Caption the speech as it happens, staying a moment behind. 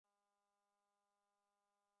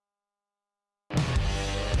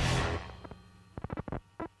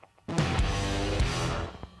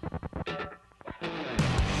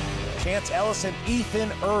Chance Ellison,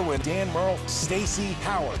 Ethan Irwin, Dan Merle, Stacey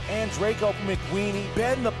Howard, and Draco McWeeny,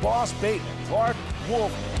 Ben the Boss Bateman, Clark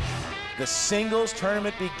Wolf. The singles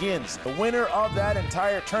tournament begins. The winner of that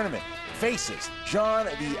entire tournament faces John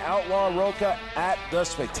the Outlaw Roca at the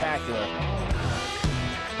Spectacular.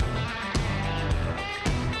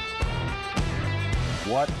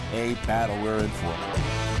 What a battle we're in for.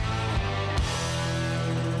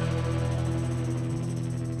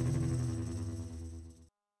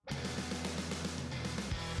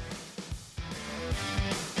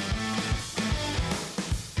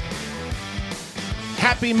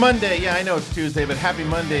 Happy Monday. Yeah, I know it's Tuesday, but happy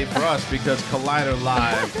Monday for us because Collider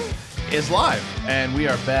Live is live, and we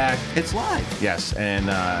are back. It's live. Yes, and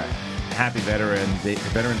happy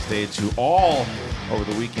Veterans Day to all over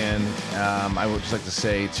the weekend. I would just like to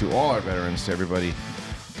say to all our veterans, to everybody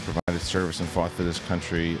who provided service and fought for this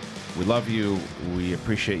country, we love you, we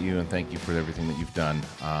appreciate you, and thank you for everything that you've done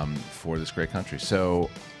for this great country. So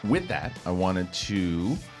with that, I wanted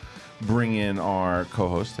to bring in our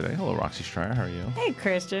co-host today. Hello, Roxy Striar. How are you? Hey,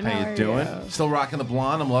 Kristian. How you doing? Still rocking the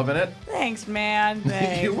blonde. I'm loving it. Thanks, man.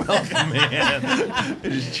 Thanks. You're welcome, man.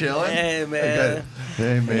 You're just chilling. Hey, man.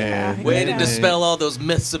 Hey, man. Yeah, Way to dispel all those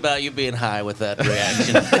myths about you being high with that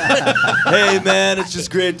reaction. Hey, man, it's just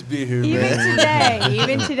great to be here, man.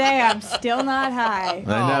 Even today, I'm still not high. I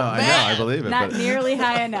know, I believe it. Not nearly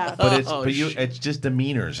high enough. But it's just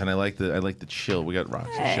demeanors, and I like the chill. We got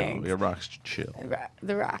Roxy chill. Thanks. We got Roxy chill.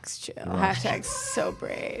 The Rocks chill. Hashtag so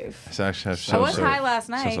brave. I was high last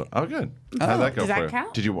night. Oh, good. How'd that go Does that for you?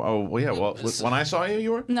 count? Did you? Oh, well, yeah. Well, when I saw you,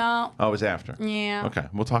 you were? No. Oh, it was after. Yeah. Okay,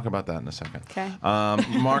 we'll talk about that in a second. Okay.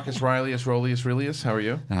 Marcus Reillius, Rolius, how are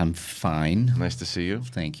you? I'm fine. Nice to see you.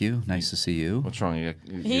 Thank you. Nice to see you. What's wrong?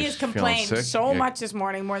 He has complained so much this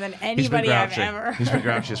morning, more than anybody I've ever. He's been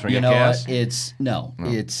grouchy this morning. You know gas? what?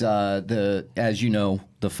 It's as you know,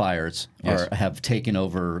 the fires have taken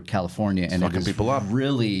over California, and it has people up.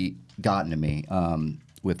 really gotten to me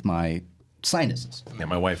with my sinuses. Yeah,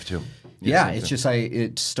 my wife too. Yeah, it's just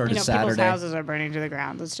it started Saturday. People's houses are burning to the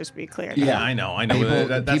ground. Let's just be clear. Yeah, I know.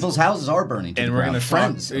 People's houses are burning to the ground.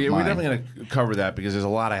 We're definitely going to cover that because there's a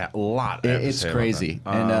lot. It's crazy,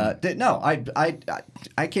 and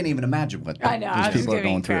I can't even imagine what these people are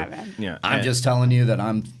going through. Yeah, I'm just telling you that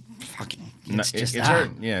I'm fucking. It's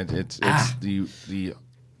hurting. Yeah, it's the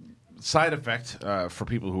side effect for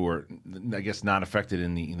people who are, I guess, not affected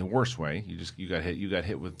in the worst way. You got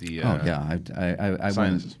hit with the I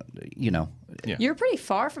sinuses. went, you know. Yeah. You're pretty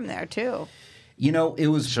far from there too. You know, it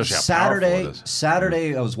was Saturday.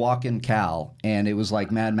 Saturday, I was walking Cal, and it was like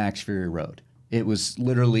Mad Max Fury Road. It was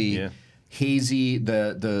literally hazy.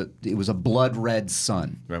 It was a blood red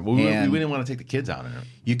sun. Right. Well, we didn't want to take the kids out in it.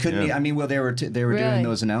 You couldn't. Yeah. I mean, well, they were doing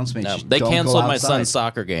those announcements. No, they canceled my son's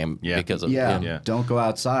soccer game because of don't go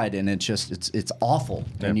outside, and it's just it's awful.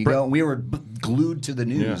 And you go. We were glued to the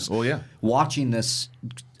news. Yeah. Well, watching this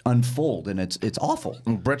unfold, and it's awful.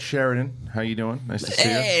 Brett Sheridan, how you doing? Nice to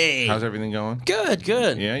see you. How's everything going? Good.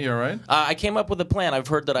 Yeah, you all right? I came up with a plan. I've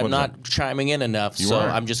heard that I'm not chiming in enough, so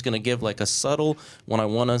I'm just going to give like a subtle, when I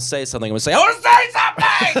want to say something, I'm going to say, I want to say something!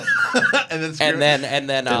 and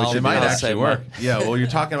then I'll it might actually say work. Yeah, well, you're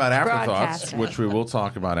talking about afterthoughts, which we will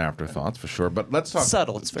talk about afterthoughts for sure. But let's talk.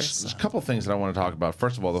 Subtle. It's very subtle. A couple of things that I want to talk about.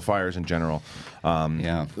 First of all, the fires in general.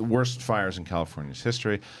 The worst fires in California's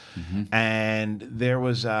history. Mm-hmm. And there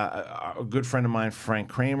was a good friend of mine, Frank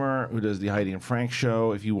Kramer, who does the Heidi and Frank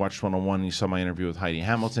show. If you watched 101, you saw my interview with Heidi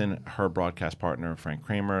Hamilton. Her broadcast partner, Frank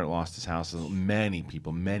Kramer, lost his house. Many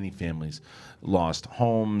people, many families lost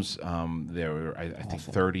homes. There were, I think,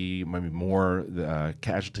 30, maybe more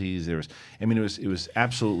casualties. It was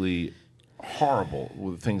absolutely horrible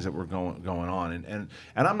with things that were going on. And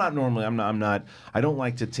I'm not normally, I don't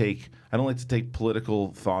like to take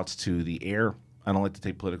political thoughts to the air. I don't like to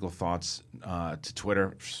take political thoughts to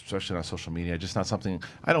Twitter, especially on social media. Just not something.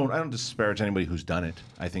 I don't disparage anybody who's done it.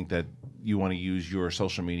 I think that you want to use your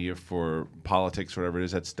social media for politics, whatever it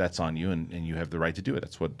is. That's on you, and you have the right to do it.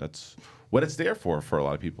 That's what it's there for a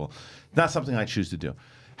lot of people. Not something I choose to do.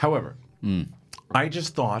 However, I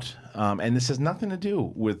just thought, and this has nothing to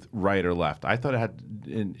do with right or left. I thought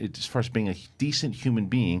it as far as being a decent human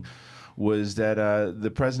being, was that the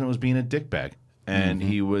president was being a dickbag. And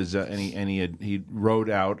he was, he wrote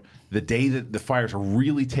out the day that the fires are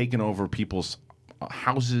really taking over people's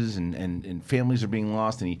houses and families are being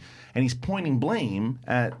lost, and he's pointing blame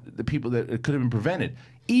at the people that it could have been prevented,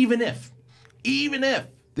 even if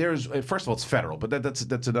there's, first of all, it's federal, but that's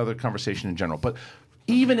another conversation in general. But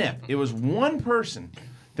even if it was one person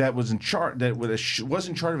that was in charge, was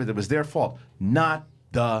in charge of it, that was their fault, not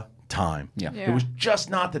the time. Yeah. It was just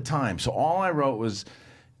not the time. So all I wrote was,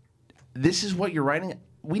 this is what you're writing.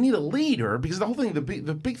 We need a leader, because the whole thing, the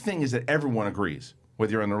big thing is that everyone agrees,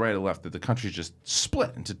 whether you're on the right or left, that the country's just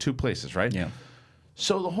split into two places, right? Yeah.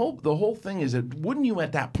 So the whole thing is that wouldn't you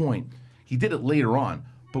at that point, he did it later on,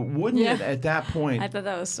 but wouldn't you at that point? I thought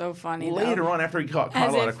that was so funny. Later on, after he caught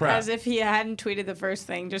a lot of crap. As if he hadn't tweeted the first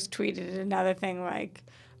thing, just tweeted another thing like,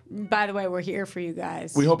 by the way, we're here for you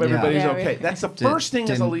guys. We hope everybody's okay. That's the first thing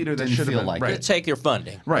as a leader that should have been. Like right. Take your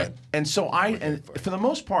funding. Right. And so and for the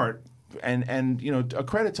most part, and you know, a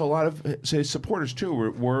credit to a lot of his supporters too,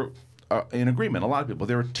 were in agreement. A lot of people.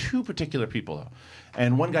 There were two particular people though.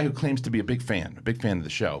 And one guy who claims to be a big fan of the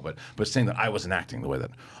show, but saying that I wasn't acting the way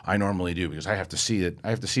that I normally do because I have to see it. I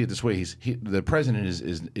have to see it this way. The president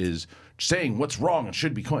is saying what's wrong and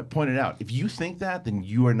should be pointed out. If you think that, then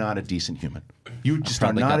you are not a decent human. You just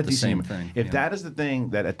are not a decent human. Thing, if that is the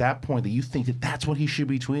thing that at that point that you think that that's what he should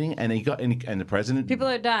be tweeting, and the president, people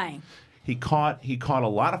are dying. He caught a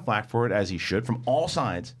lot of flack for it, as he should, from all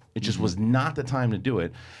sides. It just was not the time to do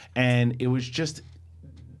it, and it was just.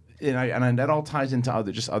 And that all ties into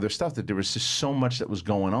other stuff, that there was just so much that was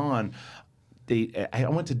going on. I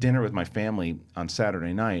went to dinner with my family on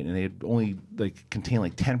Saturday night, and they had only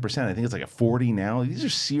contained 10%. I think it's like a 40 now. These are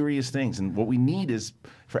serious things, and what we need is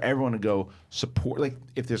for everyone to go support. Like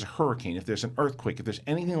if there's a hurricane, if there's an earthquake, if there's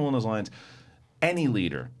anything along those lines, any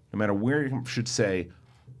leader, no matter where you should say,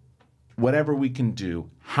 whatever we can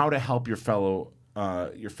do, how to help your fellow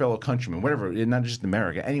countrymen, whatever, not just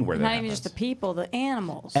America, anywhere. Not even just the people, the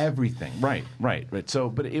animals. Everything, right. So,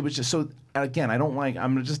 but it was just so. Again, I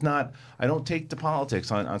don't take to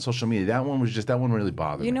politics on social media. That one really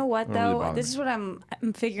bothered me. You know what though? Really this is what I'm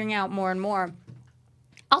figuring out more and more.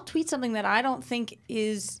 I'll tweet something that I don't think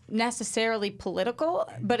is necessarily political,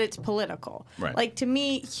 but it's political. Right. Like to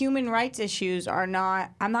me, human rights issues are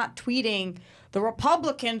not. I'm not tweeting. The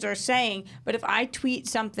Republicans are saying, but if I tweet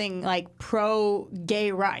something like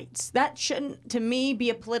pro-gay rights, that shouldn't, to me, be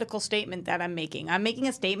a political statement that I'm making. I'm making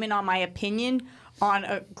a statement on my opinion on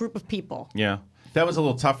a group of people. Yeah, that was a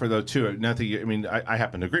little tougher though too. I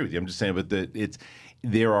happen to agree with you. I'm just saying, but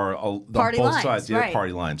there are party both lines, sides. right.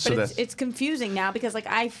 Party lines. But so it's confusing now because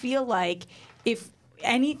I feel like if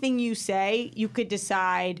anything you say, you could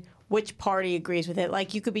decide which party agrees with it.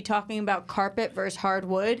 Like you could be talking about carpet versus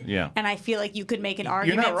hardwood, and I feel like you could make an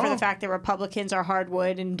argument for the fact that Republicans are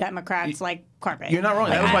hardwood and Democrats like carpet. You're not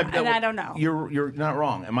wrong. I don't know. You're not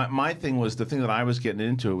wrong. And my thing was the thing that I was getting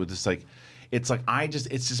into it with this it's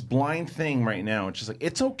this blind thing right now. It's just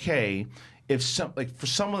it's okay if for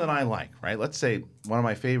someone that I like, right? Let's say one of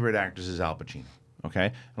my favorite actors is Al Pacino.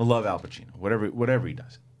 Okay, I love Al Pacino. Whatever he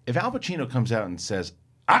does. If Al Pacino comes out and says,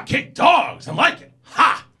 "I kick dogs and like it,"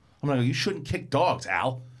 ha! I'm like, you shouldn't kick dogs,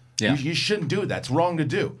 Al. Yeah. You shouldn't do it. That's wrong to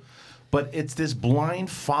do. But it's this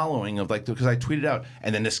blind following of because I tweeted out,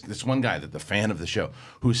 and then this one guy, the fan of the show,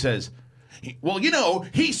 who says, well,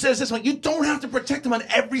 he says this one. You don't have to protect him on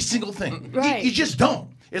every single thing. Right. You just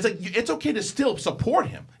don't. It's it's okay to still support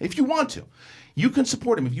him if you want to. You can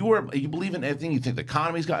support him if you believe in everything. You think the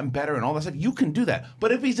economy's gotten better and all that stuff. You can do that.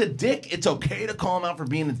 But if he's a dick, it's okay to call him out for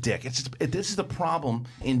being a dick. This is the problem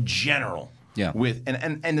in general. Yeah.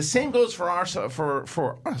 And the same goes for our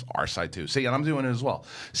side too. See, and I'm doing it as well.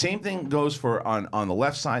 Same thing goes for on the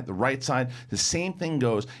left side, the right side. The same thing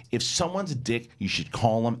goes. If someone's a dick, you should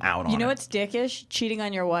call them out on it. You know what's dickish? Cheating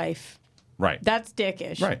on your wife. Right. That's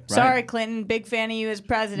dickish. Right. Sorry, Clinton. Big fan of you as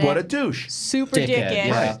president. What a douche. Super dickish.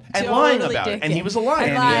 Right. And totally lying about it. And he was a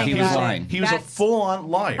liar. He was lying. He was a full-on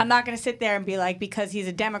liar. I'm not going to sit there and be like, because he's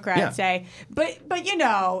a Democrat, say, but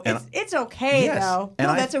it's okay, though. And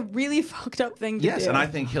that's a really fucked up thing to do. Yes, and I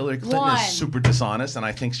think Hillary Clinton is super dishonest, and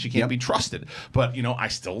I think she can't be trusted. But, I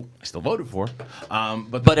still voted for her.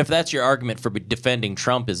 But if that's your argument for defending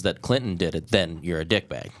Trump is that Clinton did it, then you're a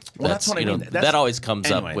dickbag. Well, that's what I mean. That always comes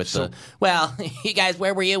up with you guys,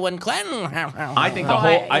 where were you when Clinton? I think the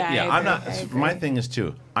whole. I'm not. My thing is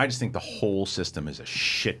too. I just think the whole system is a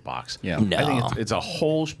shitbox. Yeah. No. I think it's a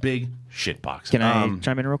whole big shitbox. Can I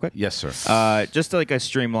chime in real quick? Yes, sir. Just like a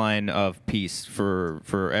streamline of peace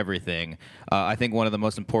for everything. I think one of the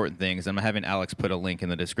most important things, I'm having Alex put a link in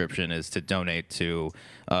the description, is to donate to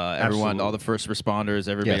everyone, all the first responders,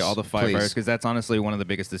 everybody, all the firefighters, because that's honestly one of the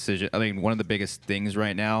biggest one of the biggest things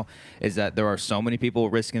right now is that there are so many people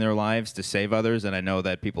risking their lives to save others, and I know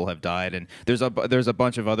that people have died, and there's a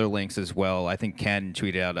bunch of other links as well. I think Ken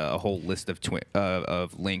tweeted out a whole list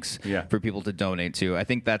of links for people to donate to. I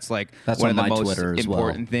think that's one of the most Twitter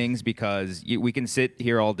important things, because we can sit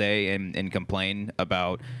here all day and complain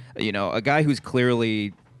about a guy who's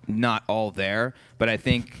clearly not all there, but I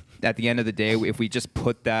think at the end of the day, if we just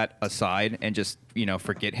put that aside and just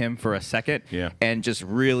forget him for a second, Yeah. and just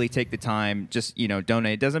really take the time, just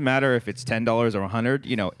donate. It doesn't matter if it's $10 or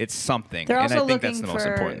 $100. It's something, They're and also I think that's looking the most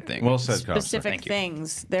for important thing. Well said, Cobbster. specific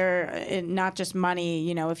things. They're not just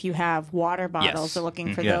money. If you have water bottles, Yes. they're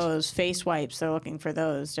looking for Yes. those. Face wipes, they're looking for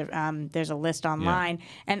those. There's a list online,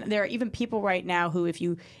 and there are even people right now who, if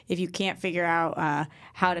you can't figure out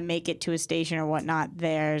how to make it to a station or whatnot,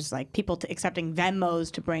 there's like people accepting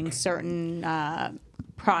Venmos to bring certain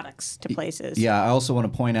products to places. Yeah, I also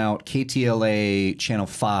want to point out KTLA Channel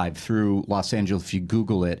 5 through Los Angeles. If you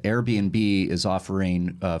Google it, Airbnb is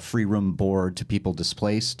offering free room board to people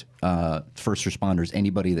displaced, first responders,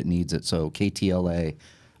 anybody that needs it. So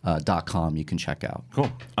KTLA.com you can check out.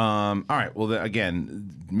 Cool. All right. Well, again,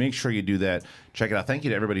 make sure you do that. Check it out. Thank you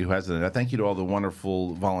to everybody who has done that. Thank you to all the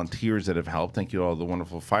wonderful volunteers that have helped. Thank you to all the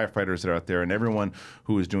wonderful firefighters that are out there and everyone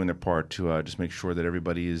who is doing their part to just make sure that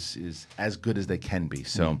everybody is as good as they can be.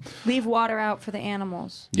 So Leave water out for the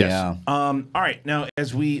animals. yes. Yeah. All right. Now,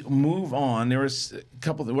 as we move on, there was a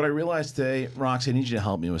couple. What I realized today, Roxy, I need you to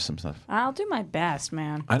help me with some stuff. I'll do my best,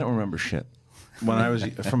 man. I don't remember shit. When I was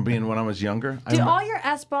when I was younger. Do all your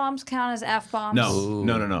S-bombs count as F-bombs?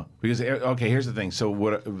 No. Because okay, here's the thing. So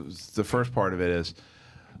the first part of it is,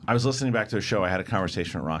 I was listening back to a show. I had a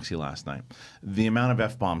conversation with Roxy last night. The amount of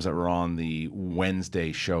F-bombs that were on the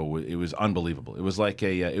Wednesday show, it was unbelievable. It was like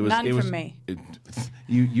None from me.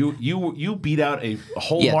 You beat out a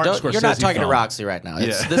whole Martin Scorsese You're not talking film. to Roxy right now.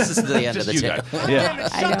 This is the end of the tale. Yeah.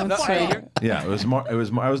 I don't swear. Yeah,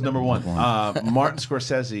 I was number one. Martin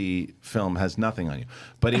Scorsese film has nothing on you,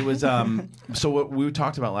 but it was. So what we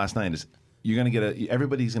talked about last night is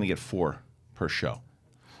everybody's gonna get 4 per show.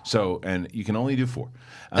 So and you can only do 4.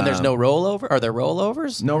 And there's no rollover? Are there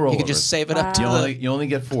rollovers? No rollovers. You can just save it up to You only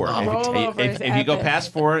get 4. Rollover is If you go epic.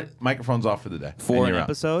 past 4, microphone's off for the day. 4 And an you're out.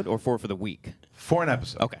 episode or 4 for the week? 4 an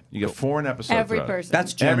episode. Okay, You get 4 an episode. Every throughout it. person.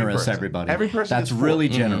 That's Every generous, person. everybody. Every person That's gets 4. really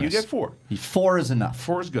generous. You get 4. 4 is enough.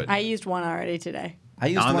 4 is good. I used one already today. I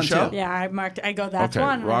used On the one show? too. Yeah, I marked. I go. That's Okay,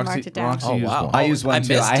 one. And I marked it down. Roxy used wow. one. I used one I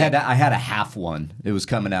too. missed I it. had a half one. It was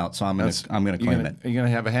coming out, so I'm gonna claim it. Are you gonna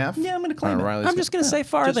have a half? Yeah, I'm gonna claim it. Riley's I'm just going to say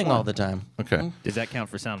farthing all the time. Okay. Does that count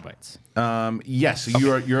for sound bites? Yes. So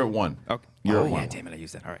you're at 1. Okay. You're at yeah, 1. damn it, I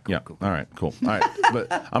used that. All right, cool, Yeah. cool. All right. Cool. All right.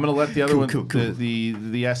 But I'm gonna let the other one, cool.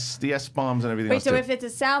 the S bombs and everything Wait, else. so too. if it's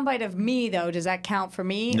a soundbite of me though, does that count for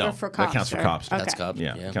me No, or for Cobbster? that counts for Cobbster. Okay. That's Cobb.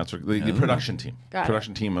 Yeah, counts for the production team. Got it.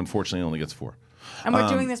 Production team unfortunately only gets 4. And we're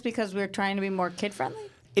doing this because we're trying to be more kid friendly.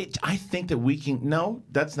 I think that we can. No,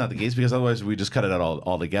 that's not the case because otherwise we just cut it out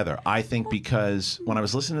altogether. I think because when I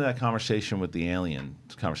was listening to that conversation with the alien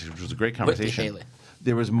conversation, which was a great conversation, alien.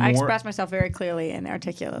 there was more. I expressed myself very clearly and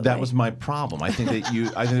articulately. That was my problem. I think that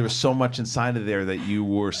I think there was so much inside of there that you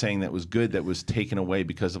were saying that was good that was taken away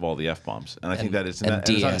because of all the F-bombs. And I think that it's not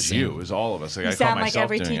just you, it's all of us. Like, You I call sound like myself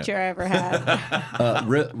every doing teacher it. I ever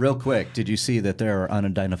had. Real quick, did you see that there are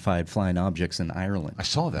unidentified flying objects in Ireland? I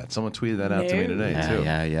saw that. Someone tweeted that out to me No. today, Yeah, too.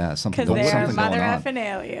 yeah. Something Because they're going mother on. effing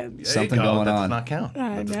aliens. There Something you go. going That does on. not count.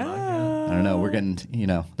 I know. I don't know. We're getting,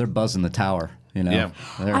 they're buzzing the tower. Yeah.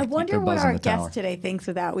 I wonder they're what buzzing our the guest tower. today thinks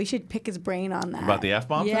of that. We should pick his brain on that. About the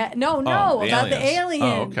F-bomb Yeah. thing? No, Oh, about the aliens.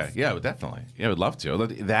 Oh, okay. Yeah, definitely. Yeah, I would love to.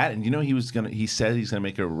 That, and he said he's gonna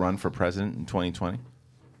make a run for president in 2020.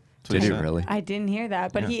 Did he really? I didn't hear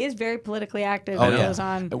that, but he is very politically active. Oh, He yeah. goes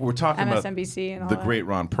on We're talking MSNBC about and all the that. great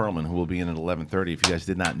Ron Perlman, who will be in at 11:30. If you guys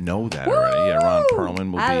did not know that already, yeah, Ron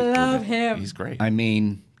Perlman will be. I love him. He's great. I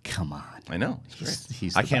mean, come on. I know. He's great.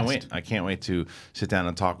 He's I the can't best. wait. I can't wait to sit down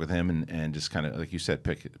and talk with him and just kind of, like you said,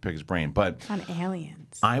 pick his brain. But On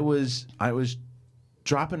aliens. I was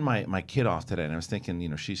dropping my kid off today, and I was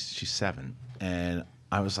thinking, she's 7, and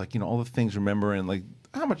I was like, all the things, remembering like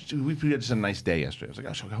how much we had just a nice day yesterday. I was like,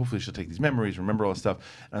 gosh, hopefully she'll take these memories, remember all this stuff.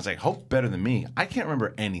 And I was like, hope better than me. I can't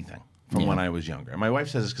remember anything from when I was younger. And my wife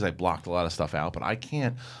says it's because I blocked a lot of stuff out, but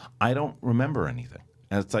I don't remember anything.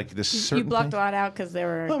 And it's like this certain You blocked thing. a lot out because they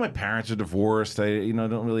were. Well, my parents are divorced. I,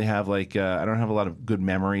 don't really have I don't have a lot of good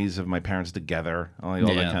memories of my parents together. All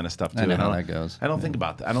that Yeah. kind of stuff too. I know And how don't- that goes. I don't think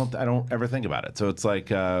about that. I don't ever think about it. So it's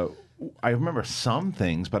like I remember some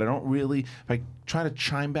things, but I don't really. If I try to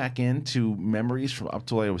chime back into memories from up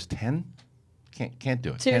till I was 10, can't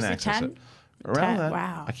do it. Seriously, can't access 10? it. Around 10, that,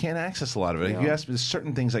 wow. I can't access a lot of it. If Real. you ask me, there's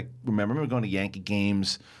certain things I remember going to Yankee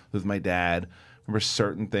games with my dad. Remember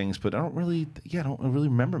certain things, but I don't really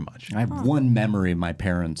remember much. I have one memory of my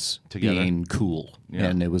parents Together? being cool. Yeah.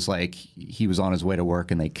 And it was like he was on his way to work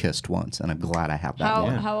and they kissed once. And I'm glad I have that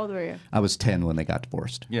one. How old were you? I was 10 when they got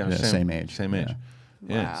divorced. Yeah, same age. Same age.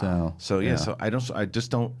 Yeah. So I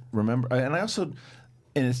just don't remember, and I also,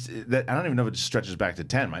 and it's that I don't even know if it stretches back to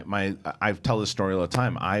 10. I tell this story all the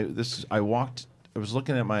time. I walked was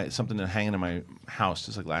looking at something hanging in my house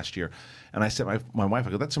just like last year, and I said my wife,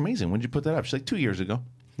 I go, "That's amazing. When did you put that up?" She's like, 2 years ago.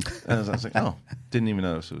 And I was like, oh, didn't even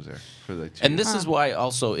notice it was there for like 2 And years. this is why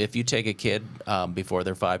also, if you take a kid before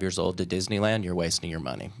they're 5 years old to Disneyland, you're wasting your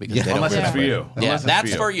money because they don't. Unless it's for you. Yeah, Unless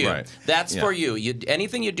that's for you. Right. That's for you.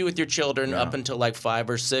 Anything you do with your children up until like 5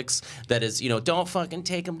 or 6, that is, don't fucking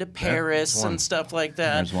take them to Paris and stuff like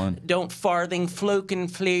that. There's one. Don't farthing floken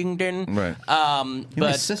flingden. Right.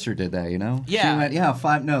 My sister did that, Yeah. She went,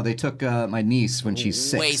 5. No, they took my niece when she's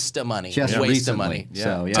 6. Waste of money. Just Waste recently. of money. Yeah.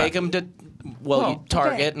 So, yeah. Take them to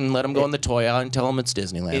Target and let them go in the toy aisle and tell them it's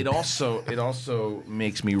Disneyland. It also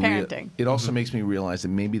makes me Parenting. It also makes me realize that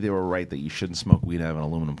maybe they were right that you shouldn't smoke weed out of an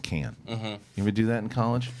aluminum can. You ever do that in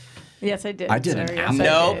college? Yes, I did. I did. Sir. Yes,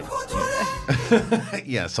 Nope. I did.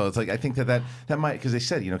 Yeah, so it's like I think that might, because they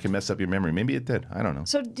said can mess up your memory. Maybe it did. I don't know.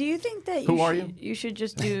 So do you think that you should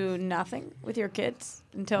just do nothing with your kids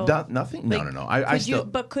until nothing? No.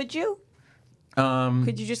 Could you?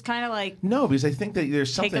 Could you just kind of like no, because I think that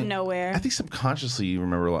there's something take them nowhere? I think subconsciously you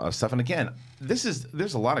remember a lot of stuff. And again,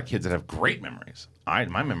 there's a lot of kids that have great memories. My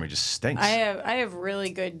memory just stinks. I have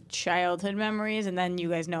really good childhood memories, and then you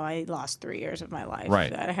guys know I lost 3 years of my life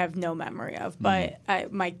that I have no memory of. But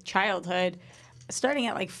my childhood, starting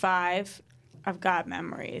at like 5, I've got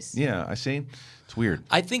memories. Yeah, I see. It's weird.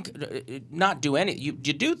 I think not do any. You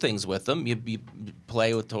do things with them. You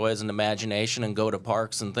play with toys and imagination and go to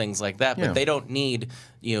parks and things like that. But they don't need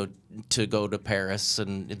to go to Paris,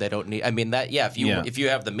 and they don't need. I mean that. Yeah, if you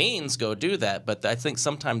have the means, go do that. But I think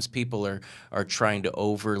sometimes people are trying to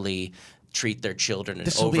overly treat their children and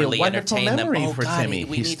This will be a overly wonderful entertain them. memory Oh, for God, Timmy.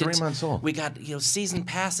 He's need 3 months old. We got season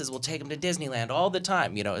passes. We'll take him to Disneyland all the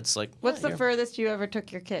time. It's like What's the furthest you ever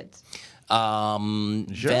took your kids?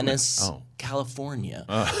 Venice, California.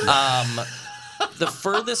 The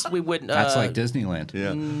furthest we went. That's like Disneyland.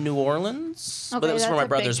 Yeah. New Orleans. Okay, But it was for that's my a big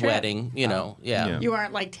brother's trip. wedding. Yeah. You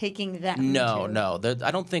weren't like taking them. No. to-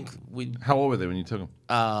 I don't think we. How old were they when you took them?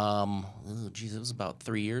 It was about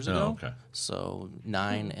 3 years ago. okay. So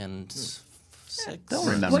 9 and 6. Don't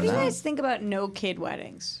remember What do you that. guys think about no kid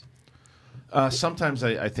weddings? Sometimes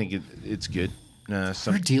I think it's good. We're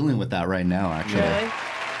dealing with that right now, actually. Really?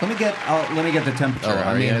 Let me get the temperature.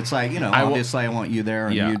 I mean, it's like obviously I want you there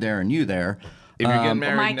and you there and you there. If you're getting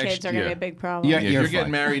married My next kids are year, gonna be a big problem. Yeah, if you're you're fine.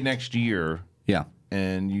 getting married next year, Yeah.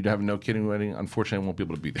 and you'd have a no kidding wedding, unfortunately, I won't be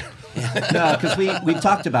able to be there. No, because we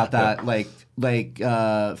talked about that. Like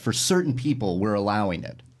for certain people, we're allowing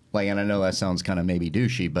it. Like, and I know that sounds kind of maybe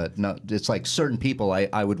douchey, but no, it's like certain people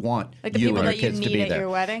I would want Like the you people and your that you kids to meet be at there. your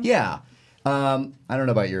wedding? Yeah. I don't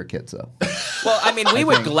know about your kids though. Well, I mean, we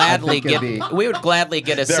would gladly think it'd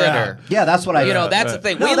get a sitter. Yeah, that's what I. That's the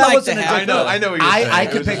thing. No, we that like wasn't to a have. dick move. I know what you're saying. I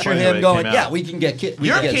It could was just picture funny the way him it going, came yeah, out. we can get kids.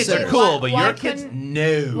 Your kids are cool, but Why your kids, couldn't-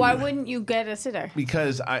 no. Why wouldn't you get a sitter?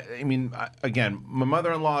 Because I mean, again, my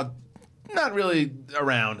mother-in-law, not really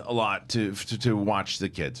around a lot to watch the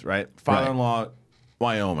kids, right? Father-in-law,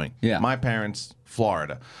 Wyoming. Yeah. My parents,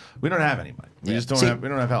 Florida. We don't have anybody. We just don't See, have. We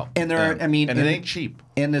don't have help. And there are, and it and ain't cheap.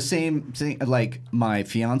 And the same thing, like my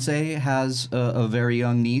fiance has a very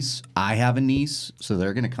young niece. I have a niece, so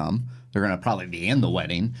they're gonna come. They're gonna probably be in the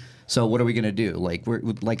wedding. So what are we gonna do?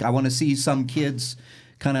 I want to see some kids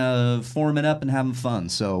kind of forming up and having fun.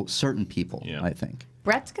 So certain people, I think.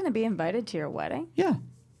 Brett's gonna be invited to your wedding, Yeah.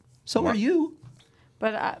 So are you?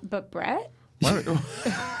 but Brett.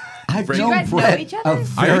 I've you known guys know Brett each other? a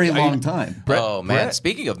very long time. Oh man!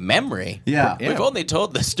 Speaking of memory, Yeah. we've only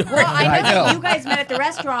told the story. Well, I know, I know. that you guys met at the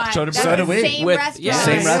restaurant. So did That's Brett. the So did we. same With- restaurant. yeah.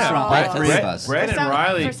 Same restaurant, Yeah. all three of us. Brett and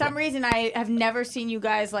Reilly. For some reason, I have never seen you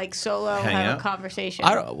guys like solo Hang have out? a conversation.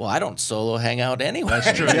 I don't solo hang out anyway.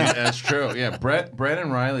 That's true. That's true. Yeah, Brett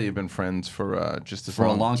and Reilly have been friends for just as For a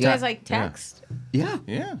long. long Do you time. guys like text? Yeah.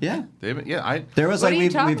 Yeah. Yeah. They've been, yeah. There was What like are you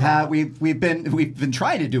talking about? we've been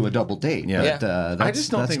trying to do a double date. Yeah. But, I just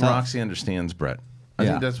don't that's think tough. Roxy understands Brett. I Yeah.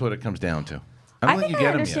 think that's what it comes down to. I I don't think you I get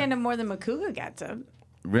him understand yet. him more than Macuga gets him.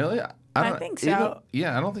 Really? I don't- think so.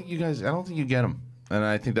 Yeah, I don't think you guys. I don't think you get him. And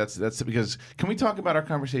I think that's because. Can we talk about our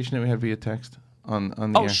conversation that we had via text on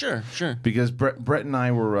the Oh air? sure. Because Brett and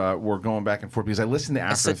I were going back and forth because I listened to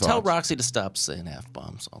I said, Afterthoughts. tell Roxy to stop saying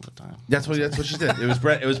f-bombs all the time. That's what she did. It was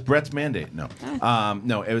Brett. It was Brett's mandate. No,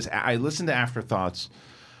 no. It was. I listened to Afterthoughts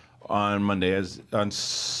on Monday on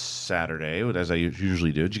Saturday, as I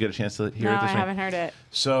usually do. Did you get a chance to hear No, it this I week? haven't heard it.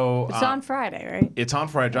 So It's on Friday, right? It's on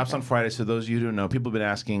Friday. Drops on Friday. So those of you who don't know, people have been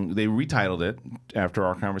asking. They retitled it after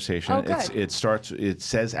our conversation. Oh, good. It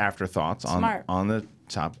says Afterthoughts Smart. on the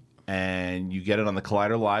top. and you get it on the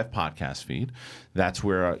Collider Live podcast feed. That's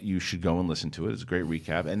where you should go and listen to it. It's a great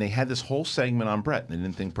recap. And they had this whole segment on Brett. They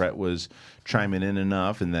didn't think Brett was chiming in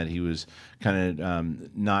enough and that he was kind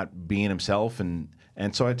of not being himself. And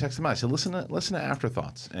so I texted him out. I said, listen to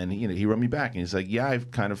Afterthoughts. And he wrote me back, and he's like, yeah, I've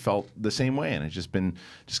kind of felt the same way. And it's just been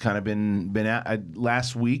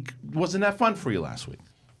last week. Wasn't that fun for you last week?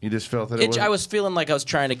 You just felt that I was feeling like I was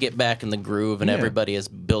trying to get back in the groove, and everybody has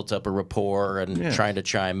built up a rapport, and trying to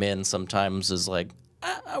chime in sometimes is like,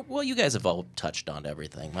 well, you guys have all touched on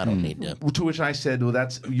everything. I don't need to. To which I said, well,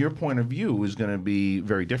 that's your point of view is going to be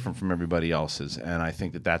very different from everybody else's, and I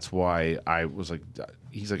think that's why I was like,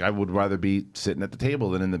 he's like, I would rather be sitting at the table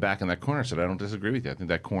than in the back in that corner. I said, I don't disagree with you. I think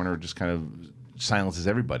that corner just kind of silences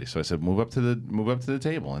everybody. So I said, move up to the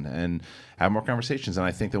table and have more conversations. And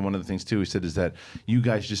I think that one of the things too he said is that you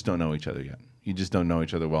guys just don't know each other yet. You just don't know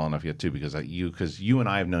each other well enough yet too, because you and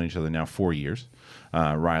I have known each other now 4 years.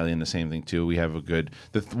 Reilly, and the same thing too. We have a good.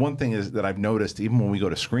 One thing is that I've noticed, even when we go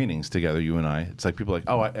to screenings together, you and I, it's like people are like,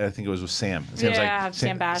 oh, I think it was with Sam. Sam's like,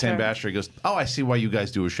 Sam Basher. Sam Basher. He goes, oh, I see why you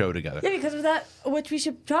guys do a show together. Yeah, because of that, which we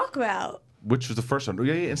should talk about. Which was the first one?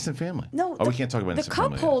 Yeah, Instant Family. No, we can't talk about the Instant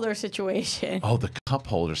Family. cup holder situation. Oh, the cup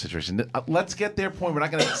holder situation. Let's get their point. We're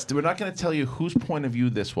not gonna tell you whose point of view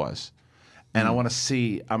this was, and I want to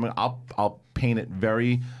see. I'll paint it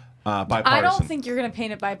very bipartisan. I don't think you're going to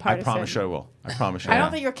paint it bipartisan. I promise you I will. I promise you. I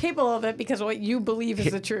don't think you're capable of it because what you believe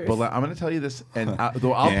is the truth. Well, I'm going to tell you this, and I'll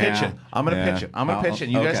pitch it. I'm going to pitch it. I'm going to pitch it.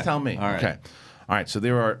 And you guys tell me. All right. Okay. All right. So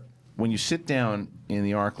there are, when you sit down in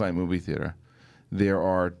the ArcLight movie theater, there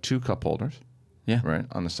are 2 cup holders. Yeah. Right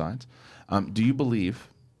on the sides. Do you believe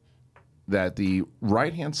that the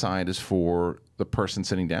right-hand side is for the person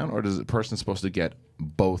sitting down, or is the person supposed to get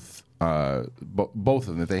both? Both of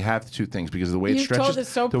them. That they have the 2 things because of the way it stretches. Told us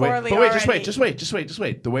so poorly but wait, already. just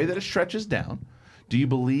wait. The way that it stretches down. Do you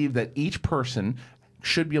believe that each person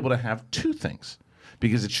should be able to have 2 things?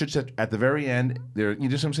 Because it should sit at the very end. You know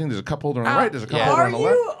what I'm saying? There's a cup holder on the right. There's a cup holder on the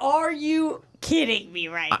left. Are you kidding me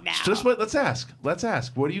right now? Just wait. Let's ask.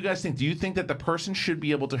 What do you guys think? Do you think that the person should be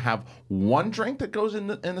able to have 1 drink that goes in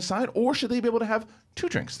the side, or should they be able to have 2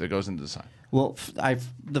 drinks that goes into the side? Well,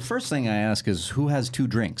 the first thing I ask is who has 2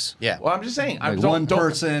 drinks? Yeah. Well, I'm just saying. Like one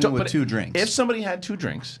person with 2 drinks. If somebody had 2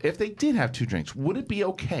 drinks, if they did have 2 drinks, would it be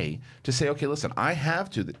okay to say, okay, listen, I have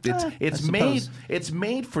 2. It's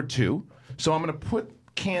made for 2, so I'm going to put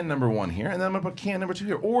can number 1 here, and then I'm going to put can number 2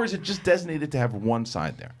 here, or is it just designated to have 1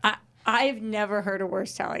 side there? I've never heard a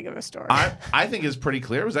worse telling of a story. I think it's pretty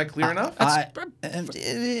clear. Was that clear enough?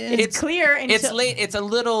 It's clear. It's a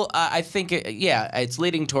little. I think. It's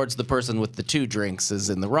leading towards the person with the 2 drinks is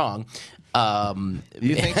in the wrong.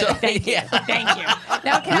 You think so? Thank you.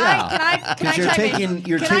 Now, can I chime in?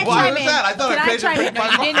 You're Can taking. Why was that? I thought I chime in?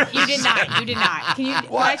 paid No, you did not. You did not. Can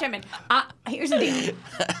I chime in? Here's the deal.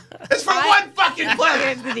 It's for 1 fucking place.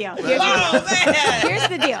 Here's the deal. man! Here's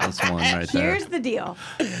the deal. That's one right there. Here's the deal.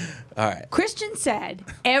 All right. Kristian said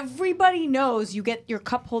everybody knows you get your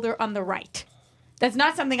cup holder on the right. That's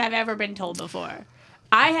not something I've ever been told before.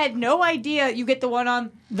 I had no idea you get the one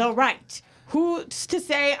on the right. Who's to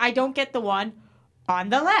say I don't get the one on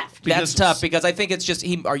the left? That's tough because I think it's just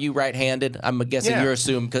are you right-handed? I'm guessing you're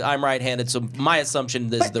assuming because I'm right-handed, so my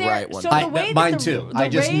assumption is the right one. So mine too. I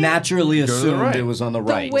just naturally assumed it was on the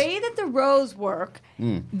right. The way that the rows work,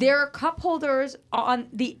 there are cup holders on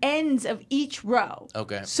the ends of each row.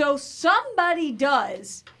 Okay. So somebody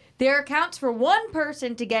does. There accounts for 1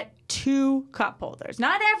 person to get 2 cup holders.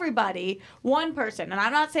 Not everybody, 1 person. And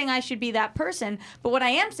I'm not saying I should be that person, but what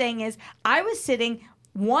I am saying is I was sitting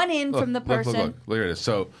 1 in from the person. Look at this.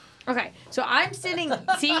 So. Okay, so I'm sitting.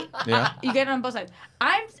 See, Yeah. You get it on both sides.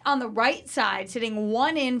 I'm on the right side, sitting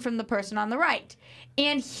 1 in from the person on the right,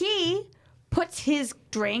 and he puts his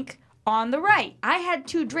drink on the right. I had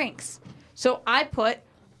 2 drinks, so I put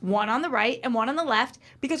 1 on the right and 1 on the left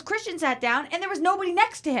because Kristian sat down and there was nobody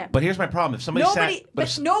next to him. But here's my problem: if somebody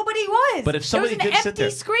nobody was. But if somebody did sit there,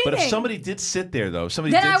 screening. but if somebody did sit there though,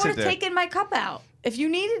 then I would have taken my cup out if you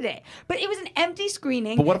needed it. But it was an empty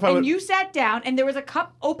screening. But what if you sat down and there was a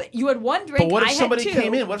cup open? You had 1 drink. But what if I somebody had 2.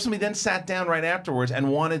 came in? What if somebody then sat down right afterwards and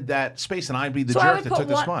wanted that space, and I'd be the So jerk that took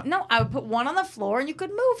the spot? No, I would put 1 on the floor and you could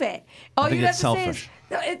move it. All think you have it's to selfish. say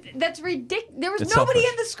is, that's ridiculous. There was It's nobody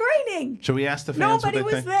selfish. in the screening. Should we ask the fans Nobody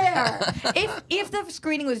what they was think? there. If the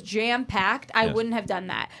screening was jam-packed, I wouldn't have done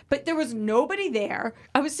that. But there was nobody there.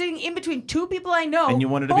 I was sitting in between 2 people I know. And you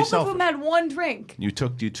wanted to be Both of them selfish. had 1 drink. You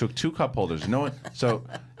took 2 cup holders. No one. So,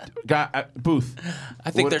 Booth.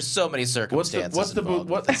 I think there's so many circumstances. What's the booth?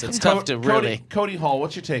 It's tough to really. Cody Hall.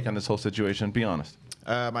 What's your take on this whole situation? Be honest.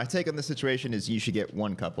 My take on the situation is you should get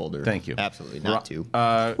 1 cup holder. Thank you. Absolutely, not 2.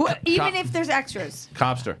 Even if there's extras.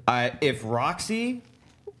 Cobbster. If Roxy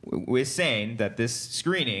was saying that this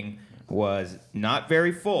screening was not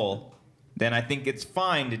very full, then I think it's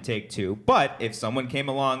fine to take 2. But if someone came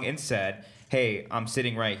along and said, "Hey, I'm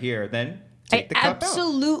sitting right here," then take the cup out.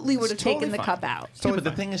 Absolutely would have It's taken totally the fine. cup out. Yeah, but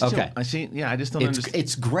the thing is, too, I see. Yeah, I just don't understand.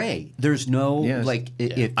 It's gray. There's no if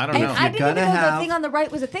I don't know. I didn't even know the thing on the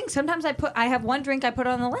right was a thing. Sometimes I have one drink, I put it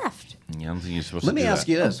on the left. Yeah, I don't think you're supposed Let to me do ask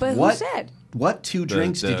that. you this: But who said? What 2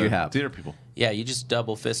 drinks did you have? Theater people. Yeah, you just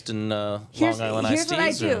double fisting Long Island Here's iced what I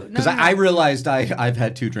teas. do. Because I realized I've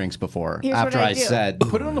had 2 drinks before. Here's after what I I do. said,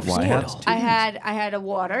 Put it on the floor. I had a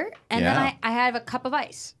water, and then I had a cup of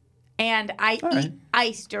ice. And I eat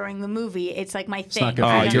ice during the movie. It's like my thing. not good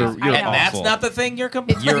for you. You're And that's awful. not the thing you're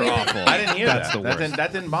You're awful. I didn't hear That's that. the worst.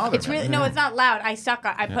 That didn't bother It's me. really no. It's not loud. I suck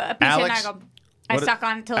on. I put a piece Alex, in. And I suck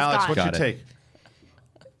on until it's Alex, gone. what's your Got take?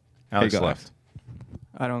 Alex go. left.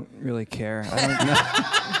 I don't really care. I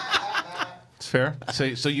don't It's fair.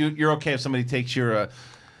 So you're okay if somebody takes your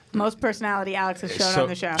Most personality Alex has shown on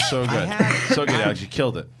the show. so good, so good, Alex. You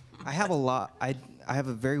killed it. I have a lot. I have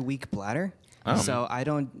a very weak bladder, so I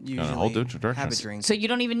don't usually hold it to have a directions. drink. So you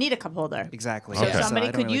don't even need a cup holder. Exactly. So yeah. somebody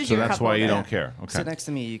I don't could really use So your that's cup why you holder. don't care. Okay. Sit next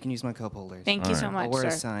to me. You can use my cup holders. Thank you so I'll much, wear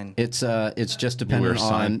a sir. sign. It's just wear a dependent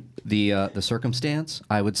sign? on the circumstance.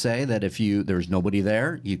 I would say that if there's nobody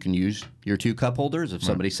there, you can use your 2 cup holders. If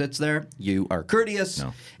somebody sits there, you are courteous,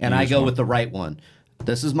 No. and You I use go one. with the right one.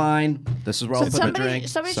 This is mine. This is where I'll put my drink.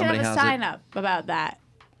 Somebody should have a has sign it. up about that.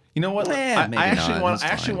 You know what? Eh, maybe I actually not. want.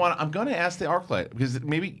 That's I actually fine. want. I'm going to ask the ArcLight because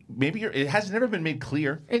maybe it has never been made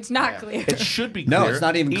clear. It's not clear. It should be clear. No, it's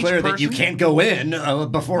not even Each clear that you person- can't go in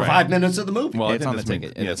before Right. 5 minutes of the movie. Well, It's I think on the that's made-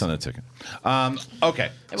 ticket. Yeah, It it's is. on the ticket. Okay.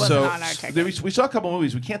 It wasn't so on our ticket. we saw a couple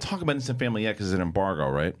movies. We can't talk about Instant Family yet because it's an embargo,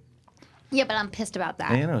 right? Yeah, but I'm pissed about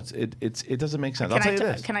that. And, you know, it doesn't make sense. I'll tell you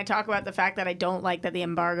this. Can I talk about the fact that I don't like that the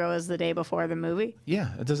embargo is the day before the movie?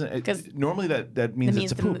 Yeah, it doesn't. 'Cause Normally that means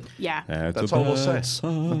it's a the poop. yeah. That's all we'll say. That's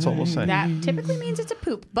all we'll say. That typically means it's a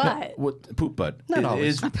poop, but What poop butt? Not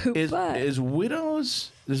always. A poop butt. Is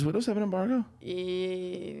Widows? Does Widows have an embargo?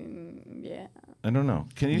 yeah. I don't know.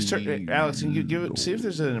 Can you start, Alex? Can you give it? See if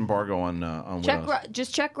there's an embargo on Widows.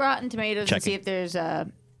 Just check Rotten Tomatoes and see if there's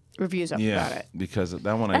reviews up about it. because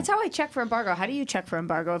that one. That's how I check for embargo. How do you check for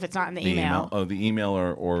embargo if it's not in the email? Oh, the email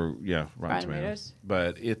or Rotten Rotten Tomatoes.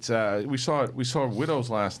 But it's we saw Widows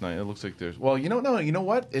last night. It looks like there's you know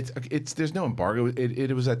what? It's there's no embargo.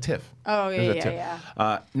 It was at TIFF. Oh, It was yeah,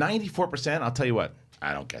 at TIFF. 94%. I'll tell you what.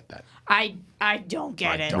 I don't get that. I don't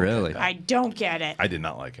get it. Really? I don't get it. I did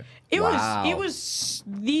not like it. It Wow. was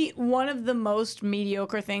one of the most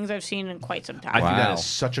mediocre things I've seen in quite some time. I think that Wow. is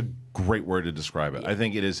such a great word to describe it. I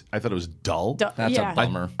think it is. I thought it was dull. That's yeah. a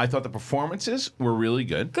bummer. I thought the performances were really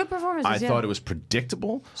good. Good performances, I yeah. thought it was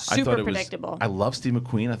predictable. I Super thought it predictable. I love Steve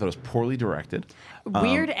McQueen. I thought it was poorly directed.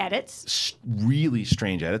 Weird edits. Really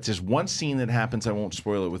strange edits. There's one scene that happens. I won't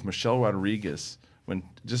spoil it with Michelle Rodriguez. When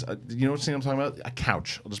just you know what scene I'm talking about? A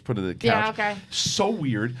couch. I'll just put it at a couch. Yeah, okay. So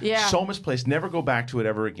weird. Yeah. So misplaced. Never go back to it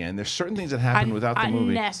ever again. There's certain things that happen without the movie.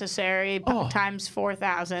 Unnecessary times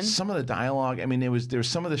 4,000. Some of the dialogue. I mean, there was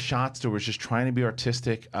some of the shots that was just trying to be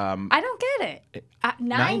artistic. I don't get it.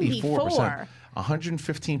 94.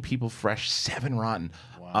 115 people fresh, 7 rotten.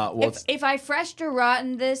 Well, If I fresh to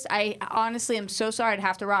rotten this, I honestly am so sorry I'd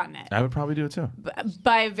have to rotten it. I would probably do it too.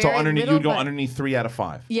 By very So underneath, little, you'd go but- underneath 3 out of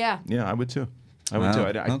 5. Yeah. Yeah, I would too. I would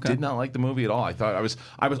Wow. too. I Okay. did not like the movie at all. I thought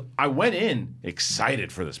I went in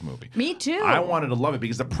excited for this movie. Me too. I wanted to love it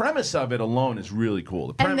because the premise of it alone is really cool.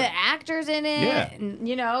 The And premise, the actors in it, Yeah. and,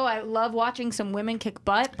 you know, I love watching some women kick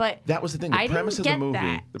butt, but that was the thing. The I premise didn't of the get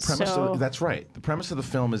movie. that, The premise. so- That's right. The premise of the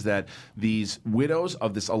film is that these widows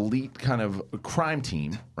of this elite kind of crime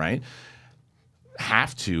team, right,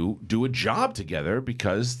 have to do a job together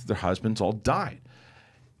because their husbands all died.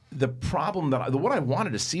 The problem what I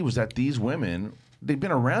wanted to see was that these women, they've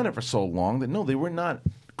been around it for so long that no, they were not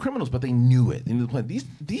criminals, but they knew it. They knew the plan.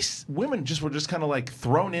 These women were just kind of like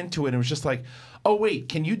thrown into it, and it was just like, oh wait,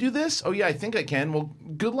 can you do this? Oh yeah, I think I can. Well,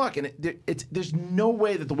 good luck. And there's no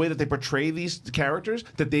way that the way that they portray these characters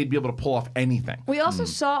that they'd be able to pull off anything. we also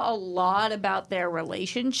saw a lot about their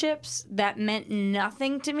relationships that meant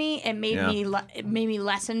nothing to me and made Yeah. me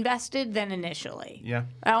less invested than initially. Yeah.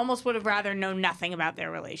 I almost would have rather known nothing about their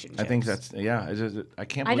relationships. I think that's I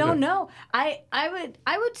can't. I Believe don't it. know.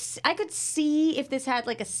 I could see if this had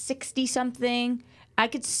like a 60 something. I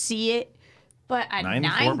could see it, but at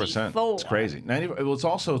 94%. It's crazy. 90. Well,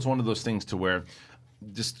 it's one of those things to where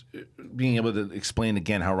just being able to explain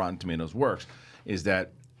again how Rotten Tomatoes works is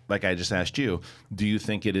that like I just asked you, do you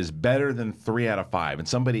think it is better than 3 out of 5? And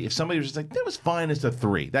if somebody was just like, that was fine as a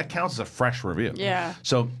 3, that counts as a fresh review. Yeah.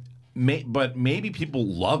 So, but maybe people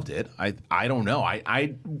loved it. I don't know.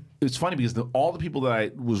 It's funny because all the people that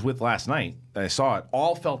I was with last night that I saw it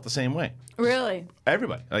all felt the same way. Really?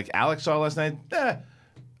 Everybody. Like Alex saw it last night.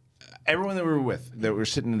 Everyone that we were with, that were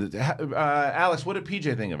sitting in the. Alex, what did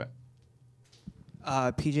PJ think of it?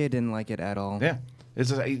 PJ didn't like it at all. Yeah. It's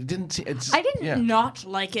just, I didn't see. I didn't not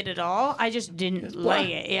like it at all. I just didn't like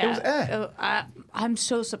it. Yeah. It was I'm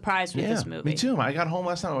so surprised with this movie. Me too. I got home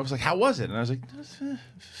last night. I was like, "How was it?" And I was like, "It's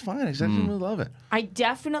fine. I didn't really love it." I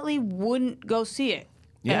definitely wouldn't go see it.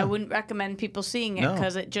 Yeah. I wouldn't recommend people seeing it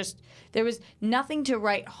because there was nothing to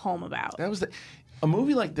write home about. That was a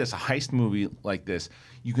movie like this, a heist movie like this.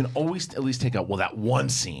 You can always at least take out that one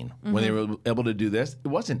scene when they were able to do this. It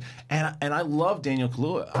wasn't, and I love Daniel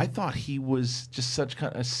Kaluuya. I thought he was just such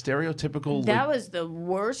kind of stereotypical. That was the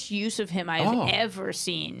worst use of him I've ever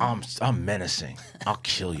seen. I'm menacing. I'll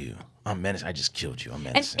kill you. I'm menacing. I just killed you. I'm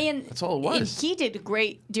menacing. And that's all it was. And he did a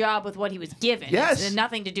great job with what he was given. Yes. It had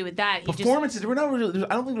nothing to do with that. Performances. We're not really,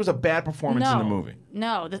 I don't think there was a bad performance in the movie.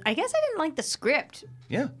 No. I guess I didn't like the script.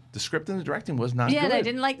 Yeah. The script and the directing was not good. Yeah, I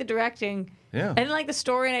didn't like the directing. Yeah. I didn't like the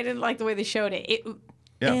story, and I didn't like the way they showed it.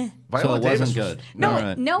 Yeah. So it wasn't good.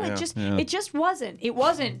 It just wasn't. It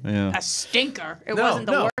wasn't a stinker. It wasn't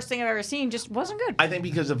the worst thing I've ever seen. Just wasn't good. I think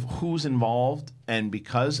because of who's involved and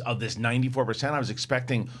because of this 94%, I was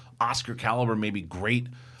expecting Oscar caliber, maybe great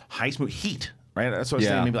heist movie. Heat, right? That's what I was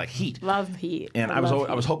thinking. Maybe like Heat. Love Heat. And I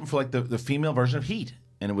was hoping for like the female version of Heat.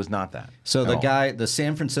 And it was not that. So the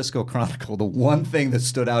San Francisco Chronicle, the one thing that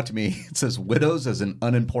stood out to me, it says Widows as an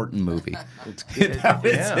unimportant movie. That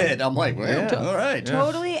was it. I'm like, well, all right.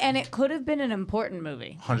 Totally, and it could have been an important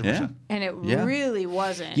movie. 100%. And it really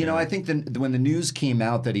wasn't. You know, I think when the news came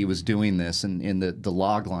out that he was doing this in the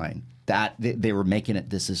log line, that they were making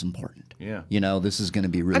it, this is important. Yeah. You know, this is going to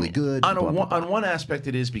be really good. On one aspect,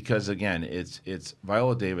 it is because again, it's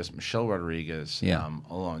Viola Davis, Michelle Rodriguez. Yeah.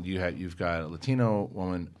 Along you've got a Latino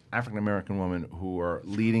woman, African American woman who are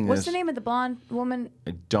leading What's this. the name of the blonde woman?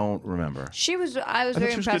 I don't remember. I was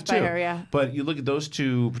very impressed by her. Yeah. But you look at those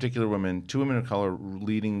two particular women, 2 women of color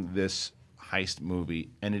leading this heist movie,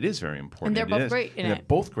 and it is very important. And they're both great in it. They're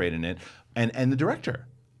both great in it, and the director,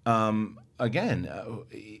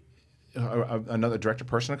 another director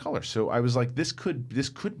person of color. So I was like, this could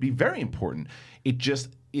be very important.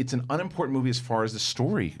 It's an unimportant movie as far as the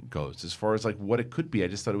story goes, as far as like what it could be. I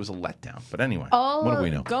just thought it was a letdown. But anyway, what do we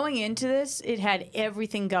know? Going into this, it had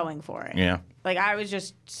everything going for it. Yeah. Like I was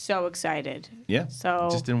just so excited. Yeah. So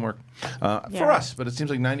it just didn't work for us. But it seems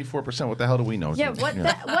like 94%. What the hell do we know? Yeah. What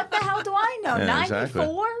the hell do I know? 94.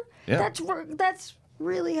 Exactly. Yeah. That's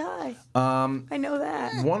really high. I know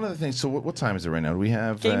that. One of the things. So what time is it right now? Do we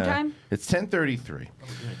have game time? It's 10:33. Are we doing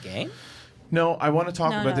a game? No, I want to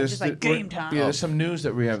talk about this. Just like game time. Yeah, there's some news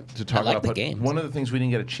that we have to talk about. But games. one of the things we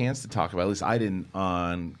didn't get a chance to talk about, at least I didn't,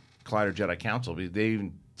 on Collider Jedi Council.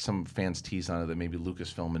 Some fans tease on it that maybe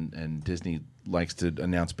Lucasfilm and Disney likes to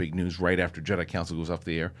announce big news right after Jedi Council goes off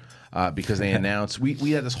the air, because they announced.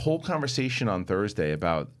 We had this whole conversation on Thursday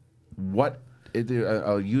about what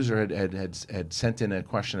a user had sent in a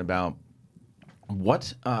question about.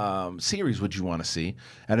 What series would you want to see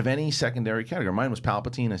out of any secondary category? Mine was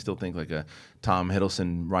Palpatine. I still think like a Tom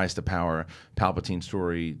Hiddleston Rise to Power Palpatine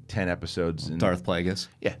story, 10 episodes. Darth Plagueis.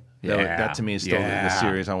 Yeah. That to me is still the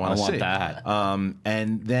series I want to see. That.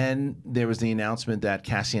 And then there was the announcement that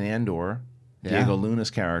Cassian Andor, Diego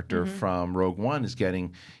Luna's character from Rogue One, is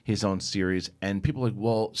getting his own series. And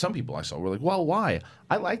people some people I saw were like, well, why?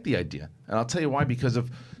 I like the idea. And I'll tell you why, because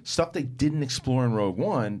of stuff they didn't explore in Rogue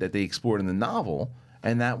One that they explored in the novel.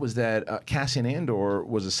 And that was that Cassian Andor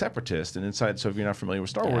was a separatist, and inside. So if you're not familiar with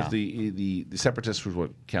Star Wars, the separatists was what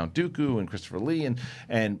Count Dooku and Christopher Lee,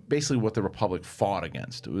 and basically what the Republic fought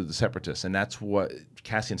against was the separatists, and that's what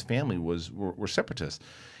Cassian's family were separatists.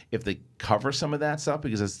 If they cover some of that stuff,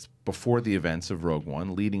 because it's before the events of Rogue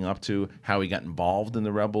One, leading up to how he got involved in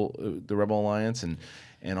the Rebel Alliance and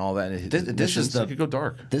all that. It could go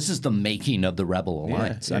dark. This is the making of the Rebel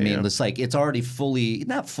Alliance. I mean, it's like it's already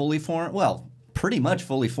not fully formed. Well, pretty much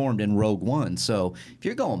fully formed in Rogue One. So if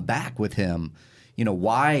you're going back with him,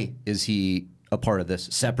 why is he a part of this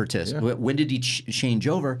separatist? Yeah. When did he change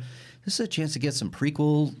over? This is a chance to get some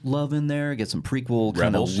prequel love in there, get some prequel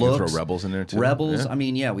kind of looks. You can throw Rebels in there too. Rebels. Yeah. I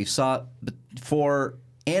mean, we saw, but for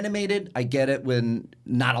animated, I get it when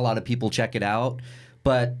not a lot of people check it out.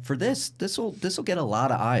 But for this will get a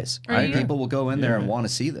lot of eyes. People will go in there and want to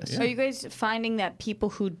see this. Are you guys finding that people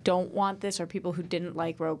who don't want this are people who didn't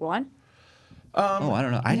like Rogue One? I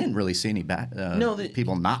don't know. I didn't really see any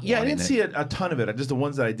people not. Yeah, I wanting didn't see a ton of it. Just the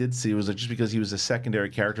ones that I did see was like, just because he was a secondary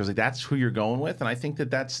character. I was like, that's who you're going with, and I think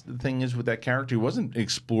that's the thing is with that character, he wasn't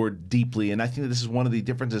explored deeply, and I think that this is one of the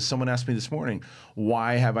differences. Someone asked me this morning,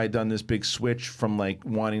 why have I done this big switch from like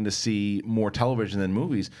wanting to see more television than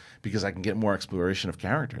movies? Because I can get more exploration of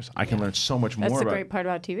characters. I can learn so much more. That's the great part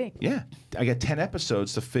about TV. Yeah, I get 10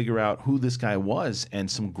 episodes to figure out who this guy was, and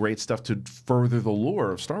some great stuff to further the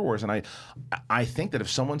lore of Star Wars. And I think that if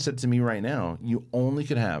someone said to me right now, you only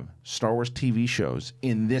could have Star Wars TV shows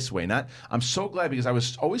in this way, I'm so glad, because I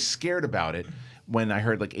was always scared about it when I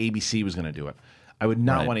heard like ABC was going to do it. I would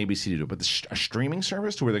not want ABC to do it, but a streaming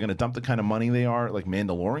service to where they're going to dump the kind of money they are, like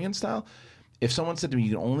Mandalorian style. If someone said to me, you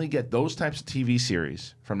can only get those types of TV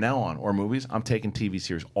series from now on, or movies, I'm taking TV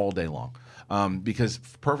series all day long. Because,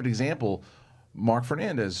 perfect example, Mark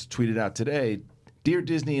Fernandez tweeted out today, "Dear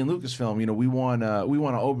Disney and Lucasfilm, we want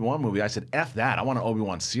an Obi-Wan movie." I said, F that, I want an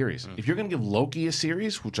Obi-Wan series. If you're going to give Loki a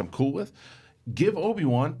series, which I'm cool with, give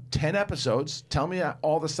Obi-Wan 10 episodes. Tell me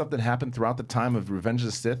all the stuff that happened throughout the time of Revenge of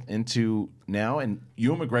the Sith into now, and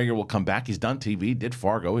Ewan McGregor will come back. He's done TV, did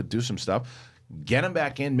Fargo, he'd do some stuff. Get him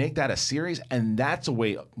back in, make that a series, and that's a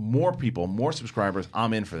way more people, more subscribers.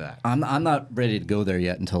 I'm in for that. I'm not ready to go there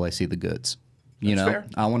yet until I see the goods. Fair.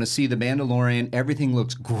 I want to see The Mandalorian. Everything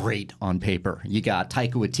looks great on paper. You got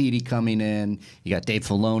Taika Waititi coming in. You got Dave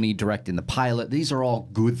Filoni directing the pilot. These are all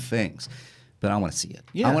good things. But I want to see it.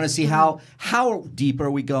 Yeah. I want to see how deep are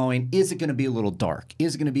we going? Is it going to be a little dark?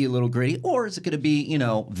 Is it going to be a little gritty? Or is it going to be,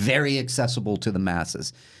 very accessible to the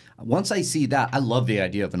masses? Once I see that, I love the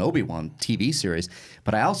idea of an Obi-Wan TV series,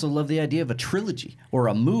 but I also love the idea of a trilogy or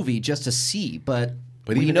a movie just to see. But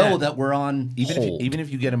we know that we're on hold. Even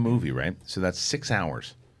if you get a movie, right? So that's 6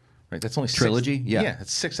 hours, right? That's only trilogy. Yeah,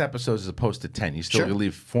 it's 6 episodes as opposed to 10. You still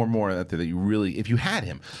leave 4 more out there that you really, if you had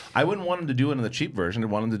him, I wouldn't want him to do it in the cheap version.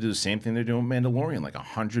 I'd want him to do the same thing they're doing with Mandalorian, like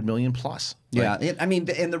 100 million plus. Yeah,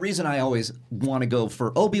 and the reason I always want to go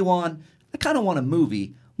for Obi-Wan, I kind of want a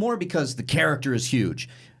movie more because the character is huge.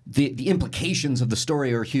 The implications of the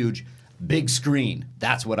story are huge. Big screen,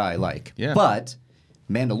 that's what I like. Yeah. But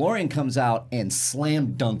Mandalorian comes out and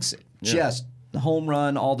slam dunks it. Yeah. Just home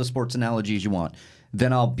run, all the sports analogies you want.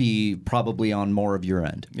 Then I'll be probably on more of your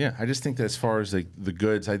end. Yeah, I just think that as far as the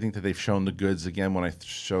goods, I think that they've shown the goods again when I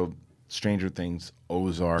showed Stranger Things,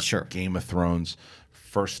 Ozark, Game of Thrones,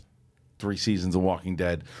 first 3 seasons of Walking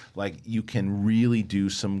Dead. Like, you can really do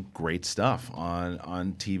some great stuff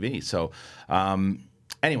on TV. So,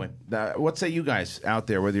 anyway, what say you guys out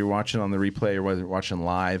there, whether you're watching on the replay or whether you're watching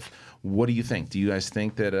live? What do you think? Do you guys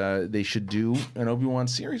think that they should do an Obi-Wan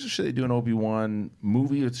series, or should they do an Obi-Wan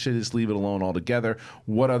movie, or should they just leave it alone altogether?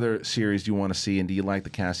 What other series do you want to see, and do you like the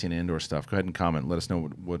Cassian Andor stuff? Go ahead and comment. Let us know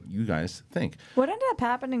what you guys think. What ended up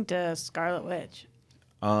happening to Scarlet Witch?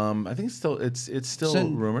 I think it's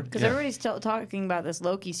still rumored. Because everybody's still talking about this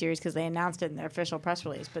Loki series because they announced it in their official press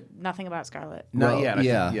release, but nothing about Scarlet. Not yet.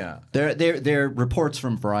 Yeah. They're reports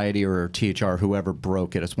from Variety or THR, whoever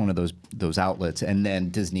broke it. It's one of those outlets, and then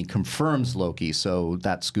Disney confirms Loki, so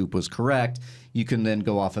that scoop was correct. You can then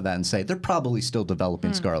go off of that and say they're probably still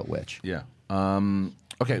developing Scarlet Witch. Yeah.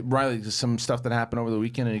 Okay, Reilly, some stuff that happened over the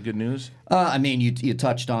weekend. Any good news? You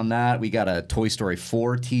touched on that. We got a Toy Story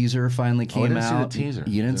 4 teaser finally came out. I didn't see the teaser.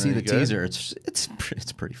 You didn't see the teaser. It's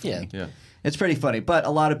pretty funny. Yeah. It's pretty funny. But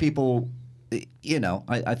a lot of people,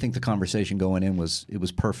 I think the conversation going in was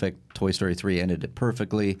perfect. Toy Story 3 ended it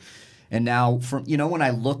perfectly. And now, when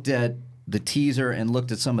I looked at the teaser and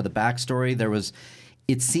looked at some of the backstory,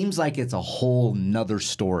 it seems like it's a whole nother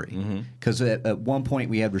story. Because at one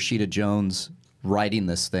point we had Rashida Jones writing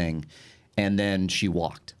this thing, and then she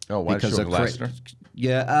walked. Oh, why because of Lasseter?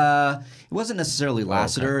 Yeah, it wasn't necessarily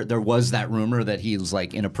Lasseter. Okay. There was that rumor that he was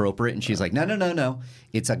like inappropriate, and she's like, no.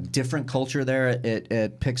 It's a different culture there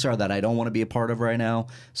at Pixar that I don't want to be a part of right now,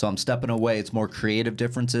 so I'm stepping away. It's more creative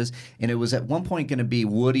differences. And it was at one point going to be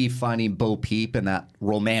Woody finding Bo Peep and that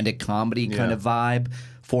romantic comedy kind of vibe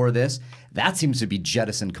for this. That seems to be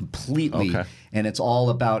jettisoned completely, and it's all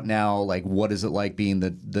about now, like, what is it like being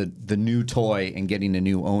the new toy and getting a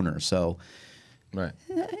new owner? So, right,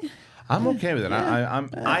 I'm okay with it.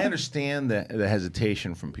 I understand the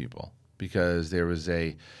hesitation from people because there was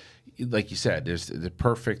like you said, there's the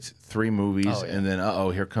perfect 3 movies, and then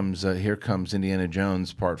here comes Indiana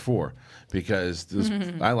Jones Part 4 because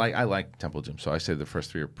I like Temple of Doom, so I say the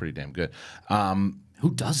first 3 are pretty damn good. Who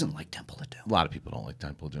doesn't like Temple of Doom? A lot of people don't like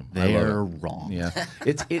Temple of Doom. They're wrong. Yeah,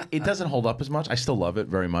 it doesn't hold up as much. I still love it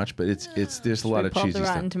very much, but there's a lot of cheesy the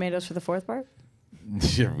Rotten stuff. Tomatoes for the 4th part?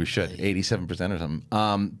 Yeah, we should 87% or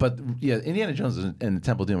something. But yeah, Indiana Jones and the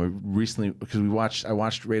Temple of Doom. We recently, because I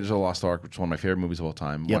watched Raiders of the Lost Ark, which is one of my favorite movies of all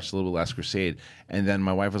time. Yep. Watched a little Last Crusade, and then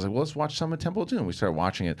my wife was like, "Well, let's watch some of Temple of Doom." We started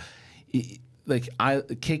watching it.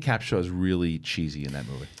 Kate Capshaw is really cheesy in that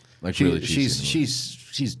movie. Like really cheesy.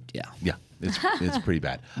 She's yeah. It's pretty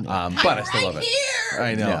bad. But I still love it.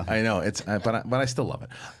 I know. It's but I still love it.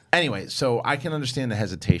 Anyway, so I can understand the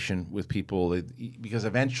hesitation with people because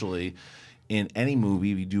eventually, in any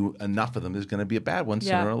movie, if you do enough of them, there's going to be a bad one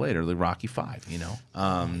sooner or later. The Rocky V, you know.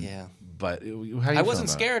 Yeah. But I wasn't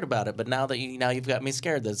scared about it, but now you've got me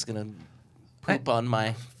scared that it's going to poop on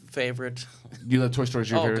my favorite. You love Toy Story?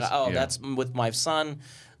 Your favorite? That's with my son.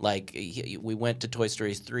 Like we went to Toy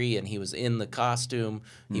Story 3, and he was in the costume.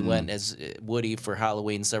 He went as Woody for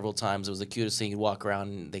Halloween several times. It was the cutest thing. He'd walk around,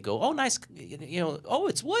 and they go, "Oh, nice, oh,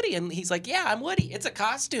 it's Woody," and he's like, "Yeah, I'm Woody. It's a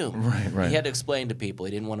costume." Right. He had to explain to people.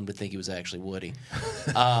 He didn't want them to think he was actually Woody.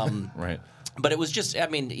 Right. But it was just, I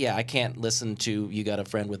mean, yeah, I can't listen to "You Got a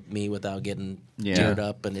Friend with Me" without getting teared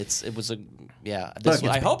up, and it was a. Yeah,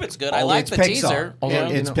 I hope it's good. I like the teaser.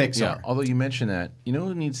 It's Pixar. Yeah, although you mentioned that, you know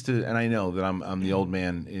who needs to, and I know that I'm the old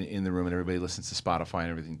man in the room, and everybody listens to Spotify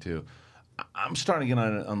and everything too. I'm starting to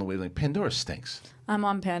get on the wavelength. Pandora stinks. I'm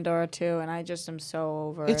on Pandora too, and I just am so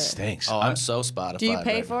over it. It stinks. Oh, I'm so Spotify. Do you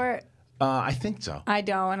pay for it? I think so. I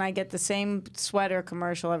don't, and I get the same sweater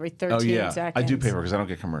commercial every 13 seconds. I do pay for it because I don't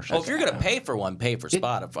get commercials. Oh, if you're going to pay for one, pay for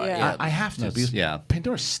Spotify. Yeah. I have to because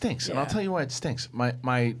Pandora stinks, and I'll tell you why it stinks.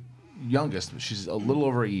 My youngest, she's a little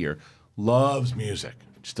over a year, loves music.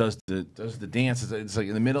 Just does the dance. It's like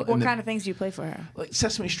in the middle. What kind of things do you play for her? Like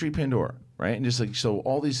Sesame Street, Pandora, right? And just like so,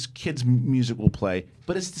 all these kids' music will play,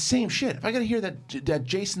 but it's the same shit. If I gotta hear that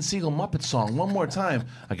Jason Segel Muppet song one more time,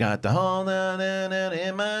 I got the hold on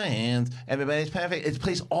in my hands. Everybody's perfect. It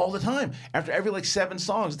plays all the time. After every like 7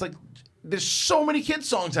 songs, it's like there's so many kids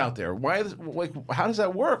songs out there. Why? Like, how does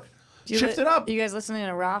that work? Shift it up. You guys listening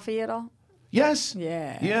to Rafi at all? Yes.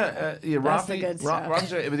 Yeah. That's Rafi, the good stuff.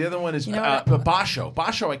 But the other one is Basho.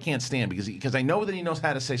 Basho I can't stand because I know that he knows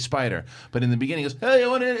how to say spider, but in the beginning he goes, "Hey, I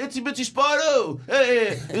want an itsy bitsy spider.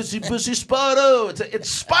 Hey, itsy bitsy spider. It's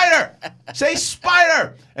spider. Say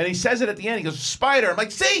spider." And he says it at the end. He goes, "Spider." I'm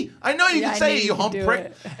like, "See, I know you can say it, you hump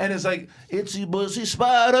prick." And it's like, "Itsy bitsy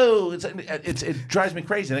spider." It drives me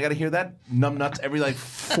crazy. And I got to hear that numbnuts every like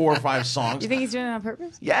 4 or 5 songs. You think he's doing it on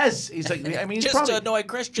purpose? Yes. He's like, I mean, he's just probably, to annoy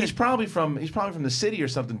Christian. He's probably from the city or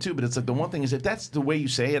something too. But it's like the one thing is if that's the way you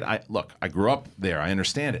say it, I grew up there. I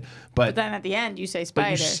understand it. But then at the end you say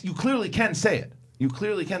spider. But you clearly can say it. You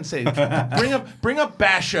clearly can say it. bring up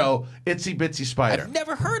Basho, Itsy Bitsy Spider. I've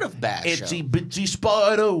never heard of Basho. Itsy Bitsy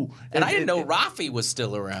Spider. And I didn't know Rafi was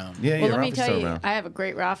still around. Yeah, well, let me Rafi's tell you, around. I have a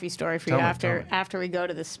great Rafi story for you after we go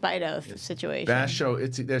to the Spider situation. Basho,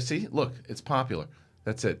 Itsy. There, see, look, it's popular.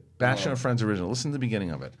 That's it. Basho and Friends original. Listen to the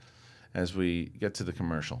beginning of it as we get to the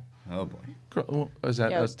commercial. Oh boy.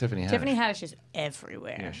 That's Tiffany Haddish. Tiffany Haddish is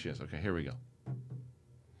everywhere. Yeah, she is. Okay, here we go.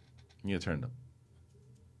 You turn it up.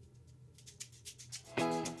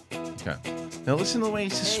 Okay. Now listen to the way he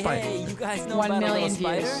says spider. Hey, you guys know 1 about a million little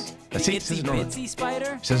spider? views. The itsy bitsy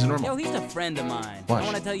spider? Says it normal. Yo, he's a friend of mine. Watch. I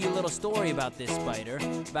want to tell you a little story about this spider,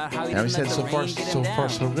 about how he Now he doesn't let said the so far rain get him down. far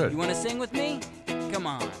so good. You want to sing with me? Come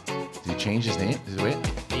on. Did he change his name? Did he wait?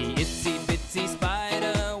 The itsy bitsy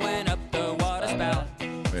spider went up the water spout.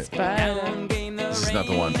 Wait. Down came the This is rain not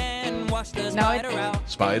the one. and washed the spider out.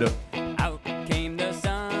 Spider. Out came the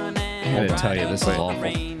sun and I didn't tell you, this is awful.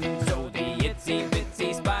 rain. So the itsy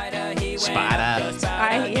bitsy spider, he went Spider. up the spout.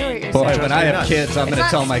 I hear what you're Boy, saying. when I have kids, I'm going to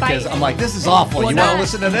not tell my kids, Spider. I'm like, this is awful. You want to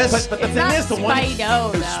listen to this? But the It's thing not is, the one.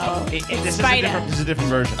 Spido, though. This Spider. is a different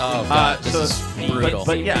version. Oh, God, this is brutal.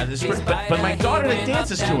 But yeah, but my daughter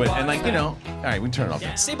dances to it, and like all right, we can turn it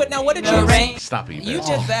off. See, but now what did you say? Stop it. You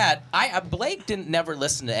did that. Blake didn't never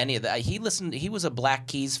listen to any of that. He listened. He was a Black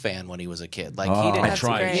Keys fan when he was a kid. Like he didn't. I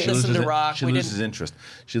tried. He listened to rock. She loses interest.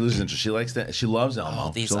 She loses interest. She likes that. She loves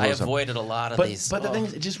Elmo. I avoided a lot of these. But the thing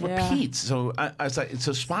is, it just repeats. So I was like,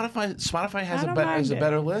 so Spotify has a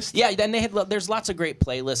better list. Yeah, then there's lots of great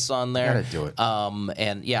playlists on there. Gotta do it.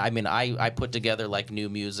 And yeah, I mean, I put together like new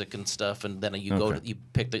music and stuff, and then you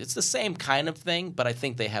pick it's the same kind of thing, but I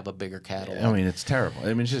think they have a bigger catalog. I mean, it's terrible.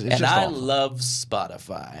 I mean, it's just I awful. love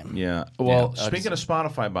Spotify. Yeah. Well, speaking of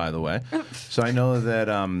Spotify, by the way, so I know that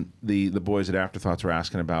the boys at Afterthoughts were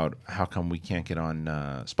asking about how come we can't get on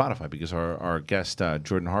Spotify because our guest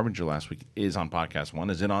Jordan Harbinger last week is on Podcast One,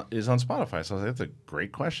 is on Spotify. Spotify. So I was like, that's a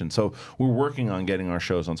great question. So we're working on getting our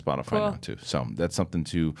shows on Spotify now too. So that's something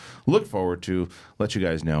to look forward to. Let you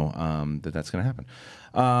guys know that's going to happen.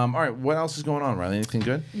 All right, what else is going on, Reilly? Anything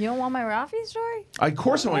good? You don't want my Rafi story? Of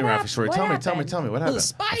course I want your Rafi story. Tell me. What happened? The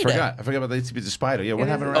spider. I forgot about the spider. Yeah, what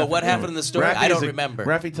happened? Oh, what happened in the story? I don't remember.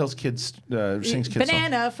 Rafi tells kids, sings kids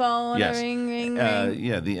Banana phone. Yes. Ring, ring.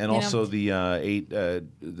 Yeah, also the 8.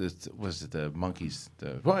 Was it the monkeys?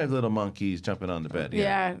 The 5 little monkeys jumping on the bed.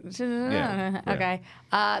 Yeah. Yeah. Okay.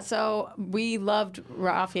 So we loved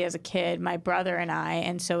Rafi as a kid, my brother and I,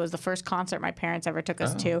 and so it was the first concert my parents ever took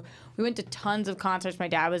us to. We went to tons of concerts. My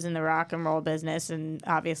dad was in the rock and roll business, and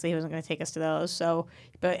obviously he wasn't going to take us to those. So,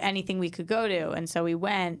 but anything we could go to, and so we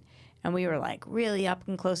went, and we were like really up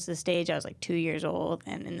and close to the stage. I was like 2 years old,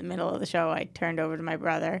 and in the middle of the show, I turned over to my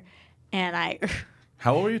brother, and I.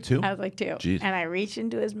 How old were you? 2? I was like 2. Jeez. And I reached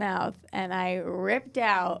into his mouth, and I ripped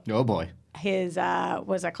out. Oh boy. His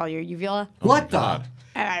what's that called? Your uvula? What the?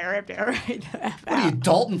 And I ripped it right out. What are you,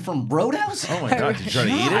 Dalton from Roadhouse? Oh my God! Did you try to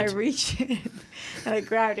eat I it? reached in and I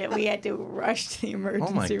grabbed it. We had to rush to the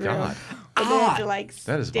emergency room. God. But they had to like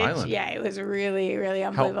That is stitch. violent. Yeah, it was really, really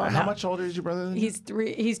unbelievable. How much older is your brother than you? He's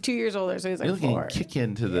 3. He's 2 years older, so he's like You're 4. looking kick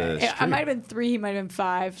into the Yeah, I street. might have been 3. He might have been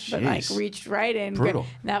 5. But like Jeez. reached right in. Brutal.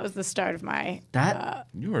 And that was the start of my.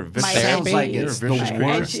 You were my vicious. Sounds like You're a it's the vicious creature.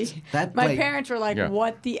 worst. That, my like- parents were like, Yeah.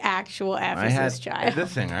 "What the actual F I is had this child?"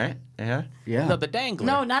 this thing, right? Yeah. Yeah. No, the dangler.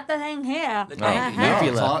 No, not the thing here. The Uh-huh.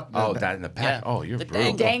 uvula. Oh, that in the pack. Yeah. Oh, you're The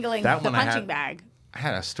brutal. Dangling That the one I punching had- bag. I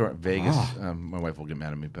had a store in Vegas. My wife will get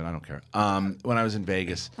mad at me, but I don't care. When I was in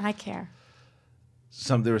Vegas, I care.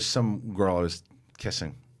 there was some girl I was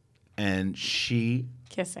kissing, and she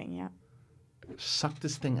Kissing, yeah. sucked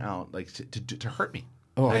this thing out like to hurt me.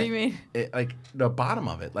 What do you mean? Like the bottom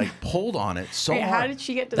of it, like pulled on it so Wait, hard. how did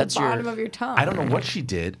she get to That's the bottom of your tongue? I don't know what she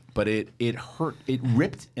did, but it hurt. It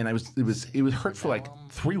ripped, and it was hurt for like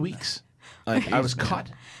 3 weeks. Like I was cut.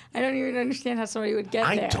 I don't even understand how somebody would get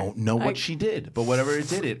there. I don't know what she did, but whatever it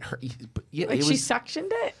did, it hurt. But yeah, Like it she was. suctioned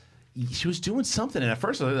it? She was doing something, and at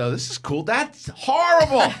first I was like, "Oh, this is cool. That's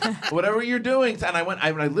horrible. Whatever you're doing." And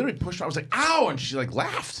I literally pushed her. I was like, "Ow!" And she like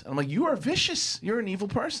laughed. I'm like, "You are vicious. You're an evil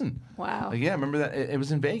person." Wow. Like, yeah, I remember that. It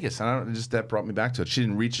was in Vegas, and that brought me back to it. She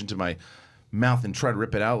didn't reach into my mouth and try to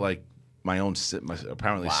rip it out like my own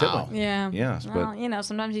apparently sibling. Yeah. Yes, Well, but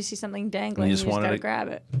sometimes you see something dangling, You you just just wanted gotta to- grab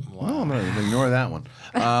it. well, I'm gonna ignore that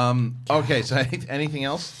one. Okay, so anything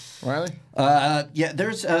else, Reilly? Yeah,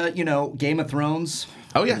 there's Game of Thrones.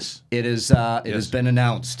 Oh yes, It is. It has been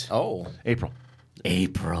announced. Oh. April.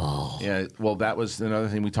 April. Yeah, well, that was another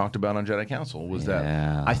thing we talked about on Jedi Council was Yeah.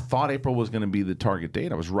 that I thought April was going to be the target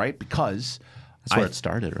date. I was right because That's where it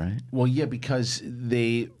started, right? Well, yeah, because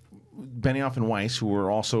Benioff and Weiss, who were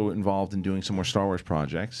also involved in doing some more Star Wars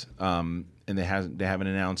projects, and they haven't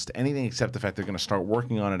announced anything except the fact they're going to start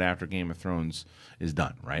working on it after Game of Thrones is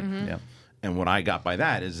done, right? Yeah. And what I got by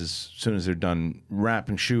that is as soon as they're done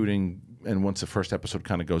wrapping, shooting, and once the first episode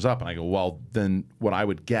kind of goes up, and I go, well, then what I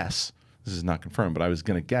would guess, this is not confirmed, but I was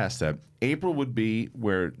going to guess that April would be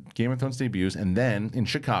where Game of Thrones debuts, and then in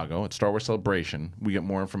Chicago at Star Wars Celebration, we get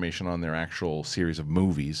more information on their actual series of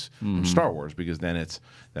movies from Star Wars, because then it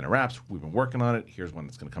wraps. We've been working on it. Here's when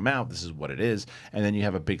it's going to come out. This is what it is, and then you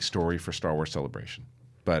have a big story for Star Wars Celebration.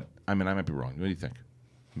 But I mean, I might be wrong. What do you think?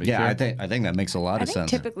 Yeah, I think that makes a lot I of think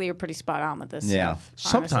sense. typically you're pretty spot on with this Yeah. stuff.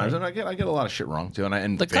 Sometimes, honestly. and I get a lot of shit wrong too.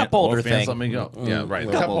 And The cup holder fans thing. let me go. Yeah, right.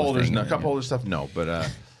 The Cup cup holder holders, thing, no, yeah, cup yeah. holder stuff, no. But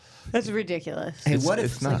That's ridiculous. Hey, what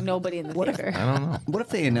it's if not. Like nobody in the theater. I don't know. what if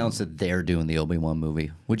they announced that they're doing the Obi-Wan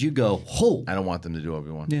movie? Would you go, "Oh"? I don't want them to do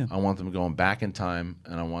Obi-Wan. Yeah. I want them going back in time,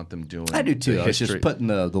 and I want them doing. I do too. the I was just history. putting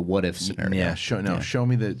the what if scenario. Yeah, show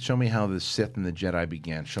me how the Sith and the Jedi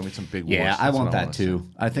began. Show me some big wars. Yeah, I That's want what that wanna see. too.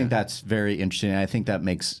 I think that's very interesting. I think that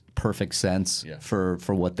makes perfect sense Yeah. for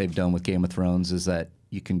what they've done with Game of Thrones. Is that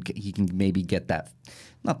he can maybe get that,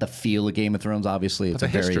 not the feel of Game of Thrones. Obviously, it's the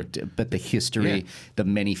history. but the history, Yeah. the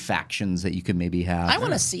many factions that you can maybe have. I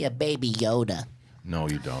want to see a baby Yoda. No,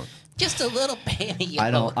 you don't. Just a little baby Yoda.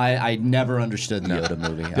 I don't. I never understood the Yoda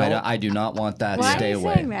movie. I do not want that. Why Stay are you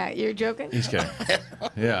away. saying that? You're joking? He's kidding.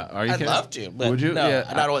 Yeah, are you I'd kidding? love to, but Would you? no, Yeah,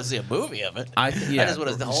 I don't want to see a movie of it. I just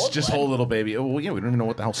want to hold just one. hold little baby. Well, yeah, we don't even know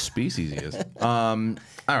what the hell species he is.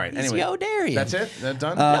 All right. He's Anyway, Yodarian. that's it. That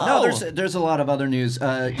done? No, there's a lot of other news.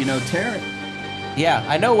 Taryn. Yeah,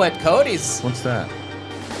 I know what Cody's. What's that?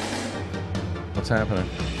 What's happening?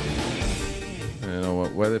 You know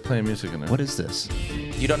what? Why are they playing music in there? What is this?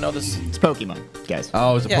 You don't know this? It's Pokemon, guys.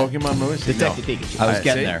 Oh, it's a Yeah. Pokemon movie? Detective Pikachu. I was See?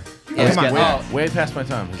 getting there. Come Come on, way past my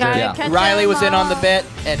time. Riley was in on the bit.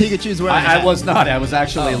 And Pikachu's wearing a hat. I was not. I was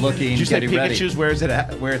actually looking. Did you say getting ready. Pikachu's where it's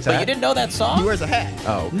at? But you didn't know that song? He wears a hat.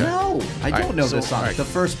 Oh, okay. No, I don't right, know so- this song. all right. The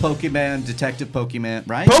first Pokemon, Detective Pokemon,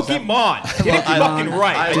 right? Pokemon. Get it fucking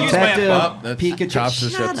right. I use my Detective phone. That's Pikachu.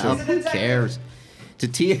 Cobbster Shut shit, up. too. Who cares?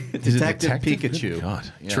 Detective detective? Pikachu Good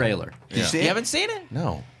God. Yeah. trailer. Did you see You it? haven't seen it?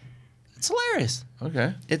 No. It's hilarious.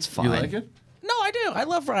 Okay. It's fine. You like it? No, I do. I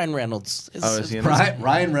love Ryan Reynolds Is he in this?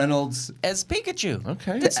 Ryan Reynolds as Pikachu.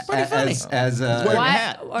 Okay. It's pretty funny. as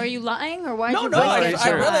Why are you lying or why? No, did no, you I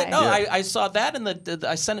say really lie? no. I saw that and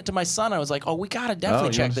I sent it to my son. I was like, oh, we gotta definitely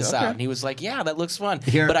you check wanna this see- out. okay. And he was like, yeah, that looks fun.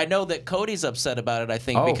 Here- But I know that Cody's upset about it. I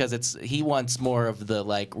think Oh. because he wants more of the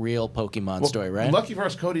like real Pokemon story, right? Lucky for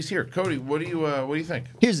us, Cody's here. Cody, what do you think?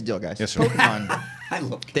 Here's the deal, guys. Yes, sir. Pokemon. I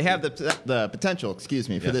love They have the potential,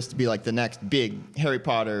 for this to be like the next big Harry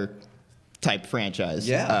Potter type franchise.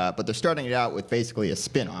 Yeah. But they're starting it out with basically a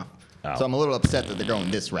spin-off. Oh. So I'm a little upset that they're going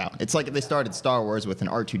this route. It's like if they started Star Wars with an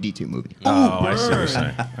R2-D2 movie. Oh, I see what you're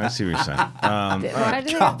saying. I see what you're saying. Why do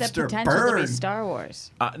they have the Cobbster potential to be burn. Star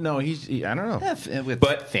Wars? No, I don't know. with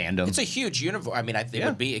But fandom. It's a huge universe. I mean, I think it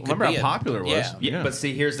would be. It could Remember be how popular it was? Yeah. Yeah, but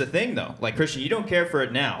see, here's the thing, though. Like, Kristian, you don't care for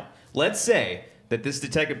it now. Let's say that this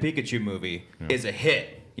Detective Pikachu movie is a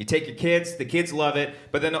hit. You take your kids, the kids love it,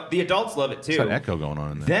 but then the adults love it too. There's an echo going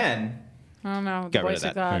on in there. Then, I don't know. The Get rid voice of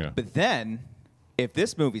of that. God. Yeah. But then, if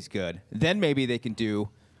this movie's good, then maybe they can do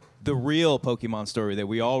the real Pokemon story that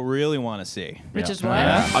we all really want to see. Which is what?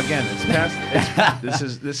 Again, it's past.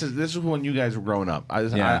 This is when you guys were growing up.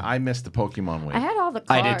 I missed the Pokemon wave. I had all the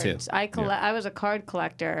I cards. did too. I was a card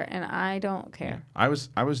collector, and I don't care. I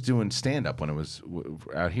was doing stand up when it was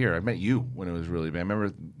out here. I met you when it was really bad. I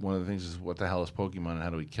remember one of the things is what the hell is Pokemon and how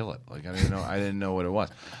do we kill it? Like I didn't know what it was.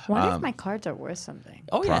 Wonder if my cards are worth something.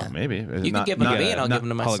 Oh yeah. Maybe You can give them to me, and I'll give them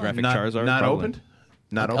to my son. holographic not Charizard, not probably. opened.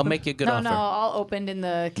 Not I'll open. make you a good No, offer. no, all opened in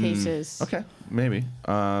the cases. Okay, maybe.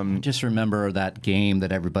 Just remember that game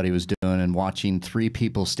that everybody was doing and watching 3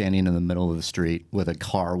 people standing in the middle of the street with a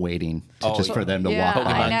car waiting just for them to Yeah, walk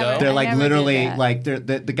I by. never- They're I like never did literally that. like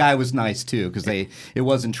the guy was nice too because it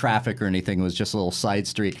wasn't traffic or anything. It was just a little side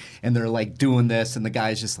street and they're like doing this and the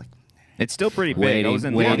guy's just like It's still pretty big. I was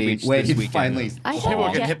in Long waiting, Beach this waiting. weekend. Finally, I People don't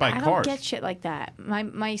are getting hit by I cars. don't get shit like that.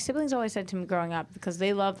 My siblings always said to me growing up because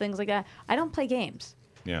they love things like that. I don't play games.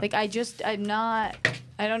 Yeah. Like I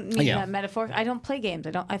don't mean Yeah. that metaphor. I don't play games.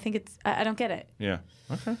 I think it's. I don't get it. Yeah.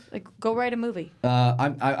 Okay. Like go write a movie.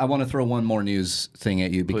 I want to throw one more news thing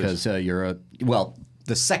at you because you're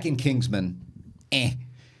the second Kingsman,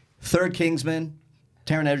 third Kingsman,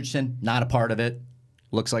 Taron Egerton, not a part of it.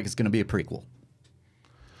 Looks like it's going to be a prequel.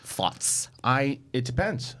 Thoughts? It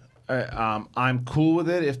depends. I'm cool with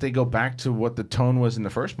it if they go back to what the tone was in the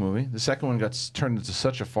first movie. The second one got turned into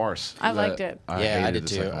such a farce. I liked it. Yeah, I hated did the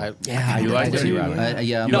too. second one. You liked it?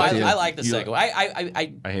 Yeah. No, me too. I like the You second one.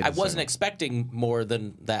 I hate the wasn't second. expecting more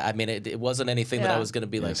than that. I mean, it wasn't anything that I Yeah. was going to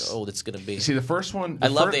be like, Yes. oh, it's going to be. See, the first one. I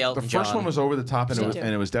love the Elton The first John. one was over the top, and Me it was, too.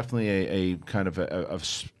 and it was definitely a kind of a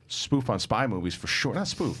spoof on spy movies for sure. Not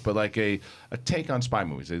spoof, but like a take on spy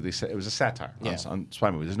movies. They said it was a satire on spy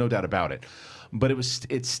movies. There's no doubt about it. But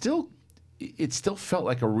it still felt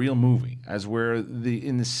like a real movie. As where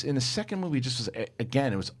in the second movie, it just was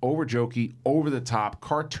again, it was over jokey, over the top,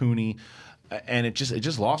 cartoony. And it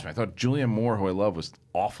just lost me. I thought Julianne Moore, who I love, was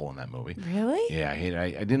awful in that movie. Really? Yeah, I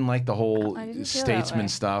didn't like the whole I didn't feel that statesman way.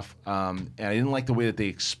 stuff, and I didn't like the way that they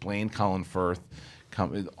explained Colin Firth,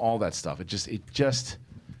 all that stuff. I didn't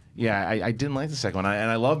like the second one.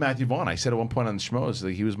 And I love Matthew Vaughn. I said at one point on the Schmoes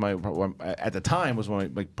that he was at the time was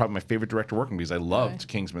probably my favorite director working because I loved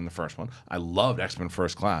Kingsman, the first one. I loved X-Men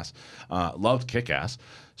First Class, loved Kick-Ass.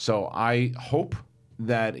 So I hope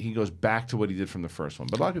that he goes back to what he did from the first one.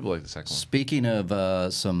 But a lot of people like the second one. Speaking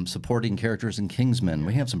of some supporting characters in Kingsman,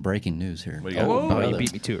 we have some breaking news here. What do you got? Oh, you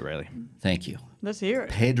beat me to it, Reilly. Thank you. Let's hear it.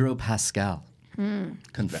 Pedro Pascal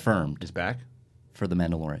confirmed Is back? for The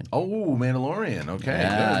Mandalorian. Oh, Mandalorian. Okay.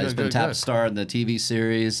 Yeah, Good, he's good, been top good. star in the TV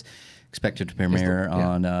series. Expected to premiere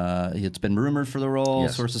on. It's been rumored for the role.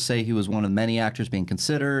 Yes. Sources say he was one of many actors being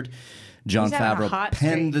considered. John He's having a Favreau hot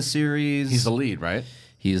penned streak. the series. He's the lead, right?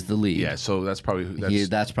 He is the lead. Yeah, so that's probably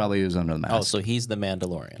That's probably who's under the mask. Oh, so he's the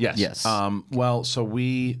Mandalorian. yes. Yes. Well, so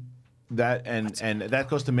that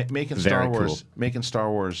goes to making Star Very Wars. cool. Making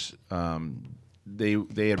Star Wars.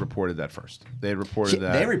 They had reported that first. They had reported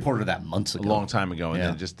that. They reported that months a ago. long time ago, and Yeah.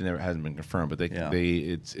 then it just never hasn't been confirmed. But Yeah.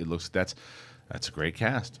 it looks that's That's a great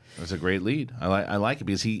cast. That's a great lead. I like it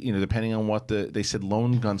because he, depending on what they said,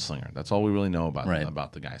 lone gunslinger. That's all we really know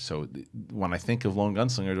about the guy. So when I think of lone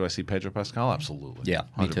gunslinger, do I see Pedro Pascal? Absolutely. Yeah,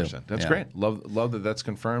 100%. me too. That's Yeah. great. Love that that's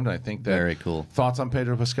confirmed. I think that very cool. Thoughts on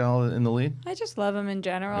Pedro Pascal in the lead? I just love him in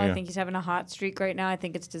general. Yeah. I think he's having a hot streak right now. I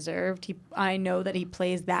think it's deserved. I know that he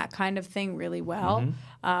plays that kind of thing really well.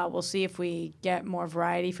 We'll see if we get more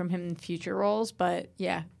variety from him in future roles. But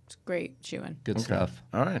yeah, it's great shoo-in. Good stuff.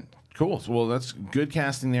 All right. Cool. Well, that's good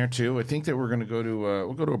casting there too. I think that we're going to go to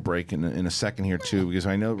we'll go to a break in a second here too, because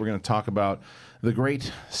I know we're going to talk about the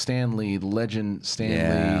great Stan Lee, legend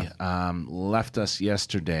Stan Lee, left us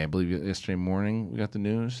yesterday. I believe yesterday morning we got the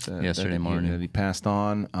news that he passed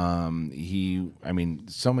on.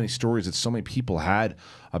 So many stories that so many people had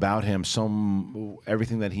about him,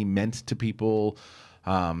 everything that he meant to people.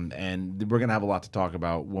 And we're going to have a lot to talk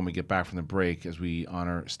about when we get back from the break as we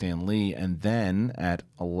honor Stan Lee. And then at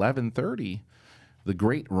 11:30, the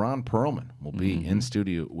great Ron Perlman will be in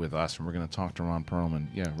studio with us, and we're going to talk to Ron Perlman.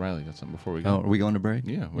 Yeah, Reilly, got something before we go? Oh, are we going to break?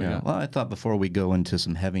 Yeah. Well, I thought before we go into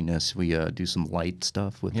some heaviness, we do some light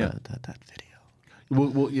stuff with that video.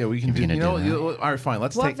 We can do. All right, fine.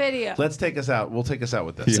 Let's take us out. We'll take us out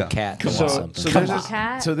with this. It's a cat.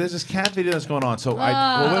 So there's this cat video that's going on. So wait.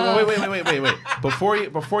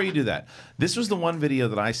 Before you do that, this was the one video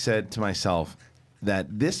that I said to myself that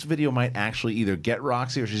this video might actually either get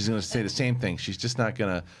Roxy or she's going to say the same thing. She's just not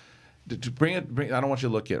going to bring it. I don't want you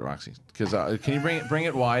to look yet, Roxy. Because can you bring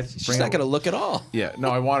it wide? She's not going to look at all. Yeah.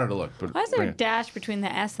 No, I want her to look. But why is there a dash between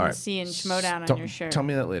the S and the C and Schmodown on your shirt? Tell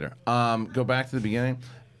me that later. Go back to the beginning.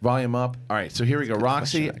 Volume up. All right. So here we go.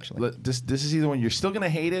 Roxy, this is either one. You're still going to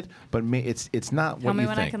hate it, but it's not what you think. Tell me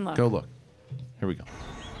when I can look. Go look. Here we go.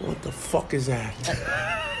 What the fuck is that?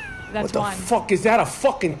 That's what the fuck is that? A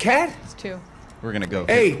fucking cat? It's 2. We're going to go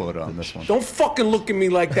hey, quota on this one. Don't fucking look at me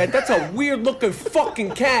like that. That's a weird looking fucking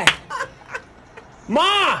cat.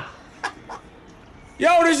 Ma!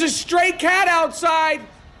 Yo, there's a stray cat outside.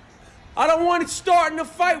 I don't want it starting a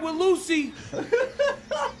fight with Lucy.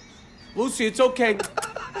 Lucy, it's okay.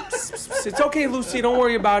 It's okay, Lucy. Don't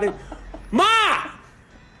worry about it. Ma!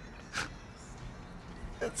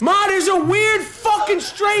 Ma, there's a weird fucking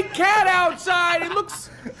stray cat outside. It looks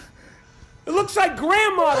like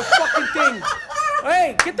grandma, the fucking thing.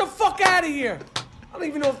 Hey, get the fuck out of here. I don't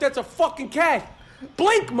even know if that's a fucking cat.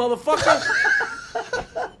 Blink, motherfucker.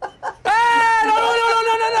 Hey, no.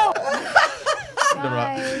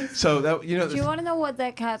 Guys, so that do you want to know what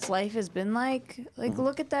that cat's life has been like? Like,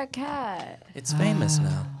 look at that cat. It's famous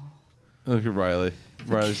now. Look at Reilly.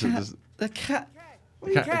 Reilly said the cat.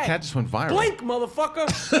 The cat just went viral. Blink,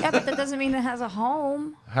 motherfucker. Yeah, but that doesn't mean it has a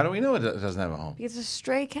home. How do we know it doesn't have a home? It's a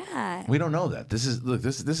stray cat. We don't know that. This is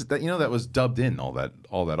that was dubbed in all that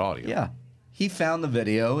audio. Yeah. He found the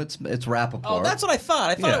video. It's Rappaport. Oh, that's what I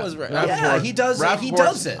thought. I thought it was Rappaport. Yeah, he does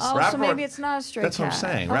this. Oh, so maybe it's not a stray cat. That's what I'm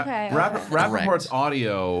saying. Okay, Rappaport's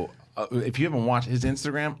audio. If you haven't watched his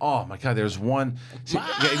Instagram, oh my God, there's one.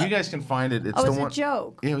 If you guys can find it, it's the one. a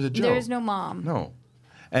joke. Yeah, it was a joke. There is no mom. No.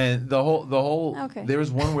 And the whole. Okay. There was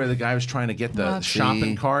one where the guy was trying to get the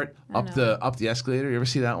shopping cart up the escalator. You ever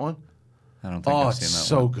see that one? I don't think I've seen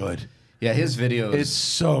that one. Oh, it's so good. Yeah, his video. It's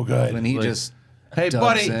so good. When he just. Hey,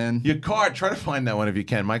 buddy, your card. Try to find that one if you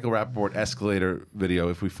can. Michael Rappaport escalator video,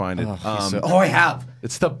 if we find it. I have.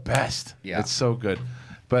 It's the best. Yeah, it's so good.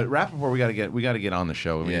 But Rappaport, we got to get on the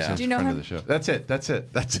show. Yeah. Do you know him? Of the show. That's it. That's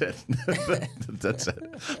it.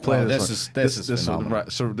 Play this is one.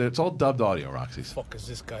 Right. So it's all dubbed audio, Roxy. What the fuck is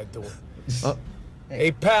this guy doing?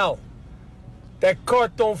 Hey, pal, that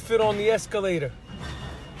cart don't fit on the escalator.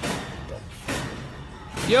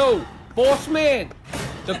 Yo, boss man.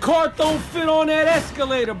 The cart don't fit on that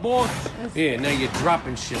escalator, boss. Yeah, now you're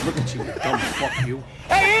dropping shit. Look at you, dumb fuck you.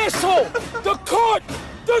 Hey, asshole! The cart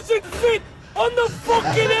doesn't fit on the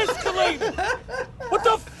fucking escalator! What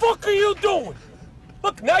the fuck are you doing?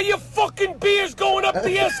 Look, now your fucking beer's going up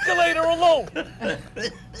the escalator alone.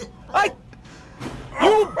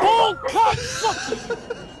 You bald cocksucker!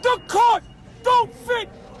 The cart don't fit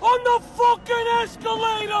on the fucking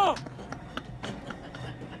escalator!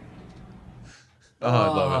 Oh, I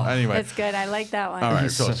love it. Anyway, it's good. I like that one. All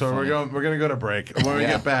right, so we're going to go to break. When we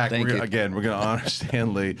get back, we're going to honor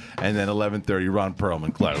Stan Lee, and then 11:30, Ron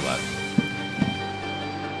Perlman, Cloud 11.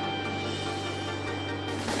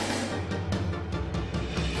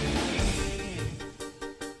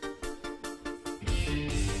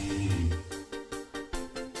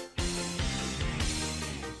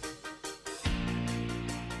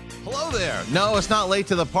 There. No, it's not late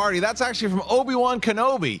to the party. That's actually from Obi-Wan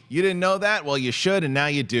Kenobi. You didn't know that? Well, you should, and now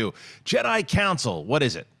you do. Jedi Council. What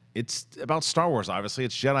is it? It's about Star Wars, obviously.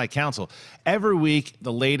 It's Jedi Council. Every week,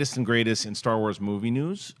 the latest and greatest in Star Wars movie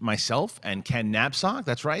news. Myself and Ken Knapsack,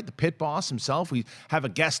 that's right, the pit boss himself. We have a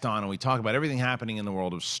guest on, and we talk about everything happening in the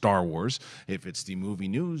world of Star Wars. If it's the movie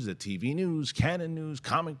news, the TV news, canon news,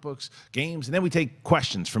 comic books, games. And then we take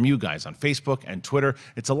questions from you guys on Facebook and Twitter.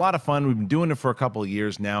 It's a lot of fun. We've been doing it for a couple of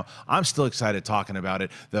years now. I'm still excited talking about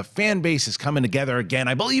it. The fan base is coming together again.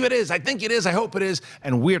 I believe it is. I think it is. I hope it is.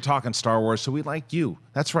 And we're talking Star Wars, so we'd like you.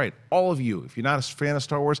 That's right. All of you. If you're not a fan of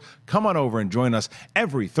Star Wars, come on over and join us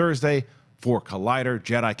every Thursday for Collider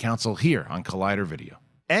Jedi Council here on Collider Video.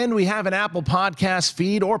 And we have an Apple Podcast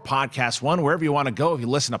feed or Podcast One, wherever you want to go if you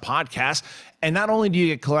listen to podcasts. And not only do you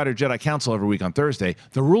get Collider Jedi Council every week on Thursday,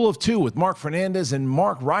 The Rule of Two with Mark Fernandez and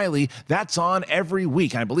Mark Reilly, that's on every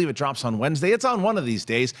week. I believe it drops on Wednesday. It's on one of these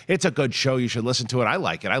days. It's a good show. You should listen to it. I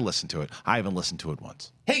like it. I listen to it. I haven't listened to it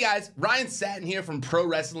once. Hey guys, Ryan Satin here from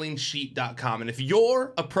ProWrestlingSheet.com. And if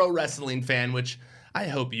you're a pro wrestling fan, which I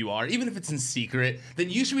hope you are, even if it's in secret, then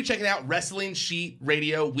you should be checking out Wrestling Sheet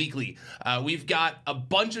Radio Weekly. We've got a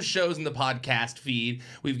bunch of shows in the podcast feed.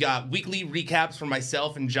 We've got weekly recaps from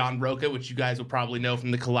myself and John Roca, which you guys will probably know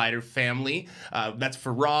from the Collider family. That's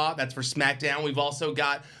for Raw, that's for SmackDown. We've also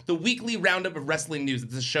got the weekly roundup of wrestling news.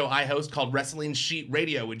 It's a show I host called Wrestling Sheet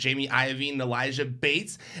Radio with Jamie Iovine and Elijah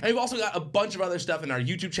Bates. And we've also got a bunch of other stuff in our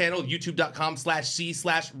YouTube channel,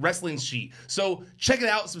 youtube.com/c/wrestling sheet. So check it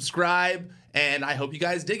out, subscribe, and I hope you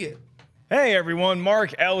guys dig it. Hey everyone,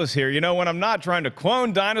 Mark Ellis here. You know, when I'm not trying to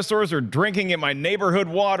clone dinosaurs or drinking at my neighborhood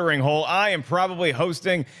watering hole, I am probably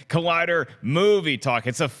hosting Collider Movie Talk.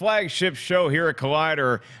 It's a flagship show here at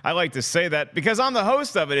Collider. I like to say that because I'm the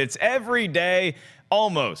host of it. It's every day,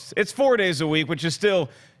 almost. It's 4 days a week, which is still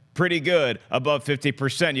pretty good, above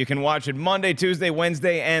 50%. You can watch it Monday, Tuesday,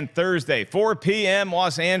 Wednesday, and Thursday. 4 p.m.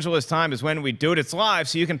 Los Angeles time is when we do it. It's live,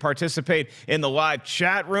 so you can participate in the live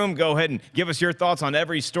chat room. Go ahead and give us your thoughts on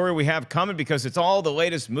every story we have coming because it's all the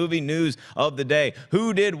latest movie news of the day.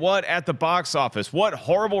 Who did what at the box office? What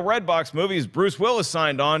horrible Redbox movies Bruce Willis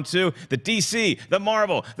signed on to? The DC, the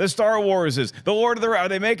Marvel, the Star Warses, the Lord of the Rings. Are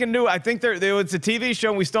they making new? I think it's a TV show,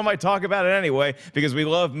 and we still might talk about it anyway because we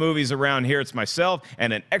love movies around here. It's myself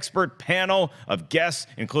and an expert panel of guests,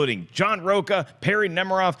 including John Roca, Perry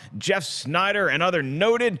Nemiroff, Jeff Snyder, and other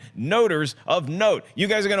noted noters of note. You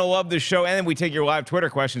guys are going to love this show, and then we take your live Twitter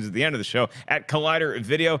questions at the end of the show at Collider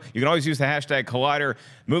Video. You can always use the hashtag Collider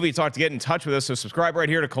Movie Talk to get in touch with us, so subscribe right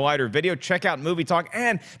here to Collider Video. Check out Movie Talk,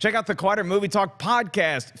 and check out the Collider Movie Talk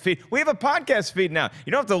podcast feed. We have a podcast feed now.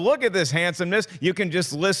 You don't have to look at this handsomeness. You can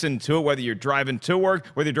just listen to it, whether you're driving to work,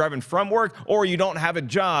 whether you're driving from work, or you don't have a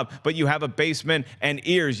job, but you have a basement and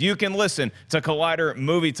ears. You can listen to Collider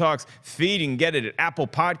Movie Talk's feed. You can get it at Apple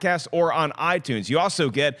Podcasts or on iTunes. You also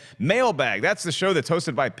get Mailbag. That's the show that's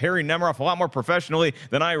hosted by Perry Nemiroff a lot more professionally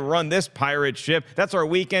than I run this pirate ship. That's our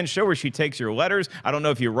weekend show where she takes your letters. I don't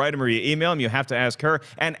know if you write them or you email them. You have to ask her.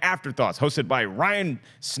 And Afterthoughts, hosted by Ryan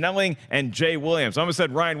Snelling and Jay Williams. I almost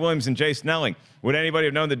said Ryan Williams and Jay Snelling. Would anybody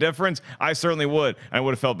have known the difference? I certainly would. I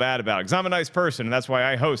would have felt bad about it because I'm a nice person, and that's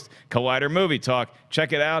why I host Collider Movie Talk.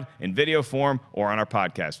 Check it out in video form or on our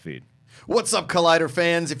podcast feed. What's up, Collider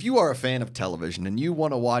fans? If you are a fan of television and you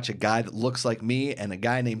want to watch a guy that looks like me and a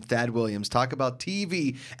guy named Thad Williams talk about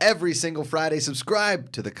TV every single Friday,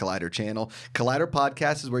 subscribe to the Collider channel. Collider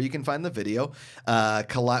Podcast is where you can find the video.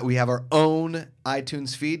 We have our own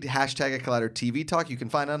iTunes feed, hashtag at Collider TV Talk. You can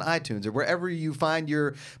find on iTunes or wherever you find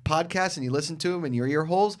your podcasts and you listen to them in your ear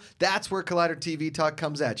holes. That's where Collider TV Talk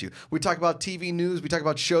comes at you. We talk about TV news. We talk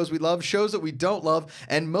about shows we love, shows that we don't love,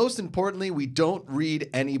 and most importantly, we don't read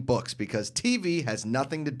any books because TV has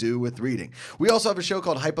nothing to do with reading. We also have a show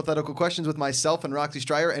called Hypothetical Questions with myself and Roxy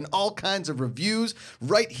Striar and all kinds of reviews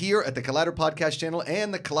right here at the Collider Podcast channel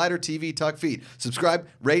and the Collider TV Talk feed. Subscribe,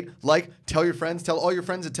 rate, like, tell your friends, tell all your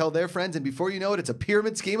friends and tell their friends, and before you know it, it's a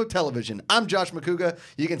pyramid scheme of television. I'm Josh Macuga.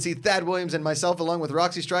 You can see Thad Williams and myself along with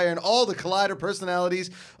Roxy Striar and all the Collider personalities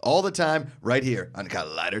all the time right here on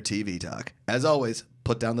Collider TV Talk. As always,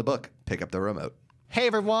 put down the book, pick up the remote. Hey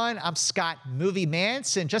everyone, I'm Scott Movie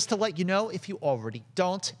Manson. Just to let you know, if you already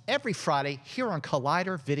don't, every Friday here on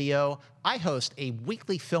Collider Video, I host a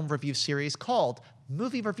weekly film review series called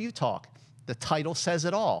Movie Review Talk. The title says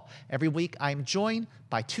it all. Every week I'm joined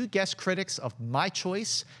by two guest critics of my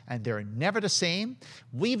choice, and they're never the same.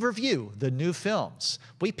 We review the new films.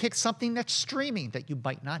 We pick something that's streaming that you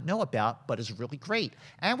might not know about, but is really great.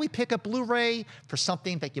 And we pick a Blu-ray for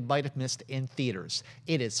something that you might have missed in theaters.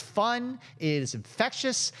 It is fun. It is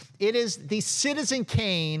infectious. It is the Citizen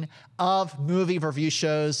Kane of movie review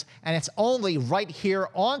shows, and it's only right here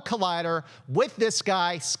on Collider with this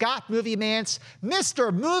guy, Scott Movie Mance,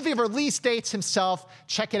 Mr. Movie Release Dates himself.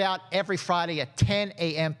 Check it out every Friday at 10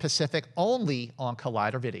 a.m. Pacific, only on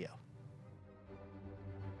Collider Video.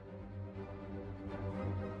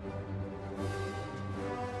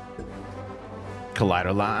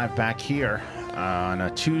 Collider Live back here on a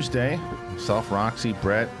Tuesday. Myself, Roxy,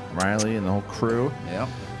 Brett, Reilly, and the whole crew. Yeah.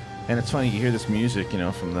 And it's funny, you hear this music, you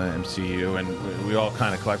know, from the MCU, and we all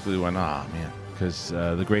kind of collectively went, ah, man, because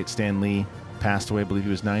the great Stan Lee passed away. I believe he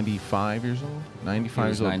was 95 years old. 95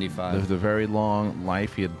 years old. 95. Lived a very long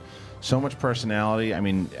life. He had so much personality. I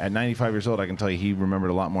mean, at 95 years old, I can tell you he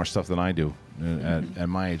remembered a lot more stuff than I do at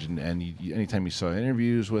my age. And anytime you saw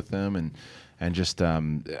interviews with him and just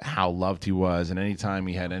how loved he was, and anytime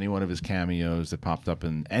he had any one of his cameos that popped up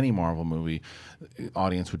in any Marvel movie,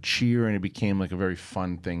 audience would cheer, and it became like a very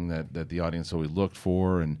fun thing that the audience always looked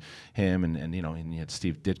for, and him, and you know, and you had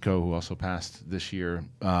Steve Ditko, who also passed this year.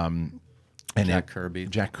 And Jack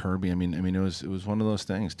Kirby. I mean, it was one of those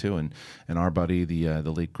things too. And our buddy, the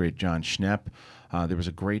late great John Schnepp. There was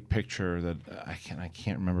a great picture that I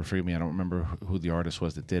can't remember. Forgive me, I don't remember who the artist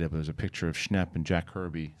was that did it. But it was a picture of Schnepp and Jack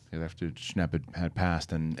Kirby after Schnepp had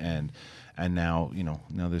passed, and now, you know,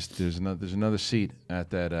 there's another seat at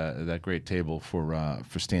that great table for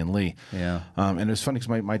Stan Lee. Yeah. And it was funny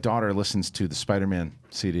because my daughter listens to the Spider-Man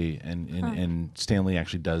CD, and Stan Lee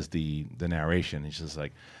actually does the narration. He's just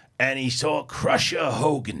like, and he saw Crusher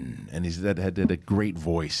Hogan, and that did a great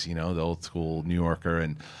voice, you know, the old school New Yorker.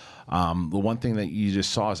 And the one thing that you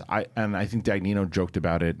just saw is I think Dagnino joked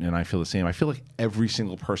about it, and I feel the same. I feel like every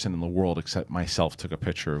single person in the world except myself took a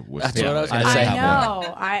picture with That's Stan what I was Lee. gonna say.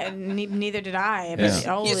 I know. Neither did I. But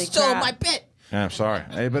Yeah. Holy You stole crap. my bit. Yeah, I'm sorry,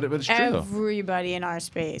 but it's true though. Everybody in our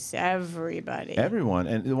space. Everybody. Everyone,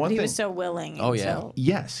 and the one He thing. was so willing. Oh, and yeah. so-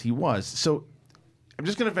 Yes, he was. So I'm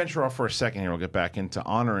just going to venture off for a second here. We'll get back into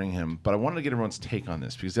honoring him. But I wanted to get everyone's take on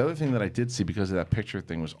this, because the other thing that I did see because of that picture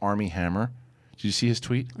thing was Armie Hammer. Did you see his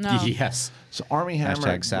tweet? No. Yes. So Armie Hammer,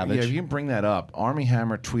 Hashtag savage. yeah, if you can bring that up. Armie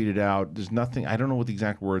Hammer tweeted out, "There's nothing. I don't know what the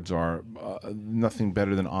exact words are. Nothing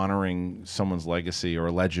better than honoring someone's legacy or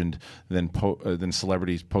a legend than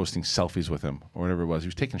celebrities posting selfies with him or whatever it was." He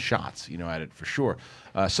was taking shots, you know, at it for sure.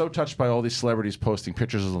 So touched by all these celebrities posting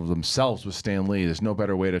pictures of themselves with Stan Lee. There's no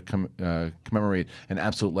better way to commemorate an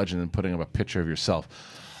absolute legend than putting up a picture of yourself.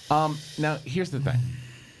 Now, here's the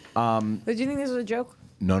thing. Did you think this was a joke?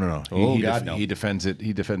 No. No. He defends it.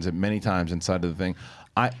 He defends it many times inside of the thing.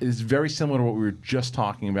 It's very similar to what we were just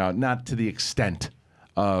talking about, not to the extent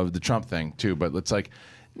of the Trump thing too, but it's like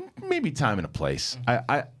maybe time and a place.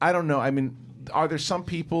 I don't know. I mean, are there some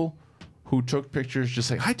people who took pictures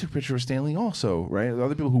just like I took a picture of Stan Lee also, right? There are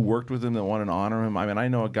other people who worked with him that wanted to honor him. I mean, I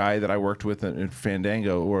know a guy that I worked with in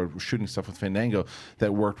Fandango, or shooting stuff with Fandango,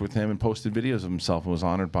 that worked with him and posted videos of himself and was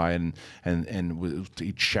honored by it, and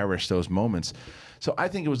he cherished those moments. So I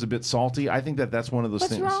think it was a bit salty. I think that's one of those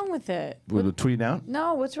things. What's wrong with it? With the tweet out?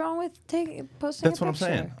 No, what's wrong with posting That's a what I'm picture?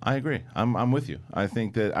 saying. I agree. I'm with you. I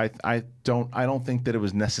think that I don't think that it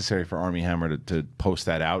was necessary for Armie Hammer to post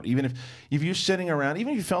that out. Even if you're sitting around,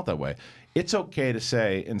 even if you felt that way, it's okay to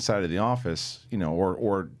say inside of the office, you know,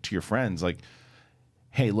 or to your friends, like,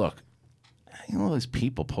 hey, look, you know, these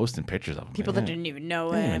people posting pictures of him. People that didn't even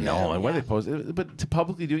know him. No, and why they post it, but to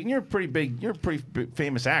publicly do it, and you're a pretty big,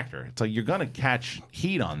 famous actor. It's like you're gonna catch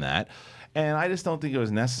heat on that, and I just don't think it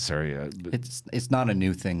was necessary. It's not a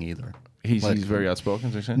new thing either. He's very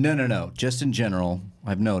outspoken. Is that No. Just in general,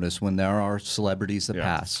 I've noticed when there are celebrities that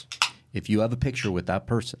pass, if you have a picture with that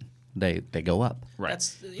person, they go up. Right.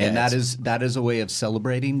 And that is a way of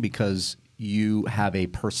celebrating because you have a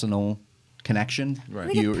personal connection. I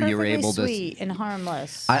think it's You're able to. sweet and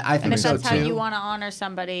harmless. I think and if so that's how too. you want to honor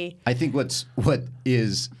somebody. I think what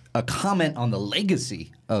is a comment on the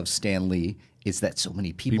legacy of Stan Lee is that so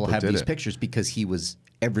many people have did these it. pictures because he was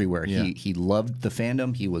everywhere. Yeah. He loved the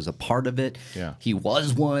fandom. He was a part of it. Yeah. He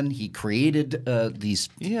was one. He created these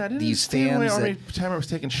fans. Armie Hammer was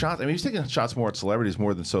taking shots. I mean, he was taking shots more at celebrities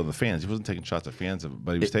more than so the fans. He wasn't taking shots at fans,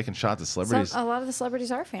 but he was taking shots at celebrities. A lot of the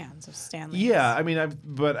celebrities are fans of Stan Lee. Yeah, I mean,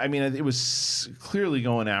 it was clearly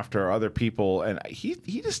going after other people, and he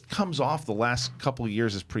just comes off the last couple of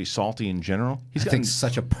years as pretty salty in general. I think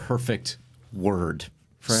such a perfect word.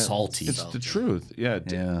 Salty. It's the truth. Yeah.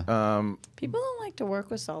 People don't like to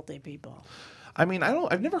work with salty people. I mean,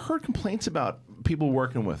 I've never heard complaints about people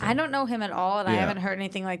working with him. I don't know him at all, and I haven't heard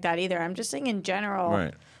anything like that either. I'm just saying in general.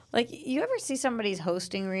 Right. Like, you ever see somebody's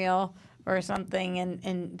hosting reel or something,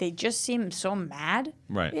 and they just seem so mad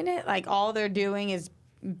in it? Like, all they're doing is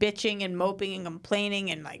bitching and moping and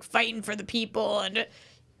complaining and, like, fighting for the people. And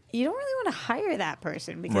you don't really want to hire that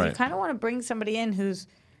person because you kind of want to bring somebody in who's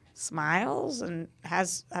smiles and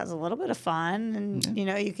has a little bit of fun, and, you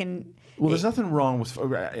know, you can... Well, there's nothing wrong with,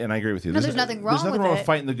 and I agree with you. No, there's nothing wrong with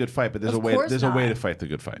fighting the good fight, but there's a way to fight the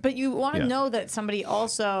good fight. But you want to know that somebody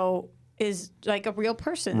also is like a real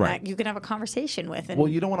person that you can have a conversation with. And well,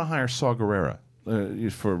 you don't want to hire Saw Gerrera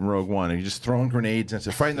for Rogue One, and you're just throwing grenades and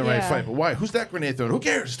fighting the right fight. But why? Who's that grenade throwing? Who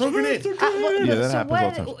cares? Throw grenades. That happens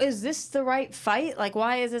all the time. Is this the right fight? Like,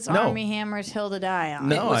 why is this Army Hammer's Hill to die on?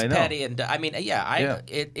 No, it was petty, and I mean,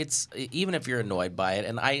 it's even if you're annoyed by it,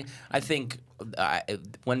 and I think.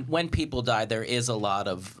 When people die, there is a lot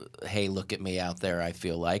of "Hey, look at me" out there. I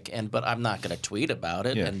feel like, but I'm not going to tweet about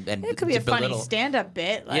it. And it could be a funny stand-up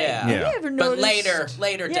bit. Like, you ever noticed? But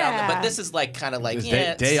later down. But this is like kind of like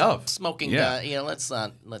day of smoking gun. You know, let's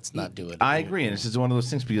not do it. I agree, and it's just one of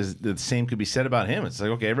those things because the same could be said about him. It's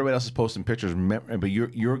like, okay, everybody else is posting pictures, but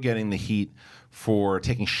you're getting the heat for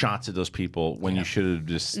taking shots at those people when you should have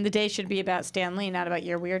just. And the day should be about Stan Lee, not about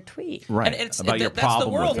your weird tweet. Right. And it's about your that's problem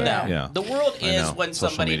the world with now. it. Yeah. The world is when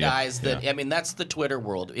Social somebody media. dies. That I mean, that's the Twitter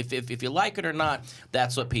world. If you like it or not,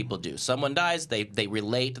 that's what people do. Someone dies, they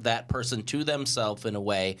relate that person to themselves in a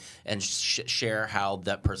way and share how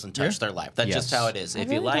that person touched their life. That's just how it is.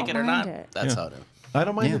 If you like it or not, that's how it is. I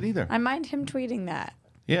don't mind it either. I mind him tweeting that.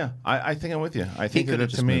 Yeah, I think I'm with you. I think that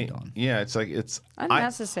to me, it's like it's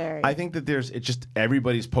unnecessary. I think that it's just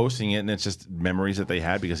everybody's posting it, and it's just memories that they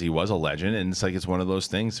had because he was a legend, and it's like it's one of those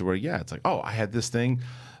things where it's like, oh, I had this thing,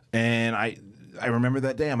 and I remember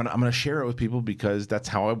that day. I'm gonna share it with people because that's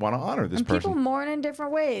how I want to honor this person. People mourn in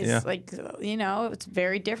different ways. Yeah. Like, you know, it's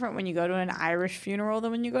very different when you go to an Irish funeral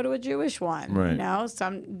than when you go to a Jewish one. Right. You know,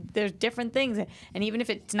 there's different things, and even if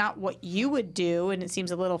it's not what you would do, and it seems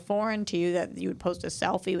a little foreign to you that you would post a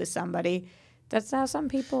selfie with somebody, that's how some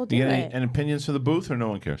people do You got it. any opinions for the booth, or no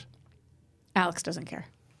one cares? Alex doesn't care.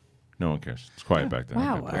 No one cares. It's quiet back there.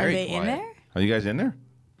 Wow, Okay. are they in there? Are you guys in there?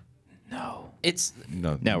 No.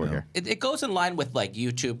 Now we're here. It goes in line with like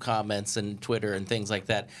YouTube comments and Twitter and things like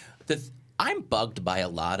that. I'm bugged by a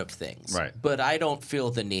lot of things, but I don't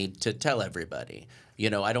feel the need to tell everybody.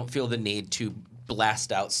 You know, I don't feel the need to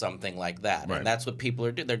blast out something like that, and that's what people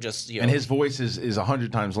are doing. They're just and his voice is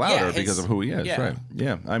 100 times louder because of who he is. Yeah. Right?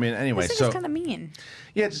 Yeah. I mean, anyway, This is kind of mean.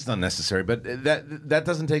 Yeah, it's just unnecessary. But that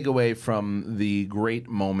doesn't take away from the great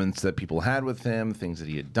moments that people had with him, things that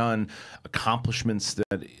he had done, accomplishments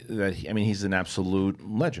he's an absolute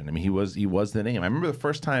legend. I mean, he was the name. I remember the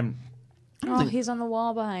first time. He's on the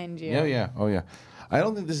wall behind you. Oh yeah. I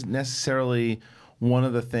don't think this is necessarily one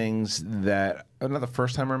of the things that, not the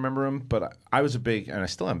first time I remember him, but I was and I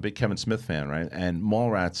still am a big Kevin Smith fan, right? And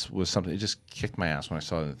Mallrats was something, it just kicked my ass when I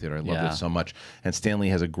saw it in the theater. I loved it so much. And Stan Lee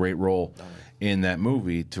has a great role in that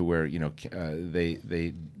movie to where, you know,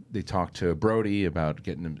 they talk to Brody about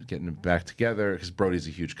getting them back together because Brody's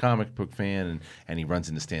a huge comic book fan, and he runs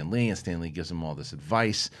into Stan Lee, and Stan Lee gives him all this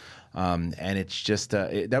advice. And it's just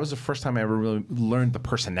that was the first time I ever really learned the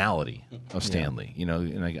personality of Stan Lee, you know,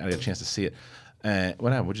 and I got a chance to see it.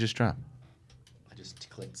 What happened? What did you just drop? I just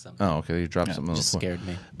clicked something. Oh, okay. You dropped something. Just scared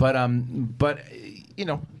me. But you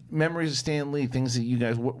know, memories of Stan Lee, things that you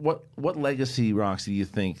guys. What legacy, Roxy, do you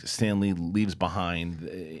think Stan Lee leaves behind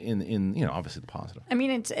in you know, obviously the positive? I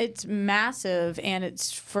mean, it's massive, and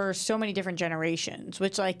it's for so many different generations.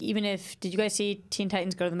 Which, like, even if did you guys see Teen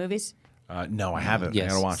Titans Go to the Movies? No, I haven't. I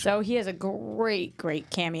gotta watch it. So he has a great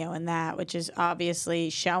cameo in that, which is obviously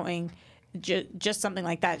showing just something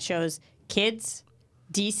like that shows kids,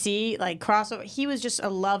 DC, like crossover. He was just a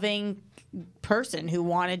loving person who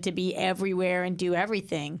wanted to be everywhere and do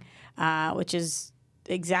everything, which is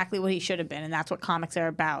exactly what he should have been, and that's what comics are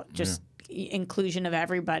about. Just inclusion of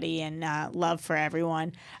everybody and love for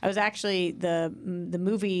everyone. I was actually the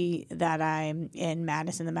movie that I'm in,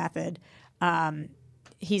 Madness in the Method.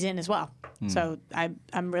 He's in as well. So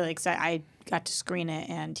I'm really excited. I got to screen it,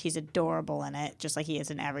 and he's adorable in it, just like he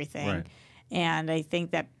is in everything. Right. And I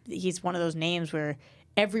think that he's one of those names where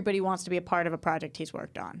everybody wants to be a part of a project he's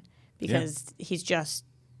worked on because he's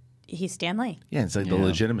Stan Lee. Yeah, it's like the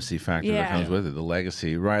legitimacy factor that comes with it, the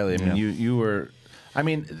legacy. Reilly, I mean, you were. I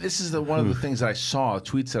mean, this is one of the things that I saw,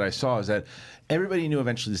 tweets that I saw, is that everybody knew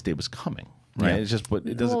eventually this day was coming. right? Yeah. It's just what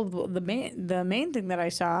it doesn't. Well, the main thing that I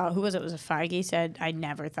saw, who was it? Was Feige said I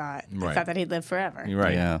never thought I thought that he'd live forever. You're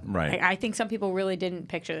right. Yeah. Right. I think some people really didn't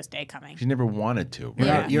picture this day coming. He never wanted to.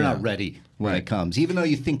 You're not ready when it comes. Even though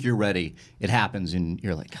you think you're ready, it happens, and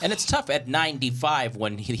you're like. And it's tough at 95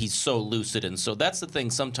 when he's so lucid, and so that's the thing.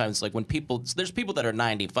 Sometimes, like when there's people that are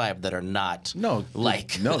 95 that are not Stan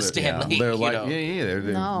Lee. They're like, they're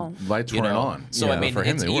lights weren't on. So I mean, for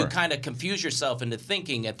him, they you were. kind of confuse yourself into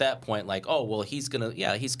thinking at that point, like, oh well, he's got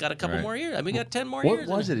a couple more years. I mean, we got 10 more years.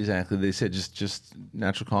 What was it exactly? They said just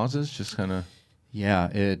natural causes, just kind of. Yeah,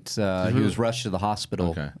 he was rushed to the hospital.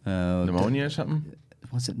 Okay. Pneumonia or something.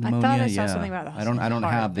 Was it I pneumonia? thought I saw something about the I don't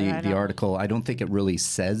have the article. I don't think it really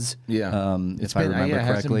says. If I remember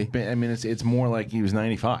correctly. It's more like he was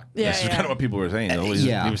 95. Yeah, That's kind of what people were saying. He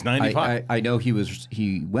was 95. I know he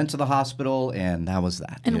went to the hospital, and that was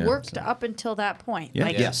that. And worked up until that point. Yeah.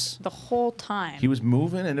 Like, yes. The whole time. He was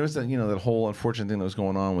moving, and there was that whole unfortunate thing that was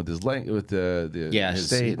going on with his leg, with the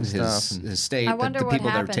estate and stuff. His estate. I wonder the what people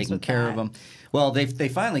that were happens taking with care that. of him. Well, they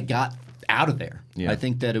finally got out of there. Yeah. I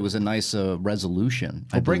think that it was a nice resolution.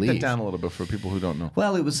 I break believe. that down a little bit for people who don't know.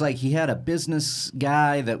 Well, it was like he had a business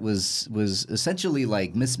guy that was essentially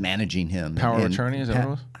like mismanaging him. Power of attorney, is that what it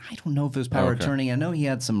was? I don't know if it was power of attorney. I know he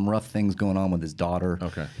had some rough things going on with his daughter.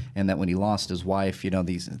 Okay. And that when he lost his wife,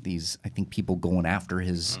 these I think people going after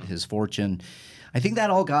his fortune. I think that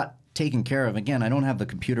all got taken care of. Again, I don't have the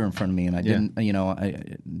computer in front of me, and I didn't.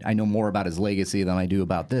 I know more about his legacy than I do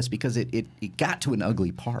about this because it got to an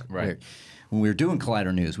ugly part. Right. Where, when we were doing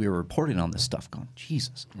Collider News, we were reporting on this stuff, going,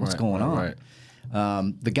 Jesus, what's going on? Right.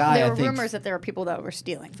 The guy, there I were think, rumors that there were people that were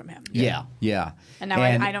stealing from him. Yeah. And now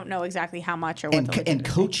I don't know exactly how much or what. And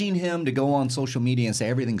coaching him to go on social media and say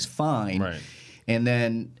everything's fine. Right. And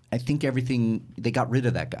then I think they got rid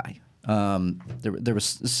of that guy. There was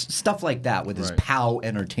stuff like that with his POW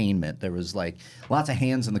Entertainment. There was like lots of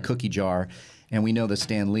hands in the cookie jar, and we know that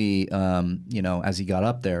Stan Lee, as he got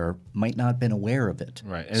up there, might not have been aware of it.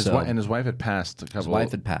 Right, and his wife had passed a couple. His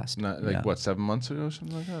wife had passed. What, 7 months ago, or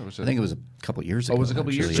something like that? I think it was a couple years ago. Oh, it was a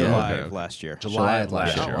couple years ago. July of last year. July of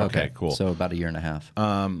last year. Okay, cool. So about a year and a half.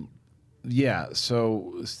 Yeah.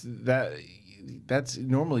 So that's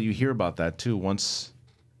normally you hear about that too. Once.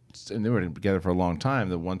 And they were together for a long time.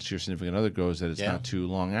 That once your significant other goes, that it's not too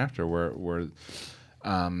long after where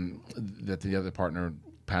that the other partner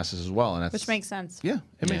passes as well, and that's which makes sense. Yeah,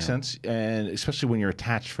 it makes sense, and especially when you're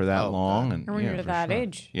attached for that long, and or when you're that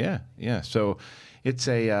age. Yeah. So it's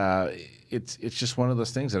it's just one of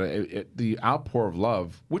those things that the outpour of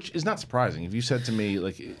love, which is not surprising. If you said to me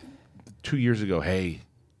like 2 years ago, hey,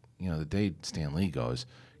 the day Stan Lee goes.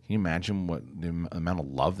 Can you imagine what the amount of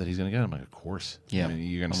love that he's going to get? I'm like, of course. Yeah, I mean,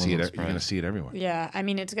 you're going to see it. You're going to see it everywhere. Yeah, I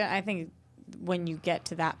mean, I think when you get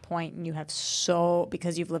to that point and you have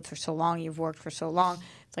because you've lived for so long, you've worked for so long.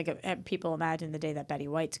 It's like people imagine the day that Betty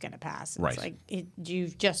White's going to pass. It's like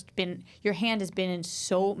you've just been. Your hand has been in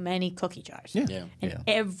so many cookie jars. Yeah. And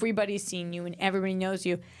everybody's seen you and everybody knows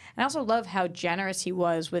you. And I also love how generous he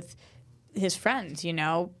was with his friends,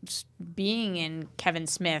 being in Kevin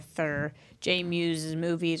Smith or Jay Muse's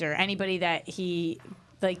movies or anybody that he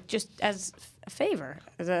just as a favor,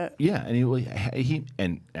 and he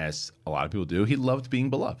and as a lot of people do, he loved being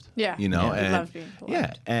beloved. Yeah, he loved being beloved.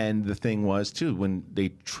 Yeah, and the thing was too when they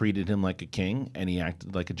treated him like a king, and he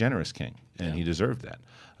acted like a generous king, and he deserved that.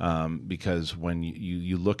 Because when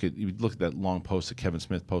you look at that long post that Kevin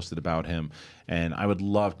Smith posted about him, and I would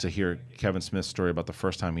love to hear Kevin Smith's story about the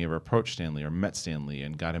first time he ever approached Stan Lee or met Stan Lee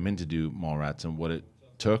and got him in to do Mallrats and what it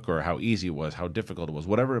took or how easy it was, how difficult it was,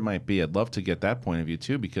 whatever it might be. I'd love to get that point of view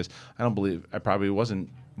too, because I probably wasn't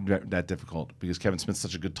that difficult because Kevin Smith's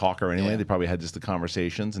such a good talker anyway. They probably had just the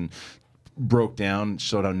conversations and broke down,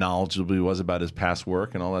 showed how knowledgeable he was about his past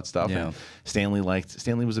work and all that stuff. Yeah. And Stan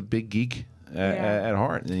Lee was a big geek at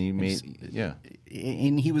heart, and he made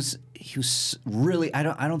and he was really. I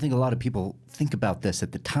don't think a lot of people think about this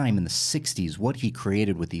at the time in the '60s. What he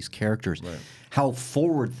created with these characters, how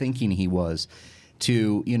forward thinking he was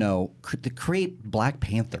to to create Black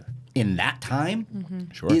Panther in that time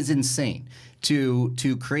is insane. To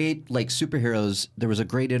create like superheroes. There was a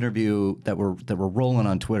great interview that were rolling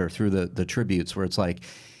on Twitter through the tributes where it's like.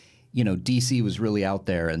 DC was really out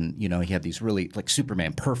there, and he had these really like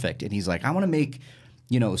Superman, perfect, and he's like, I want to make,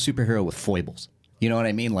 a superhero with foibles. You know what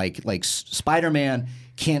I mean? Like Spider-Man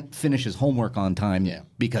can't finish his homework on time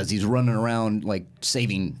because he's running around like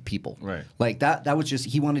saving people. Right. Like that was just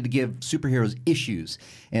he wanted to give superheroes issues,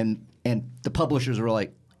 and the publishers were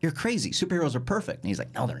like, you're crazy. Superheroes are perfect, and he's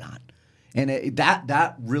like, no, they're not. And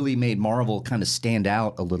that really made Marvel kind of stand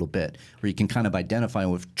out a little bit, where you can kind of identify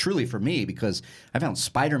with, truly for me, because I found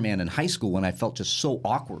Spider-Man in high school when I felt just so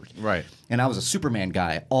awkward. Right. And I was a Superman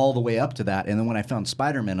guy all the way up to that. And then when I found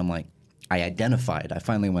Spider-Man, I'm like, I identified. I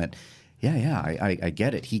finally went, I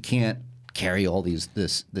get it. He can't carry all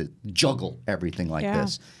juggle everything like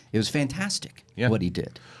this. It was fantastic what he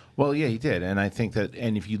did. Well, yeah, he did. And I think that,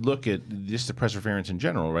 and if you look at just the perseverance in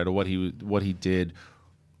general, right, or what he did,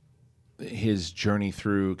 his journey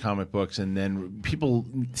through comic books, and then people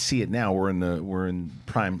see it now. We're in the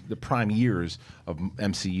prime years of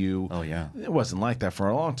MCU. Oh yeah, it wasn't like that for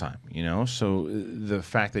a long time, you know. So the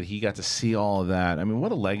fact that he got to see all of that, I mean,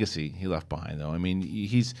 what a legacy he left behind, though. I mean,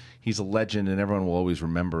 he's a legend, and everyone will always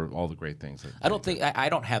remember all the great things. I don't think I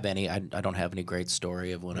don't have any. I don't have any great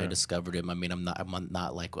story of when I discovered him. I mean, I'm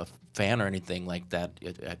not like a fan or anything like that.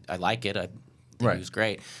 I like it. He was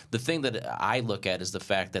great. The thing that I look at is the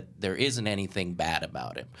fact that there isn't anything bad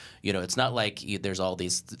about him. You know, it's not like there's all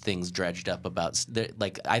these things dredged up about.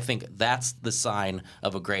 Like, I think that's the sign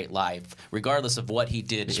of a great life, regardless of what he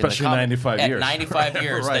did. Especially in the 95 years. 95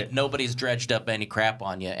 years, Right. that nobody's dredged up any crap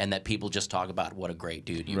on you, and that people just talk about what a great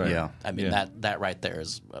dude you Right. were. Yeah. I mean, that right there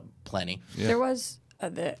is plenty. Yeah. There was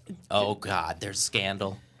Oh God, there's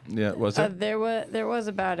scandal. Yeah, was it? There was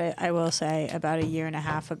about it. I will say about a year and a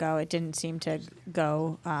half ago. It didn't seem to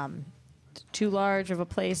go too large of a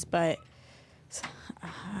place, but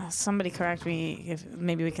somebody correct me if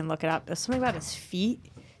maybe we can look it up. There's something about his feet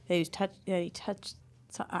that he touched.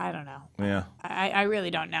 I don't know. Yeah. I really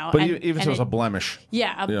don't know. But even so, it was a blemish.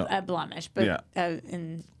 Yeah, a blemish. But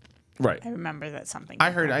right. I remember that something. I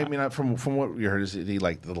heard. I mean, from what we heard, is he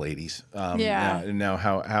liked the ladies. Yeah. And now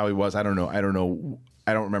how he was, I don't know.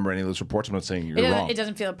 I don't remember any of those reports. I'm not saying you're wrong. It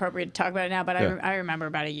doesn't feel appropriate to talk about it now, but I remember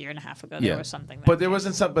about a year and a half ago there was something. That but there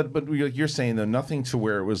wasn't some. But you're saying though, nothing to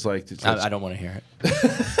where it was like. I don't want to hear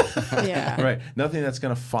it. Yeah. Right. Nothing that's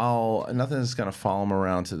gonna follow. Nothing that's gonna follow him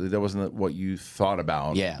around. That wasn't what you thought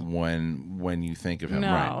about. Yeah. When you think of him.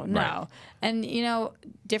 No. Right. And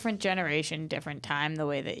different generation, different time. The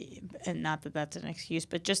way that, and not that that's an excuse,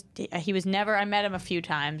 but just he was never. I met him a few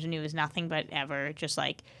times, and he was nothing but ever just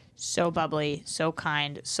like. So bubbly, so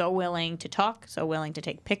kind, so willing to talk, so willing to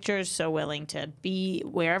take pictures, so willing to be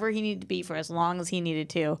wherever he needed to be for as long as he needed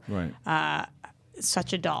to. Right.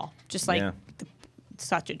 Such a doll. Just like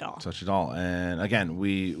such a doll. Such a doll. And again,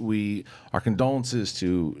 we our condolences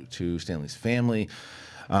to Stanley's family.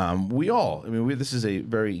 This is a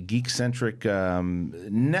very geek-centric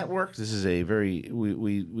network. This is a very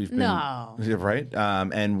we've been right,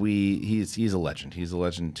 and he's a legend. He's a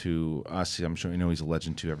legend to us. I'm sure he's a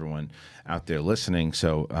legend to everyone out there listening.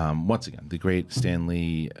 So once again, the great Stan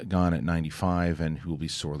Lee gone at 95, and who will be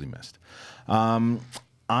sorely missed. I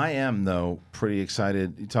am though pretty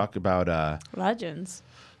excited. You talk about legends.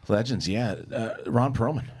 Yeah. Ron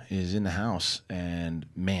Perlman is in the house, and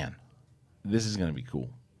man, this is going to be cool.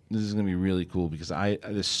 This is going to be really cool because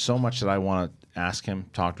there's so much that I want to ask him,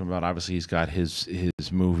 talk to him about. Obviously, he's got his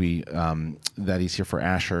movie that he's here for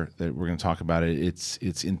Asher that we're going to talk about. It's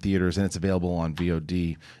in theaters and it's available on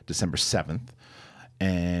VOD December 7th.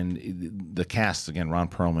 And the cast, again, Ron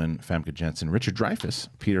Perlman, Famke Janssen, Richard Dreyfuss,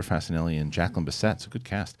 Peter Fasinelli, and Jacqueline Bisset. It's a good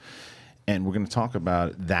cast. And we're going to talk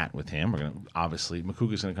about that with him. We're going to obviously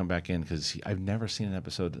Macuga's going to come back in because I've never seen an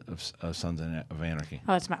episode of Sons of Anarchy.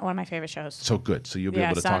 Oh, it's one of my favorite shows. So good. So you'll be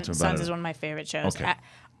able to talk to him about Sons it. is one of my favorite shows. Okay.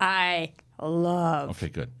 I love. Okay,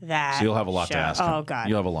 good. That. So you'll have a lot to ask him. Oh God.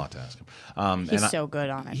 You'll have a lot to ask him. He's so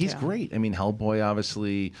good on it. He's great. I mean, Hellboy,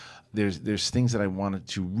 obviously. There's things that I wanted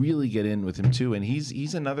to really get in with him too, and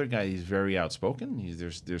he's another guy. He's very outspoken.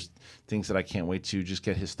 There's things that I can't wait to just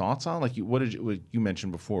get his thoughts on. Like what you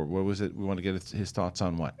mentioned before? What was it? We want to get his thoughts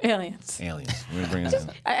on what? Aliens. We're gonna bring it in.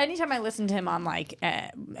 Anytime I listen to him on like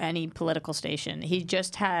any political station, he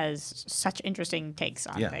just has such interesting takes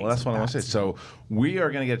on things. Yeah, well, that's what I want to say. So we are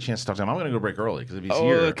going to get a chance to talk to him. I'm going to go break early because if he's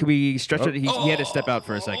here, can we stretch it? He had to step out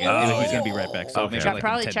for a second. He's going to be right back. So maybe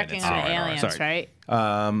probably checking on aliens, right?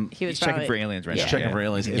 He was checking for aliens right now. He's checking for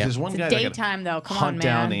aliens. If there's one guy that daytime though, come hunt on, man.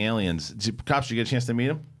 down the aliens. Cops, you get a chance to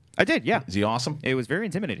meet him? I did, yeah. Is he awesome? It was very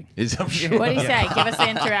intimidating. I'm sure. What did he say? Give us the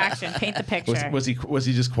interaction. Paint the picture. Was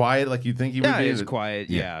he just quiet like you think he would be? Yeah, he was quiet.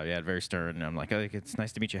 Yeah, very stern. And I'm like, it's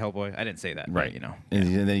nice to meet you, Hellboy. I didn't say that, right? But,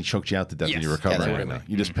 and then he choked you out to death, and you recovered. Absolutely.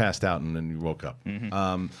 You just passed out and then you woke up.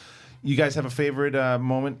 You guys have a favorite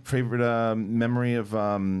moment, favorite memory of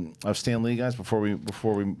Stan Lee, guys? Before we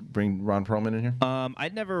bring Ron Perlman in here. I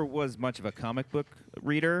never was much of a comic book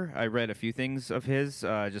reader. I read a few things of his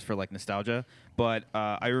just for like nostalgia. But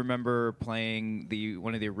I remember playing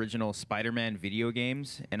one of the original Spider-Man video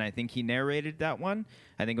games, and I think he narrated that one.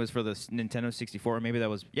 I think it was for the Nintendo 64. Maybe that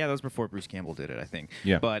was before Bruce Campbell did it, I think.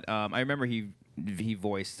 Yeah. But I remember he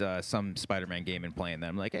voiced some Spider-Man game and playing that.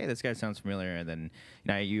 I'm like, hey, this guy sounds familiar. And then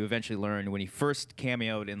you eventually learn when he first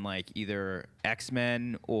cameoed in like either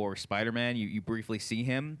X-Men or Spider-Man, you briefly see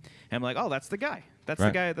him, and I'm like, oh, that's the guy. That's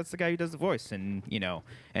the guy. That's the guy who does the voice, and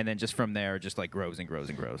and then just from there, just like grows and grows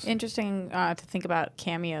and grows. Interesting to think about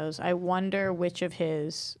cameos. I wonder which of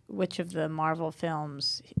the Marvel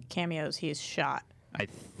films cameos he's shot. I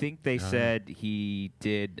think they said he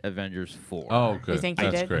did Avengers 4. Oh, good. You think he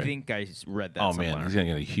did? Great. I think I read that. Oh somewhere. man, he's gonna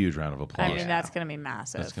get a huge round of applause. I mean, that's gonna be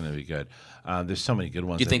massive. That's gonna be good. There's so many good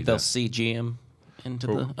ones. Do you think they'll CG him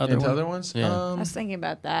into other ones? Yeah. I was thinking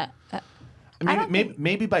about that.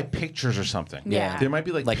 Maybe by pictures or something. Yeah. There might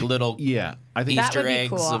be like little I think that would be eggs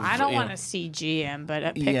cool. of, I don't want to CG him, but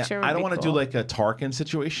a picture would I don't be want to cool. do like a Tarkin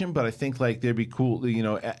situation, but I think like there'd be cool.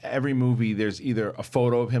 Every movie there's either a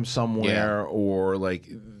photo of him somewhere or like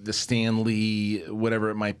the Stan Lee,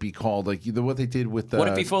 whatever it might be called, like what they did with. What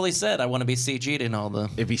if he fully said, "I want to be CG'd in all the"?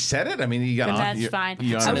 If he said it, I mean, you got. Then that's fine.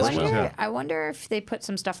 I wonder if they put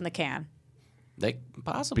some stuff in the can. They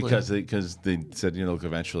possibly because they said look,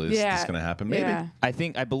 eventually it's going to happen. Maybe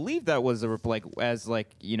I believe that was as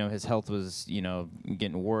his health was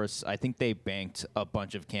getting worse. I think they banked a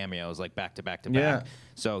bunch of cameos like back to back to back.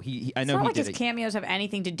 So I know it's not he like did his cameos have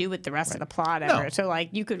anything to do with the rest of the plot No. ever. So like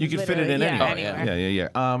you could fit it in anywhere.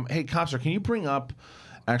 anywhere. Hey, Cobbster, can you bring up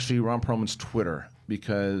actually Ron Perlman's Twitter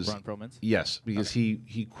because Ron Perlman's? Yes, because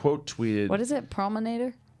he quote tweeted. What is it?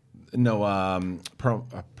 Perlmanator? No,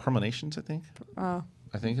 Perlmanations, I think. Oh.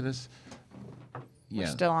 I think it is. Yeah. We're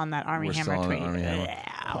still on that Army Hammer tweet.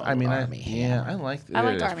 I mean, I like I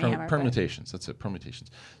like Army Hammer. Permutations. That's it.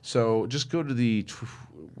 Permutations. So just go to the.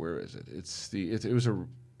 Where is it?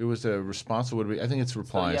 It was a response. Would be. I think it's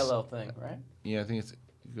replies. The yellow thing, right? Yeah, I think it's.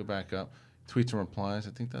 Go back up. Tweets and replies.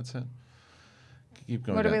 I think that's it. Keep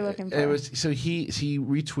going. What down. are we looking for? It was he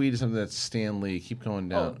retweeted something that's Stan Lee. Keep going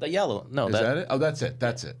down. Oh, the yellow. No, is that it? Oh, that's it.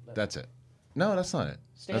 That's it. No, that's not it.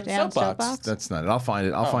 Stan's soapbox. That's not it. I'll find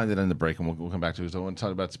it. I'll find it in the break, and we'll come back to it. I want to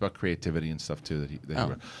talk about creativity and stuff too that he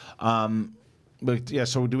wrote. But yeah,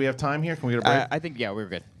 so do we have time here? Can we get a break? I think we're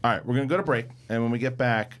good. All right, we're gonna go to break, and when we get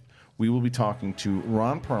back, we will be talking to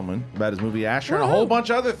Ron Perlman about his movie Asher and a whole bunch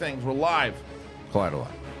of other things. We're live, Collider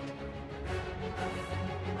Live.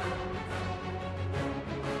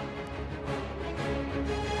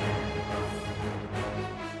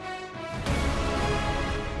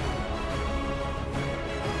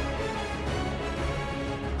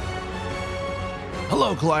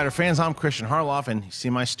 Hello, Collider fans. I'm Kristian Harloff, and you see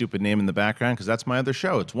my stupid name in the background because that's my other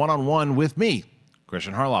show. It's One-on-One with me,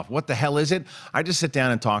 Kristian Harloff. What the hell is it? I just sit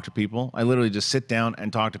down and talk to people. I literally just sit down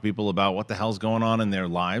and talk to people about what the hell's going on in their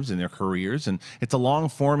lives and their careers, and it's a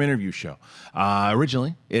long-form interview show.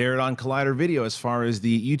 Originally, it aired on Collider Video as far as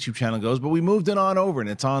the YouTube channel goes, but we moved it on over, and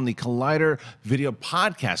it's on the Collider Video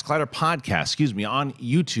podcast, Collider Podcast, on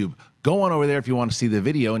YouTube. Go on over there if you want to see the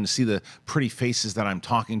video and to see the pretty faces that I'm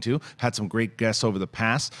talking to. Had some great guests over the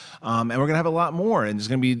past. And we're going to have a lot more. And there's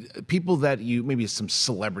going to be people that maybe some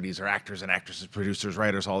celebrities or actors and actresses, producers,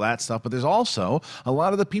 writers, all that stuff. But there's also a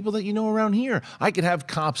lot of the people that you know around here. I could have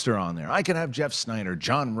Cobbster on there. I could have Jeff Snyder,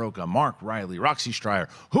 John Roca, Mark Reilly, Roxy Striar,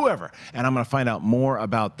 whoever. And I'm going to find out more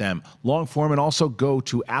about them. Long form, and also go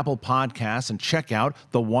to Apple Podcasts and check out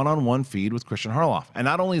the One-on-One feed with Kristian Harloff. And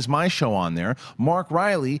not only is my show on there, Mark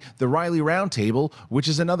Reilly, the Reilly Roundtable, which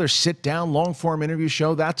is another sit-down, long-form interview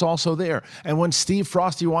show, that's also there. And when Steve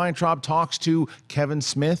Frosty Weintraub talks to Kevin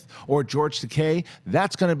Smith or George Takei,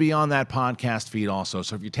 that's going to be on that podcast feed also.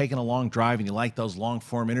 So if you're taking a long drive and you like those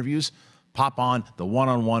long-form interviews, pop on the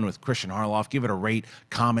One-on-One with Kristian Harloff, give it a rate,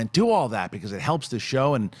 comment, do all that because it helps the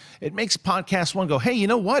show and it makes Podcast One go, hey, you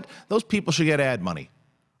know what? Those people should get ad money.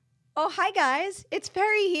 Oh, hi guys, it's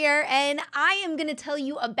Perry here, and I am going to tell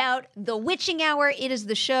you about The Witching Hour. It is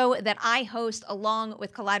the show that I host along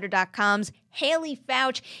with Collider.com's Haley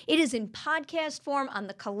Fouch. It is in podcast form on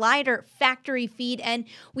the Collider Factory feed, and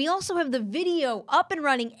we also have the video up and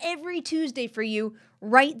running every Tuesday for you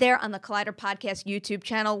right there on the Collider Podcast YouTube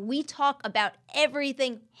channel. We talk about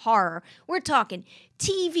everything horror. We're talking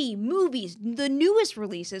TV, movies, the newest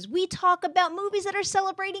releases. We talk about movies that are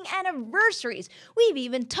celebrating anniversaries. We've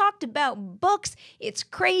even talked about books. It's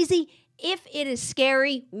crazy. if it is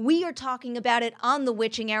scary, we are talking about it on The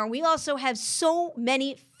Witching Hour. We also have so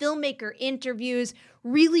many filmmaker interviews,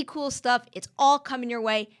 really cool stuff. It's all coming your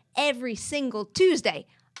way every single Tuesday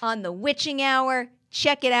on The Witching Hour.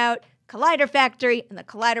 Check it out. Collider Factory and the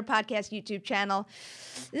Collider Podcast YouTube channel.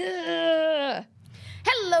 Ugh.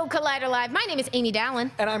 Hello, Collider Live. My name is Amy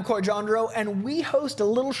Dallin. And I'm Coy Jandro, and we host a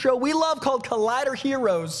little show we love called Collider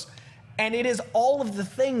Heroes. And it is all of the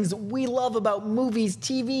things we love about movies,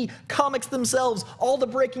 TV, comics themselves, all the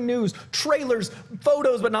breaking news, trailers,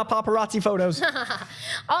 photos, but not paparazzi photos.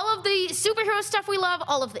 All of the superhero stuff we love,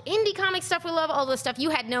 all of the indie comic stuff we love, all the stuff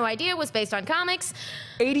you had no idea was based on comics.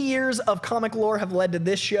 80 years of comic lore have led to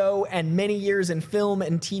this show, and many years in film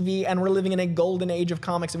and TV, and we're living in a golden age of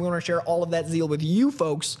comics, and we want to share all of that zeal with you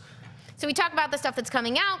folks. So we talk about the stuff that's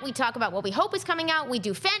coming out, we talk about what we hope is coming out, we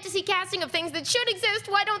do fantasy casting of things that should exist,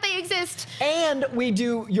 why don't they exist? And we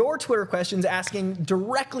do your Twitter questions asking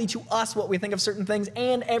directly to us what we think of certain things,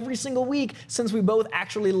 and every single week, since we both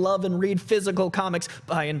actually love and read physical comics,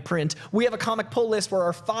 buy in print, we have a comic pull list where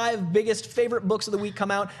our 5 biggest favorite books of the week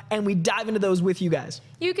come out, and we dive into those with you guys.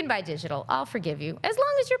 You can buy digital, I'll forgive you, as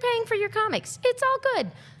long as you're paying for your comics, it's all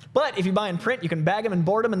good. But if you buy in print, you can bag them and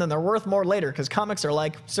board them, and then they're worth more later, because comics are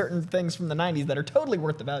like certain things from the 90s that are totally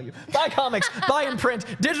worth the value. Buy comics, buy in print.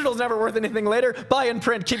 Digital's never worth anything later. Buy in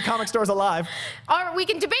print, keep comic stores alive. Or we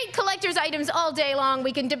can debate collector's items all day long.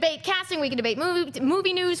 We can debate casting, we can debate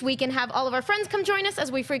movie news. We can have all of our friends come join us,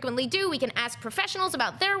 as we frequently do. We can ask professionals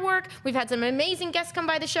about their work. We've had some amazing guests come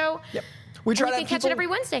by the show. Yep. We try to have catch it every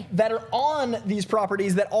Wednesday. That are on these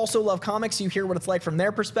properties that also love comics. You hear what it's like from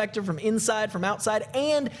their perspective, from inside, from outside,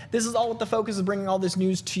 and this is all with the focus of bringing all this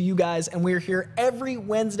news to you guys. And we're here every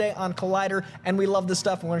Wednesday on Collider, and we love this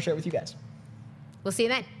stuff and want to share it with you guys. We'll see you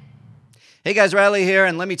then. Hey guys, Reilly here,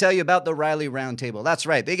 and let me tell you about the Reilly Roundtable. That's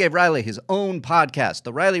right, they gave Reilly his own podcast.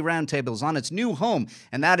 The Reilly Roundtable is on its new home,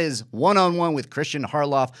 and that is one-on-one with Kristian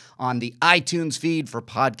Harloff on the iTunes feed for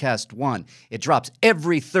Podcast One. It drops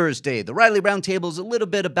every Thursday. The Reilly Roundtable is a little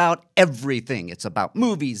bit about everything. It's about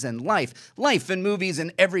movies and life and movies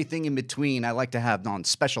and everything in between. I like to have on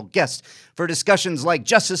special guests for discussions like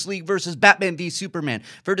Justice League versus Batman v Superman,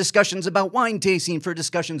 for discussions about wine tasting, for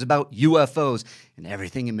discussions about UFOs, and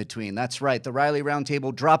everything in between. That's right. The Reilly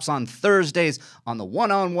Roundtable drops on Thursdays on the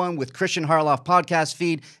One-on-One with Kristian Harloff podcast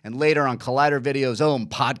feed and later on Collider Video's own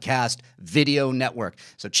podcast video network.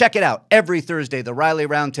 So check it out every Thursday, the Reilly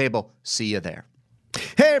Roundtable. See you there.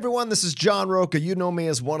 Hey everyone, this is John Roca. You know me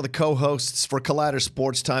as one of the co-hosts for Collider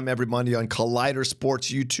Sports Time every Monday on Collider Sports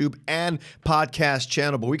YouTube and podcast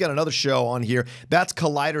channel. But we got another show on here. That's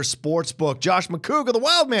Collider Sportsbook. Josh Macuga, the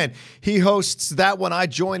Wild Man, he hosts that one. I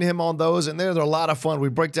join him on those, and they're a lot of fun. We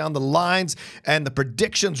break down the lines and the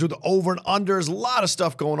predictions with the over and unders. A lot of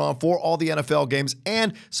stuff going on for all the NFL games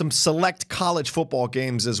and some select college football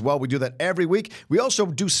games as well. We do that every week. We also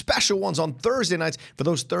do special ones on Thursday nights for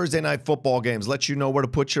those Thursday night football games. Let you know where to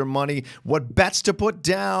put your money, what bets to put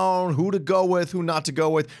down, who to go with, who not to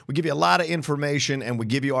go with. We give you a lot of information, and we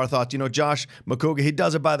give you our thoughts. You know, Josh Macuga, he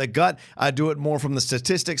does it by the gut. I do it more from the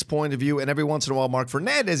statistics point of view, and every once in a while, Mark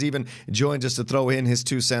Fernandez even joins us to throw in his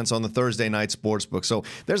 2 cents on the Thursday night sportsbook. So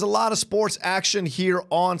there's a lot of sports action here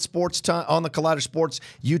on Sports Time, on the Collider Sports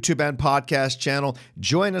YouTube and podcast channel.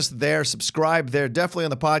 Join us there. Subscribe there. Definitely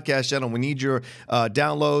on the podcast channel. We need your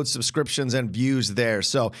downloads, subscriptions, and views there.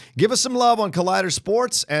 So give us some love on Collider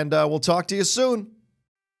Sports, and we'll talk to you soon.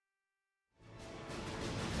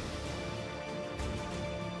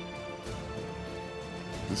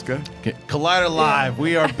 This guy? Okay. Collider Live,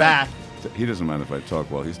 we are back. He doesn't mind if I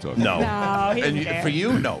talk while he's talking. No. For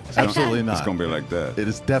you, no. Absolutely not. It's going to be like that. It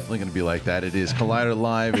is definitely going to be like that. It is Collider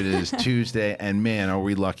Live. It is Tuesday, and man, are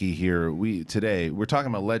we lucky here. Today, we're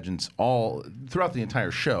talking about legends all throughout the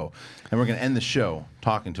entire show, and we're going to end the show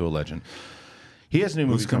talking to a legend. He has a new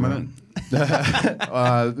movie Who's coming in?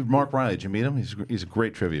 Mark Reilly. Did you meet him? He's a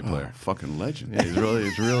great trivia player. Fucking legend. Yeah, he's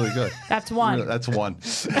really good. That's one. That's one.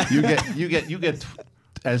 You get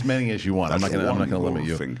as many as you want. I'm not gonna limit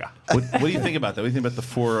you. What do you think about that? What do you think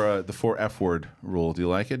about the four F word rule? Do you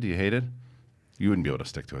like it? Do you hate it? You wouldn't be able to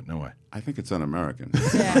stick to it. No way. I think it's un-American.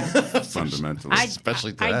 Yeah. Fundamentally.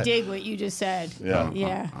 Especially today. I dig what you just said. Yeah.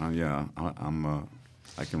 Yeah.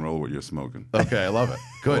 I can roll what you're smoking. Okay, I love it.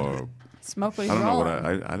 Good. Or, Smoke what I don't know what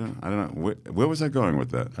rolling. I don't know. Where was I going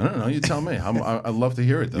with that? I don't know. You tell me. I'd love to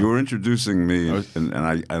hear it, though. You were introducing me, and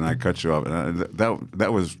I cut you off. And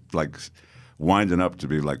that was like winding up to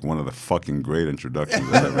be like one of the fucking great introductions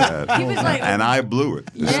I've ever had. He was like- and I blew it.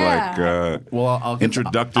 It's Yeah. like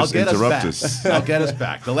Introductus Interruptus. I'll get us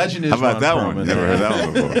back. The legend is How about Ron that Perlman. one? Never heard that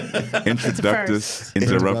one before. Introductus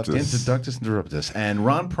Interruptus. Introductus Interruptus. And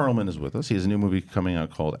Ron Perlman is with us. He has a new movie coming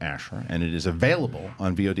out called Asher, and it is available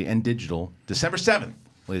on VOD and digital December 7th.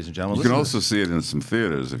 Ladies and gentlemen, You can also see it in some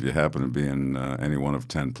theaters if you happen to be in any one of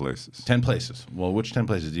 10 places. 10 places. Well, which 10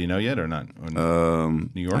 places? Do you know yet or not? Or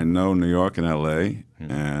New York? I know New York and L.A.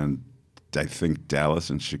 and I think Dallas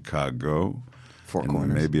and Chicago.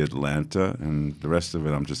 And maybe Atlanta, and the rest of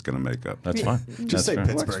it I'm just going to make up. That's fine. Just say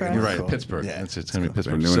Pittsburgh. You're right, Pittsburgh. Yeah. It's going to be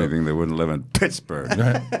Pittsburgh. If they knew anything, they wouldn't live in Pittsburgh.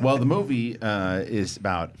 Well, the movie is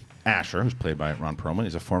about Asher, who's played by Ron Perlman.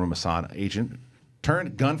 He's a former Mossad agent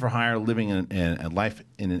turned gun for hire, living in a life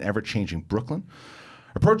in an ever-changing Brooklyn.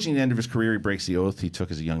 Approaching the end of his career, he breaks the oath he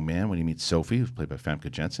took as a young man when he meets Sophie, who's played by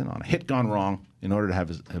Famke Jensen, on a hit gone wrong. In order to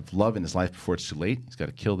have love in his life before it's too late, he's got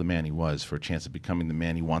to kill the man he was for a chance of becoming the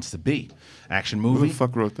man he wants to be. Action movie. Who the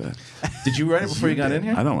fuck wrote that? Did you write it before you got in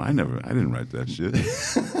here? I didn't write that shit.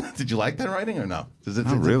 Did you like that writing or no?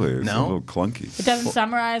 Not really. It's a little clunky. It doesn't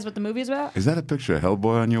summarize what the movie's about? Is that a picture of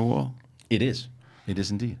Hellboy on your wall? It is. It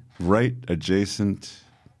is indeed. Right adjacent.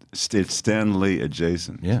 It's Stan Lee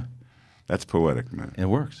adjacent. Yeah. That's poetic, man. It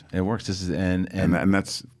works. It works. This is and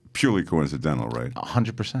that's purely coincidental, right?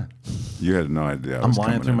 100%. You had no idea. I'm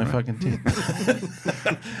lying through my fucking teeth.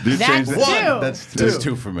 Do you change that? That's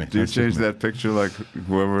two for me. Do you change that picture like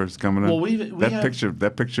whoever is coming Well, in? we have-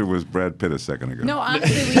 That picture was Brad Pitt a second ago. No,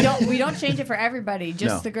 honestly, we don't change it for everybody,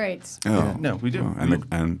 just the greats. Oh. No, we do.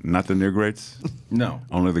 And not the near greats? No.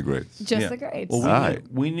 Only the greats. Just the greats. Well,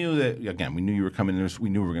 we knew that, again, we knew you were coming in. We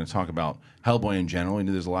knew we were going to talk about Hellboy in general. We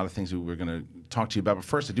knew there's a lot of things that we were going to talk to you about. But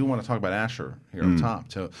first, I do want to talk about Asher here on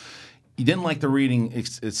top. So, you didn't like the reading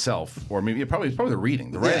itself, or maybe probably the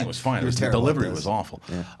reading. The writing was fine. The delivery was awful.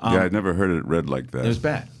 Yeah, I'd never heard it read like that. It was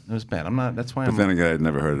bad. It was bad. I'm not. That's why. But then again, I'd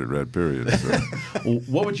never heard it read. Period. So. Well,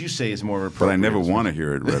 what would you say is more appropriate? But I never want to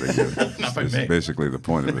hear it read again. Not by That's me. basically the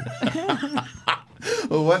point of it.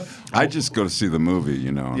 Well, what? I just go to see the movie,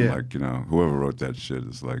 you know, and Yeah. like, you know, whoever wrote that shit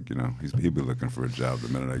is like, you know, he'd be looking for a job the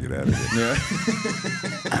minute I get out of here.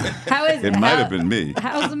 How is It might have been me.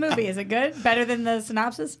 How's the movie? Is it good? Better than the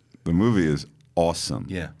synopsis? The movie is awesome.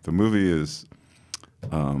 Yeah. The movie is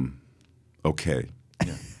okay.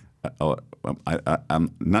 Yeah.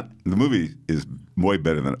 I'm not. The movie is way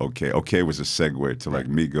better than okay. Okay was a segue to like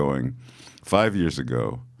me going. 5 years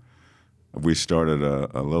ago, we started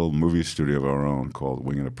a little movie studio of our own called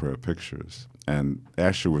Wing and a Prayer Pictures, and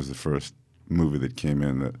Asher was the first movie that came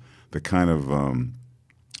in that the kind of.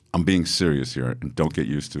 I'm being serious here, and don't get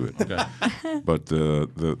used to it. Okay. But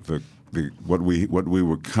what we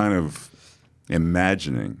were kind of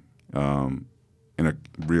imagining in a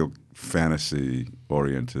real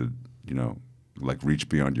fantasy-oriented, you know, like reach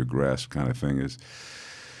beyond your grasp kind of thing is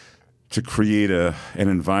to create an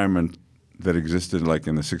environment that existed like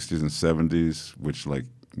in the 60s and 70s, which like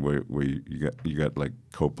where you got like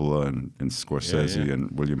Coppola and Scorsese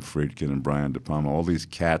and William Friedkin and Brian De Palma, all these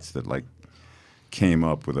cats that like came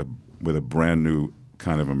up with a brand new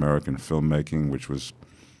kind of American filmmaking, which was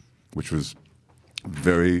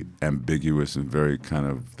very ambiguous and very kind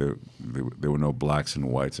of there were no blacks and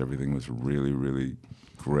whites. Everything was really, really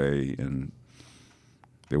gray, and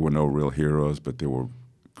there were no real heroes, but there were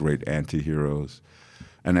great anti-heroes.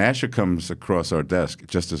 And Asher comes across our desk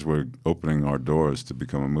just as we're opening our doors to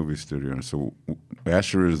become a movie studio. And so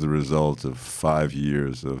Asher is the result of 5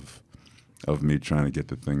 years of me trying to get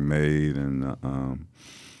the thing made, and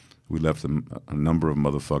we left a number of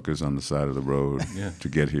motherfuckers on the side of the road to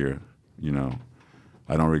get here. You know,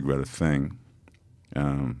 I don't regret a thing.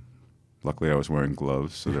 Luckily, I was wearing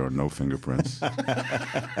gloves, so there are no fingerprints.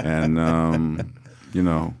 And you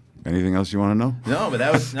know, anything else you want to know? No, but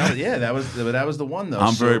that was the one though.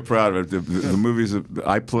 I'm very proud of it. The movies.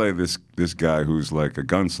 I play this guy who's like a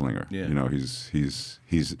gunslinger. Yeah. You know, he's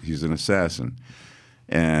an assassin,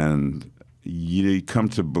 and you come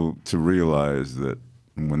to realize that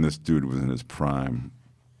when this dude was in his prime,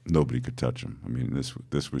 nobody could touch him. I mean,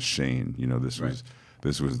 this was Shane. You know, this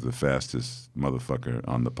was the fastest motherfucker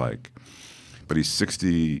on the pike. But he's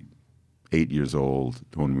 68 years old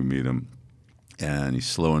when we meet him, and he's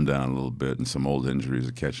slowing down a little bit, and some old injuries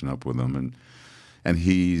are catching up with him, and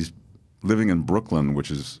he's living in Brooklyn, which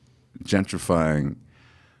is gentrifying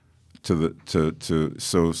so that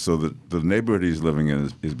the neighborhood he's living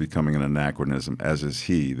in is becoming an anachronism, as is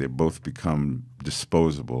he. They both become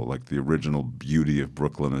disposable. Like the original beauty of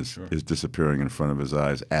Brooklyn is disappearing in front of his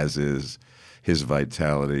eyes, as is his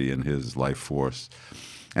vitality and his life force.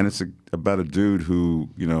 And it's about a dude who,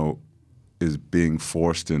 you know, is being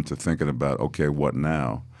forced into thinking about, okay, what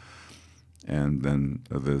now? And then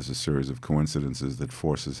there's a series of coincidences that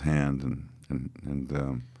force his hand,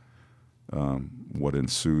 and what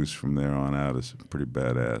ensues from there on out is pretty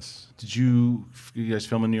badass. Did you guys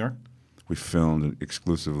film in New York? We filmed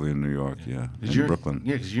exclusively in New York, yeah, in Brooklyn.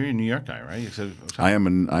 Yeah, because you're a New York guy, right? I'm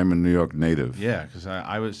a New York native. Yeah,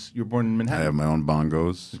 because you were born in Manhattan. I have my own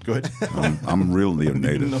bongos. Good. I'm really a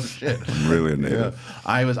native. No shit. I'm really a native. Yeah.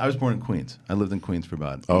 I was born in Queens. I lived in Queens for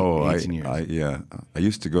about 18 years. I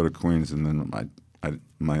used to go to Queens, and then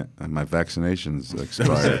my vaccinations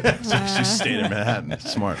expired. So you stayed in Manhattan.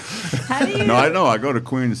 Smart. No, I know. I go to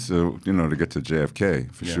Queens to get to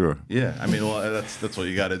JFK for sure. Yeah, I mean, well, that's what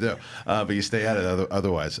you got to do. But you stay at it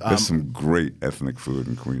otherwise. There's some great ethnic food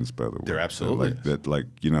in Queens, by the way. There absolutely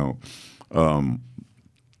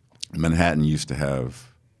Manhattan used to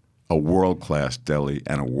have a world-class deli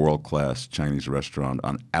and a world-class Chinese restaurant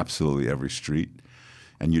on absolutely every street.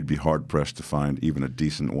 And you'd be hard-pressed to find even a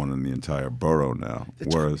decent one in the entire borough now.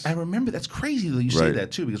 I remember, that's crazy that you say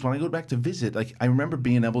that, too, because when I go back to visit, I remember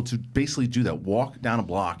being able to basically do that, walk down a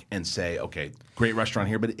block and say, okay, great restaurant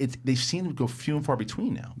here, but they seem to go few and far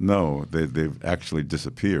between now. No, they've actually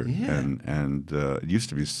disappeared. Yeah. And it used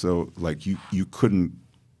to be so, you couldn't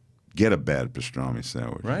get a bad pastrami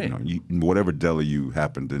sandwich. Right. Whatever deli you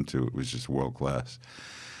happened into, it was just world-class.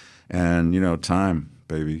 And, time,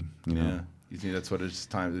 baby. Yeah. You think that's what it's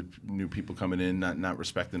time? New people coming in, not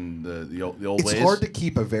respecting the old ways. It's hard to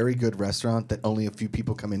keep a very good restaurant that only a few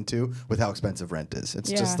people come into with how expensive rent is. It's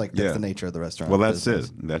just that's the nature of the restaurant. Well, that's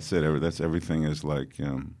it. That's it. Everything is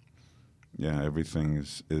everything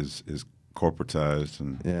is corporatized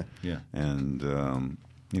and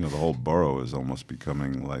the whole borough is almost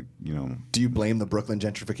becoming Do you blame the Brooklyn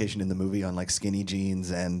gentrification in the movie on skinny jeans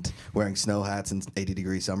and wearing snow hats in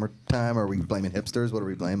 80-degree summertime? Or are we blaming hipsters? What are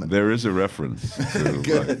we blaming? There is a reference to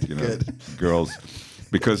good. Girls,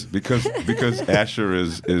 because Asher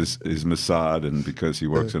is Mossad, and because he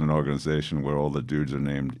works in an organization where all the dudes are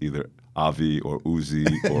named either Avi or Uzi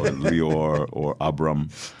or Lior or Abram.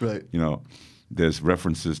 Right. There's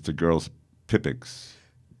references to girls' pipics.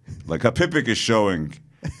 Like her pipic is showing.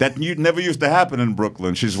 That never used to happen in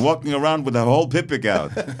Brooklyn. She's walking around with her whole pipic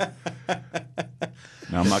out.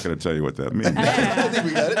 Now, I'm not going to tell you what that means. I think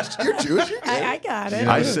we got it. You're Jewish. You're good. I got it.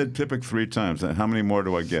 I said pipic 3 times. How many more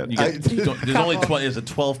do I get? There's only 12. There's a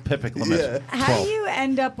 12 pipic limit. Yeah. How do you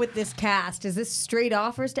end up with this cast? Is this straight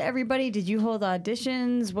offers to everybody? Did you hold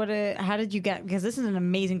auditions? How did you get? Because this is an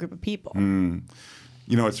amazing group of people.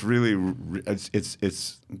 It's really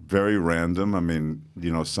it's very random. I mean,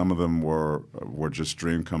 some of them were just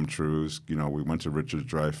dream come trues. We went to Richard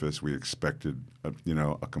Dreyfuss. We expected a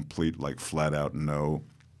complete flat out no.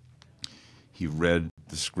 He read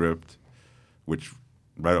the script, which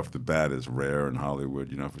right off the bat is rare in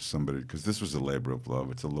Hollywood. For somebody, because this was a labor of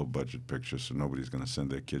love. It's a low budget picture, so nobody's going to send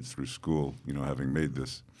their kids through school. Having made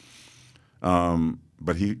this.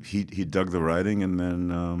 But he dug the writing, and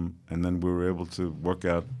then we were able to work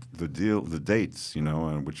out the dates,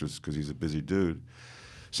 which was because he's a busy dude.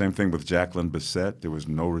 Same thing with Jacqueline Bisset. There was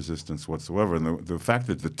no resistance whatsoever, and the fact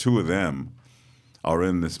that the two of them are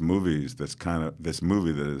in this movie that is kind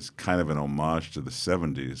of an homage to the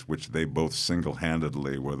 '70s, which they both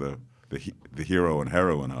single-handedly were the hero and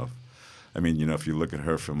heroine of. I mean, if you look at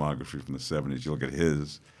her filmography from the '70s, you look at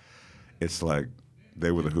his, it's like. They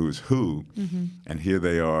were the who's who, and here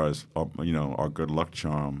they are as our good luck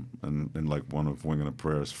charm, and one of Wing and a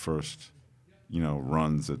Prayer's first,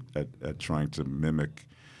 runs at trying to mimic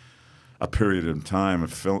a period in time,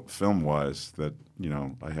 film-wise, that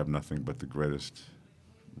I have nothing but the greatest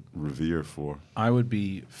revere for. I would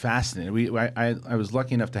be fascinated. I was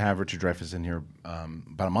lucky enough to have Richard Dreyfuss in here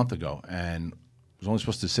about a month ago, and was only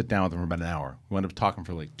supposed to sit down with him for about an hour. We ended up talking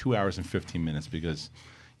for 2 hours and 15 minutes because.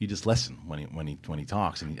 You just listen when he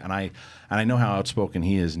talks, and I know how outspoken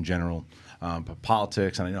he is in general about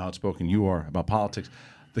politics, and I know how outspoken you are about politics.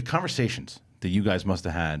 The conversations that you guys must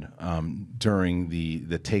have had during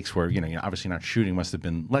the takes where obviously not shooting must have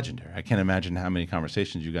been legendary. I can't imagine how many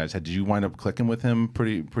conversations you guys had. Did you wind up clicking with him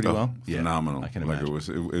pretty well? Phenomenal. I can imagine. It was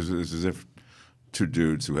as if two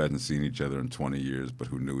dudes who hadn't seen each other in 20 years, but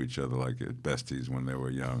who knew each other like besties when they were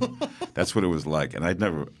young. That's what it was like, and I'd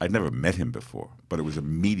never met him before, but it was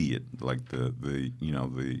immediate, like the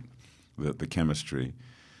chemistry,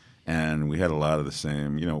 and we had a lot of the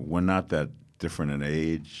same. We're not that different in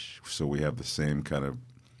age, so we have the same kind of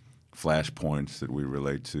flashpoints that we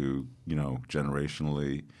relate to,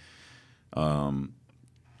 generationally.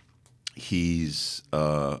 He's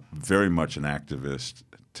very much an activist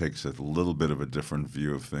takes a little bit of a different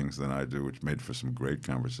view of things than I do, which made for some great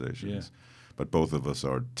conversations. But both of us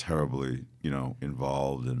are terribly,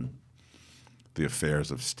 involved in the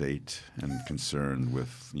affairs of state and concerned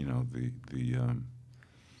with, I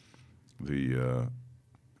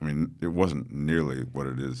mean, it wasn't nearly what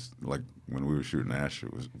it is. Like when we were shooting Ash,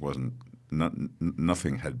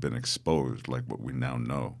 nothing had been exposed like what we now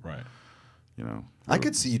know. Right. I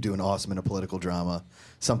could see you doing awesome in a political drama,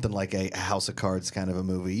 something like a House of Cards kind of a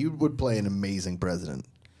movie. You would play an amazing president.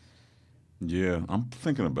 Yeah, I'm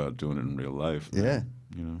thinking about doing it in real life. Man.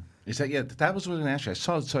 Yeah. Is that that was what an actually I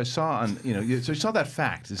saw on so you saw that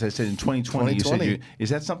fact, as I said, in 2020. You said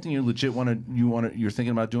is that something you legit you're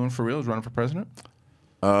thinking about doing for real? Is running for president?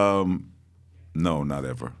 No, not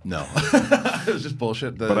ever. No, it was just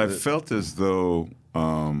bullshit. But I felt as though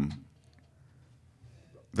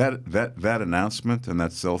that announcement and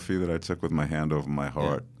that selfie that I took with my hand over my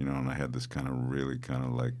heart, and I had this kind of really kind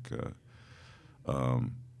of like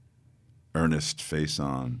earnest face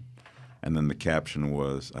on, and then the caption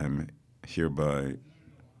was, "I'm hereby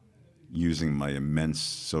using my immense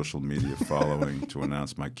social media following to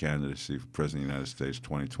announce my candidacy for President of the United States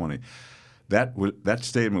 2020." That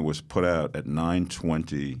statement was put out at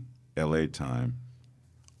 9:20 L.A. time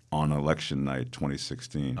on election night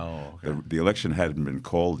 2016. Oh, okay. The election hadn't been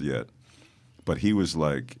called yet, but he was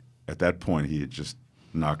like, at that point, he had just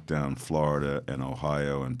knocked down Florida and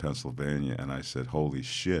Ohio and Pennsylvania, and I said, holy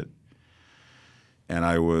shit. And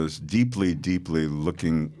I was deeply, deeply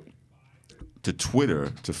looking to Twitter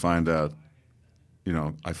to find out,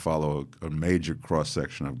 I follow a major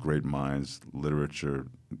cross-section of great minds, literature,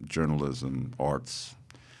 journalism, arts,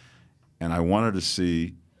 and I wanted to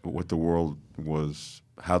see what the world was,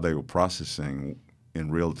 how they were processing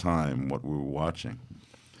in real time what we were watching.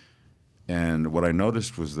 And what I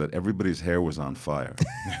noticed was that everybody's hair was on fire,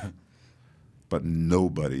 but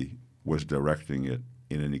nobody was directing it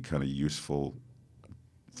in any kind of useful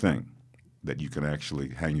thing that you can actually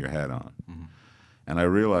hang your hat on. Mm-hmm. And I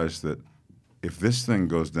realized that if this thing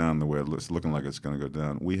goes down the way it's looking like it's going to go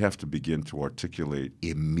down, we have to begin to articulate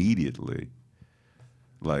immediately,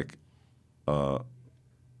 like,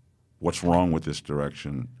 what's wrong with this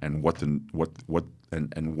direction, and what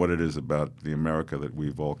it is about the America that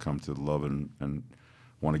we've all come to love and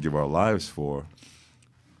want to give our lives for,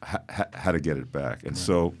 how to get it back. And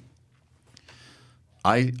so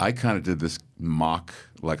I kind of did this mock,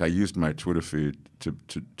 like I used my Twitter feed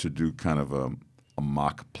to do kind of a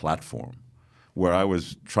mock platform where I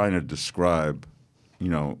was trying to describe,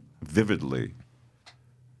 vividly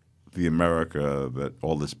the America that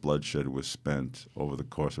all this bloodshed was spent over the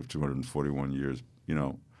course of 241 years,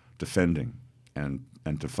 defending and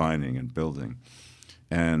defining and building.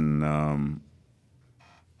 And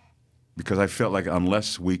because I felt like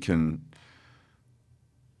unless we can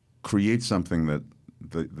create something that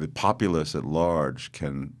the populace at large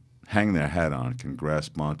can hang their hat on, can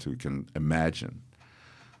grasp onto, can imagine,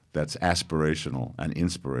 that's aspirational and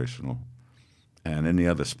inspirational, and any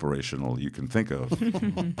other spirational you can think of.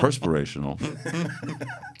 Perspirational.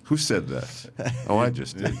 Who said that? Oh, I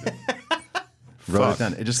just did. Wrote it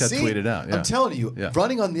down. It just got tweeted out. Yeah. I'm telling you,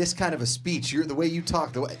 running on this kind of a speech, the way you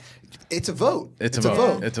talk, it's a vote. It's a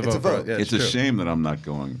vote. It's a vote. Yeah, it's a shame that I'm not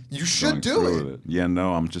going. You should do it. With it. Yeah,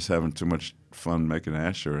 no, I'm just having too much fun making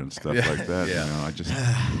Asher and stuff like that.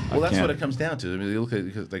 Well, that's what it comes down to. I mean, you look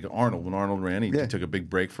at like Arnold. When Arnold ran, he took a big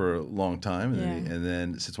break for a long time, and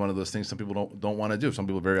then it's one of those things some people don't want to do. Some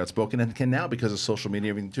people are very outspoken and can now, because of social media,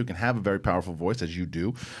 everything too, can have a very powerful voice, as you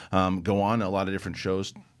do. Go on a lot of different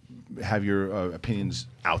shows, have your opinions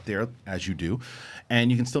out there, as you do,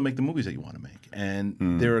 and you can still make the movies that you want to make. And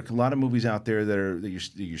there are a lot of movies out there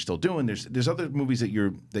that you're still doing. There's other movies that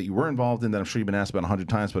you were involved in that I'm sure you've been asked about 100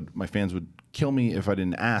 times, but my fans would kill me if I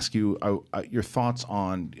didn't ask you your thoughts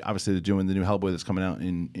on, obviously, they're doing the new Hellboy that's coming out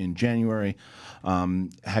in January.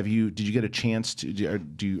 Did you get a chance to?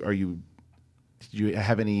 Do you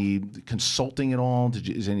have any consulting at all?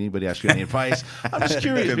 Does anybody ask you any advice? I'm just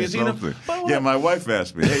curious. Because, yeah, my wife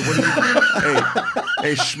asked me, "Hey, what do you?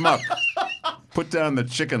 hey, schmuck, put down the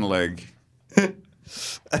chicken leg.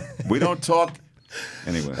 We don't talk."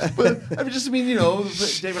 Anyway, but David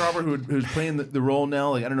Harbour, who's playing the role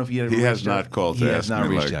now. Like, I don't know if he has not called. He has not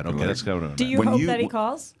reached out. Okay, let's go on. Do you hope that he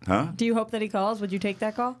calls? Huh? Do you hope that he calls? Would you take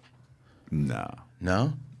that call? No.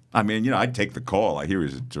 I mean, I'd take the call. I hear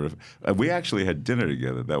he's terrific. We actually had dinner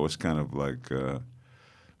together. That was kind of like a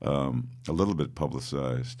little bit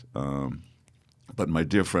publicized. But my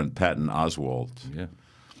dear friend Patton Oswalt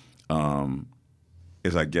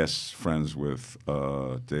is, I guess, friends with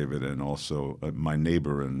David, and also my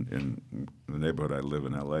neighbor in the neighborhood I live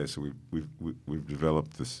in, L.A. So we've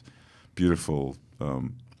developed this beautiful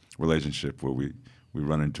relationship where we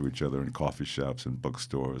run into each other in coffee shops and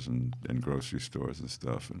bookstores and grocery stores and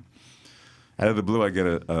stuff. And out of the blue, I get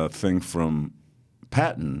a thing from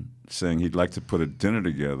Patton saying he'd like to put a dinner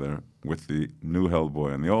together with the new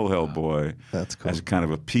Hellboy and the old Hellboy. That's cool. As a kind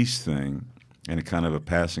of a peace thing and a kind of a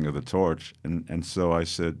passing of the torch. And so I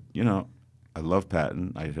said, you know, I love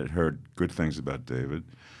Patton. I had heard good things about David.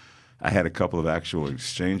 I had a couple of actual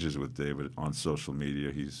exchanges with David on social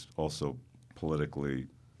media. He's also politically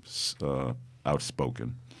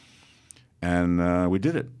outspoken. And we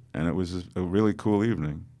did it. And it was a really cool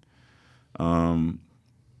evening.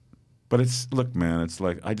 But look, man, it's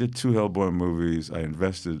like I did 2 Hellboy movies. I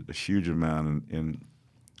invested a huge amount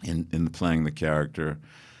in playing the character.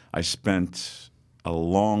 I spent a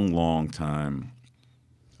long time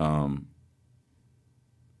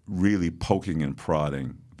really poking and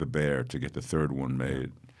prodding the bear to get the 3rd one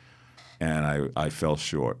made, and I fell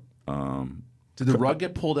short. Did the rug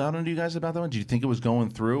get pulled out on you guys about that one? Did you think it was going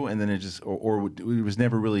through, and then it just, or it was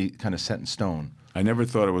never really kind of set in stone? I never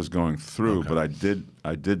thought it was going through, but I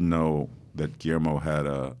did know that Guillermo had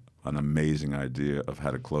an amazing idea of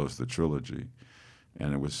how to close the trilogy,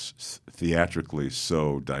 and it was theatrically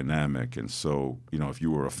so dynamic and so, you know, if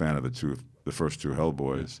you were a fan of the first 2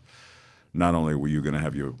 Hellboys, not only were you going to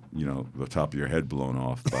have the top of your head blown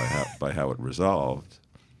off by how it resolved,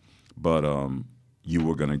 but you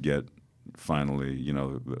were going to get finally, you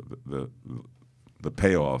know, the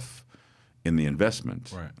payoff in the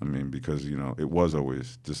investment. Right. I mean, because, you know, it was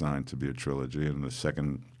always designed to be a trilogy, and the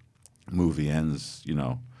second movie ends, you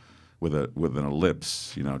know, with an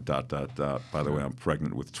ellipse, you know, ... By the way, I'm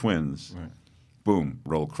pregnant with twins. Right. Boom,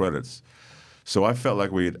 roll credits. So I felt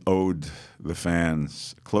like we had owed the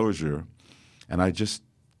fans closure, and I just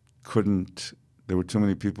couldn't. There were too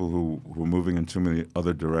many people who were moving in too many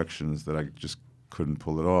other directions that I just couldn't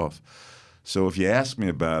pull it off. So if you ask me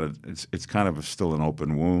about it, it's kind of still an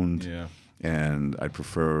open wound. Yeah. And I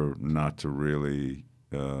prefer not to really.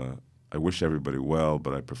 I wish everybody well,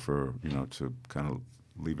 but I prefer, you know, to kind of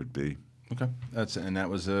leave it be. Okay, that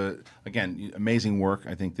was again amazing work.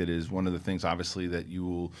 I think that is one of the things, obviously, that you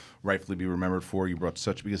will rightfully be remembered for. You brought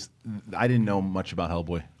because I didn't know much about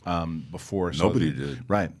Hellboy before. So Nobody did,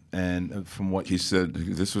 right? And from what he said,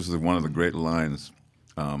 this was one of the great lines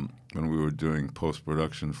when we were doing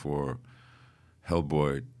post-production for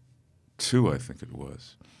Hellboy 2, I think it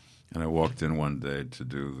was. And I walked in one day to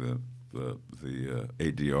do the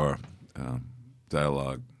ADR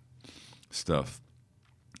dialogue stuff,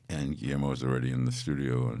 and Guillermo was already in the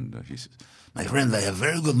studio, and he says, "My friend, I have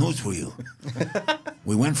very good news for you.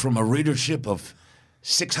 We went from a readership of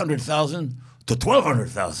 600,000 to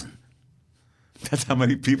 1,200,000." That's how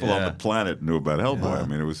many people on the planet knew about Hellboy. I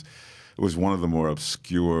mean, it was one of the more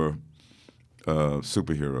obscure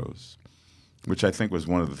superheroes, which I think was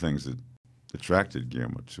one of the things that attracted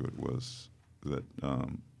Guillermo to it, was that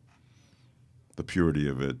the purity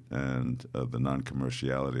of it and the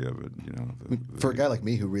non-commerciality of it. You know, for a guy like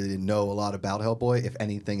me who really didn't know a lot about Hellboy, if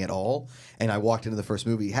anything at all, and I walked into the first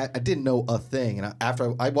movie, I didn't know a thing. And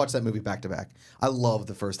after I watched that movie back to back, I love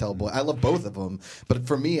the first Hellboy. I love both of them, but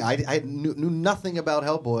for me, I knew nothing about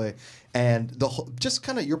Hellboy, and just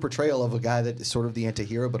kind of your portrayal of a guy that is sort of the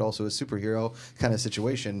anti-hero, but also a superhero kind of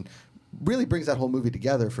situation, really brings that whole movie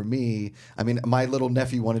together for me. I mean, my little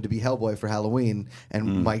nephew wanted to be Hellboy for Halloween,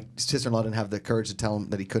 and my sister-in-law didn't have the courage to tell him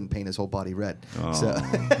that he couldn't paint his whole body red. Oh. So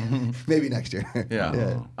maybe next year. Yeah.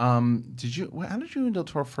 Did you? How did you and Del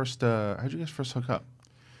Toro first? How did you guys first hook up?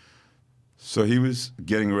 So he was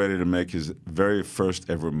getting ready to make his very first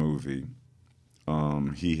ever movie.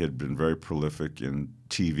 He had been very prolific in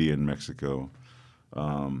TV in Mexico,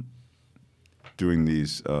 doing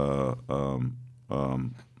these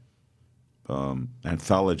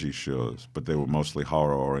anthology shows, but they were mostly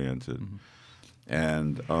horror-oriented.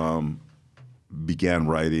 And began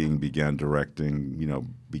writing, began directing, you know,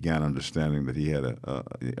 began understanding that he had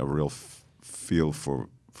a real feel for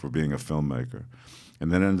being a filmmaker.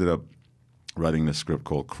 And then ended up writing this script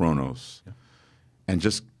called Kronos, and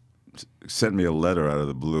just sent me a letter out of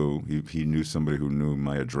the blue. He knew somebody who knew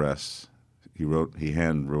my address. He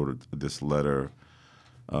hand wrote this letter,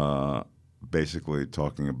 basically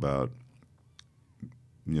talking about,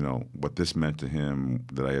 you know, what this meant to him,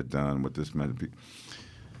 that I had done, what this meant to be.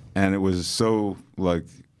 And it was so like,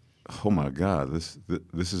 oh my God, this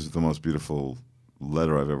is the most beautiful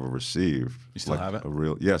letter I've ever received. You still have it?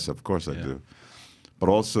 Yes, of course I do. But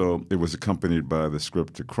also, it was accompanied by the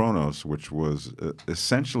script to Kronos, which was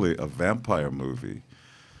essentially a vampire movie,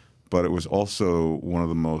 but it was also one of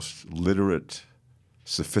the most literate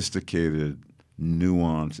sophisticated,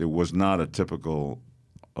 nuanced. It was not a typical,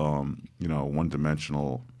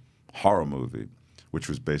 one-dimensional horror movie, which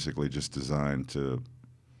was basically just designed to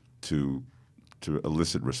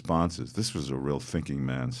elicit responses. This was a real thinking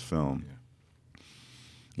man's film.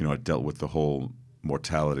 Yeah. It dealt with the whole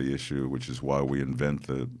mortality issue, which is why we invent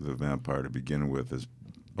the vampire to begin with, as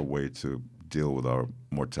a way to deal with our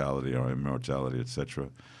mortality, our immortality, etc.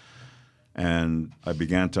 And I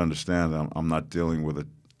began to understand I'm not dealing with a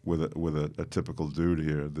typical dude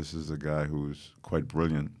here. This is a guy who's quite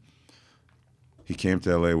brilliant. He came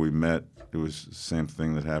to L.A. We met. It was the same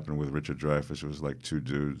thing that happened with Richard Dreyfuss. It was like two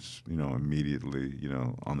dudes, immediately,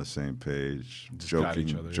 on the same page,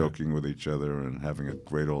 joking with each other and having a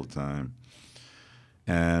great old time.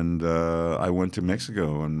 And I went to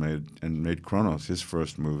Mexico and made Kronos, his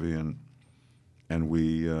first movie, and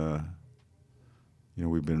we,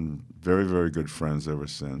 we've been very, very good friends ever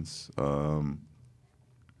since.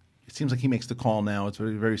 It seems like he makes the call now. It's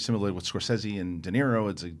very, very similar with Scorsese and De Niro.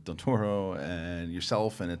 It's like Del Toro and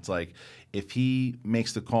yourself, and it's like if he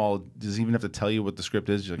makes the call, does he even have to tell you what the script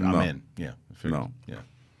is? You're like, I'm in. Yeah. No. Yeah.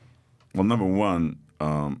 Well, number one,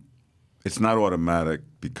 it's not automatic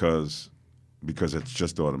because it's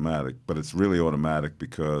just automatic, but it's really automatic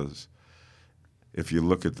because if you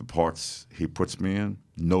look at the parts he puts me in,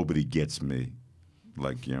 nobody gets me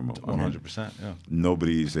like Guillermo. 100%. Yeah.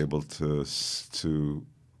 Nobody's able to.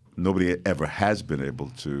 Nobody ever has been able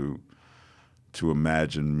to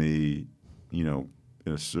imagine me, in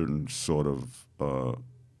a certain sort of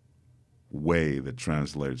way that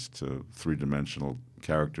translates to three-dimensional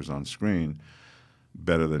characters on screen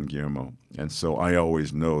better than Guillermo. And so I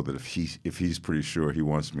always know that if he's pretty sure he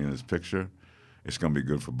wants me in his picture, it's going to be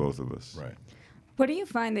good for both of us. Right. What do you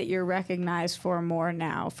find that you're recognized for more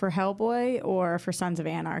now, for Hellboy or for Sons of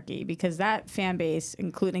Anarchy? Because that fan base,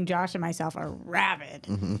 including Josh and myself, are rabid.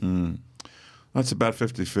 Mm-hmm. That's about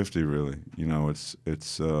 50-50, really.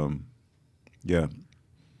 Yeah.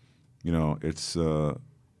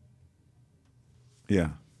 Yeah.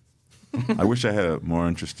 I wish I had a more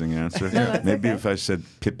interesting answer. Maybe if I said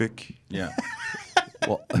Pipic. Yeah.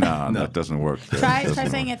 Well, no, that doesn't work. Try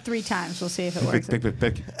saying it 3 times. We'll see if it works. Pick.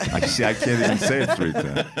 I can't even say it 3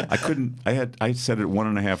 times. I couldn't. I said it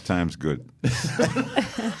 1.5 times good.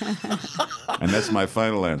 And that's my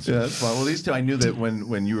final answer. Yeah, that's fine. Well, these two, I knew that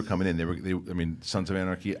when you were coming in, Sons of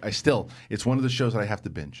Anarchy. It's one of the shows that I have to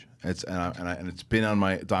binge. It's been on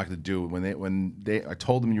my docket to do. I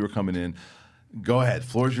told them you were coming in. Go ahead,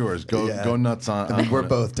 floor's yours. Go nuts on. We're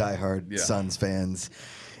both diehard Sons fans.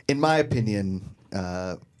 In my opinion,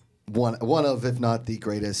 one of, if not the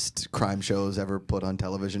greatest crime shows ever put on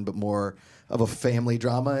television, but more of a family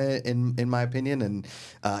drama in my opinion, and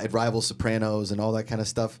it rivals Sopranos and all that kind of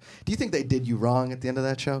stuff. Do you think they did you wrong at the end of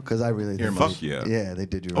that show? Because I really think fuck yeah. Yeah, they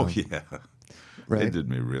did you wrong. Oh yeah, right? They did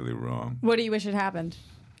me really wrong. What do you wish had happened?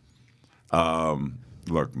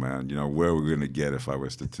 Look, man, where are we going to get if I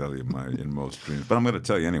was to tell you my inmost dreams? But I'm going to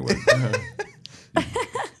tell you anyway.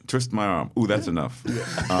 Twist my arm. Ooh, that's enough.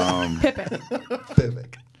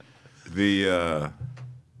 Pipic.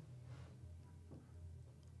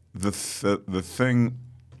 The thing,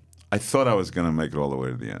 I thought I was going to make it all the way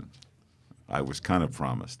to the end. I was kind of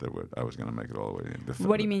promised that I was going to make it all the way to the end.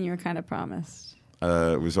 What do you mean you were kind of promised?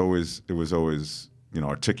 It was always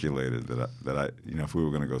articulated that I if we were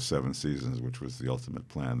going to go 7 seasons, which was the ultimate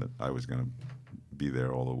plan, that I was going to be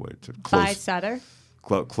there all the way to close. By Sutter?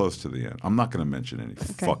 Close to the end. I'm not going to mention any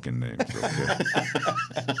fucking names, okay?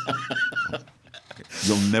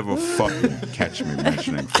 You'll never fucking catch me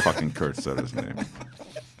mentioning fucking Kurt Sutter's name.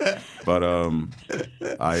 But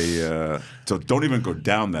so don't even go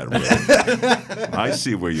down that road. I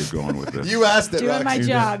see where you're going with this. You asked it, Doing my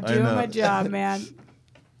job. Doing my job, man.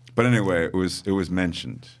 But anyway, it was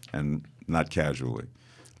mentioned, and not casually.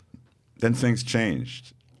 Then things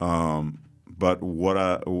changed. But what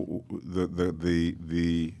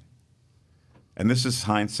and this is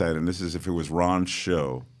hindsight, and this is if it was Ron's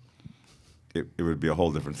show, it would be a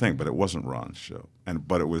whole different thing. But it wasn't Ron's show,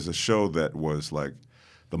 but it was a show that was like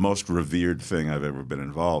the most revered thing I've ever been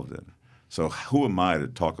involved in. So who am I to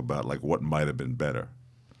talk about like what might have been better?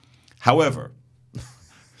 However,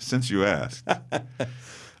 since you asked.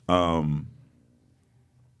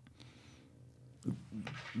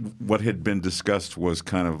 What had been discussed was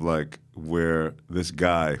kind of like where this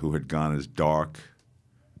guy who had gone as dark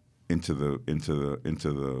into the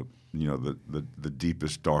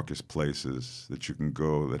deepest, darkest places that you can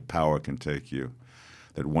go, that power can take you,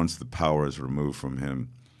 that once the power is removed from him,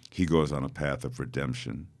 he goes on a path of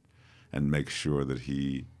redemption and makes sure that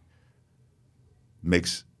he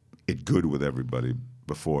makes it good with everybody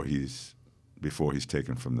before he's before he's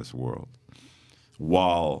taken from this world,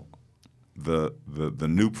 while the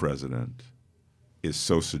new president is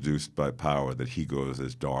so seduced by power that he goes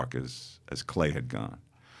as dark as Clay had gone,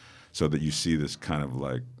 so that you see this kind of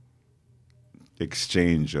like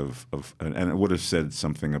exchange of and it would have said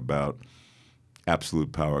something about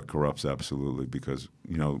absolute power corrupts absolutely, because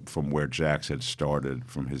from where Jax had started,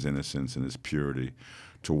 from his innocence and his purity,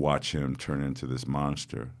 to watch him turn into this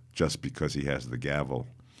monster just because he has the gavel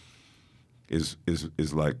is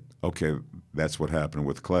like, okay, that's what happened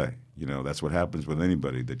with Clay. That's what happens with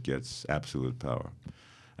anybody that gets absolute power,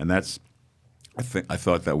 and I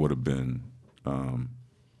thought that would have been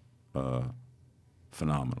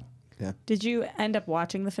phenomenal. Yeah. Did you end up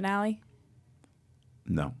watching the finale?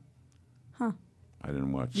 No. Huh. I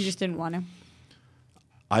didn't watch. You just didn't want to?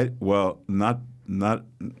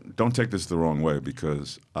 Don't take this the wrong way,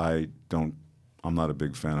 because I'm not a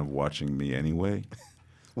big fan of watching me anyway.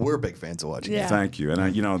 We're big fans of watching. Yeah. Thank you,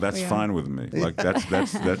 and that's fine with me. Like that's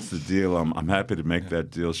the deal. I'm happy to make that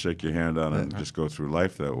deal, shake your hand on it, and just go through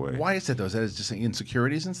life that way. Why is that though? Is that just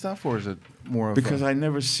insecurities and stuff, or is it more of because I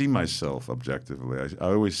never see myself objectively. I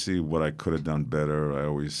always see what I could have done better. I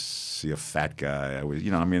always see a fat guy. I always,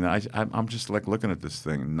 I'm just like looking at this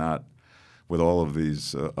thing not with all of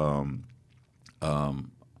these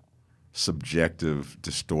subjective,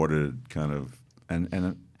 distorted kind of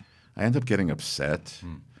and. I end up getting upset,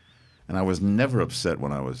 and I was never upset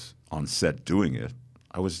when I was on set doing it.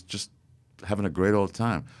 I was just having a great old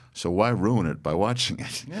time. So why ruin it by watching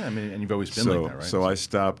it? Yeah, and you've always been like that, right? So I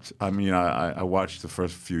stopped. I watched the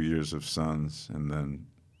first few years of Sons, and then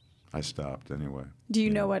I stopped anyway. Do you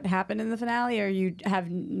know what happened in the finale, or you have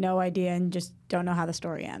no idea and just don't know how the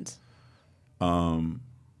story ends?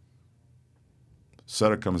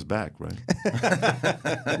 Sutter comes back, right?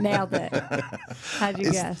 Nailed it. How'd you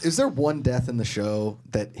guess? Is there one death in the show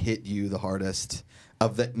that hit you the hardest,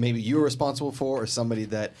 of that maybe you were responsible for, or somebody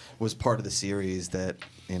that was part of the series that,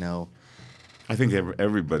 I think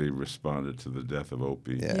everybody responded to the death of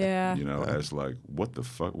Opie. Yeah. As like, what the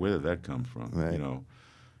fuck? Where did that come from? Right.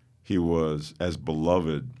 He was as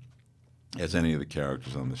beloved as any of the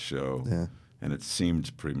characters on the show. Yeah. And it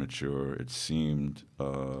seemed premature. It seemed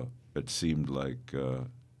like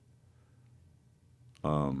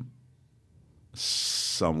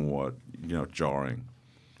somewhat, jarring.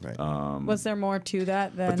 Right. Was there more to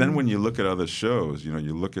that than? But then when you look at other shows, you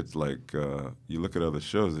look at other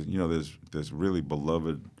shows. There's really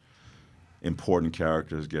beloved, important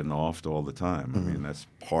characters getting offed all the time. Mm-hmm. I mean, that's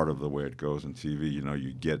part of the way it goes in TV.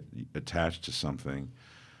 You get attached to something.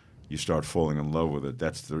 You start falling in love with it.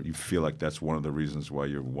 You feel like that's one of the reasons why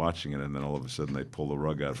you're watching it, and then all of a sudden they pull the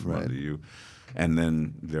rug out from under you, and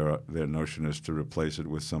then their notion is to replace it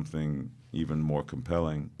with something even more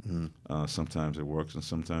compelling. Mm-hmm. Sometimes it works, and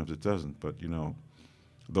sometimes it doesn't. But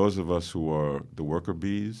those of us who are the worker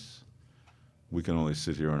bees, we can only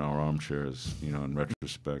sit here in our armchairs, in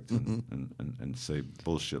retrospect, and say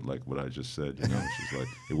bullshit like what I just said. Which is like,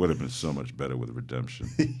 it would have been so much better with redemption.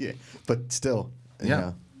 Yeah, but still,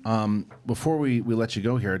 yeah. Before we let you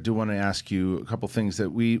go here, I do want to ask you a couple things that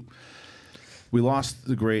we lost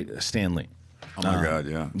the great Stan Lee. Oh my God,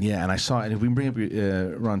 yeah. Yeah, and I saw, and if we can bring up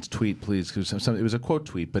Ron's tweet, please, because it was a quote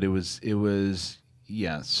tweet, but it was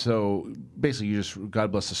yeah. So basically, you just,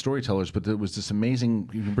 God bless the storytellers, but there was this amazing.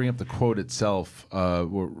 You can bring up the quote itself,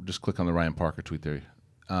 or just click on the Ryan Parker tweet there.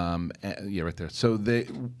 Yeah, right there. So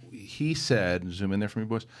he said, zoom in there for me,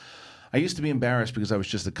 boys. I used to be embarrassed because I was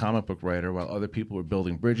just a comic book writer while other people were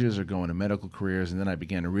building bridges or going to medical careers, and then I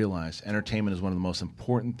began to realize entertainment is one of the most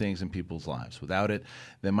important things in people's lives. Without it,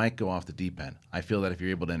 they might go off the deep end. I feel that if you're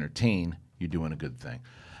able to entertain, you're doing a good thing.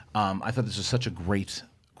 I thought this was such a great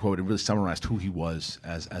quote. It really summarized who he was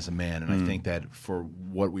as a man, and I think that for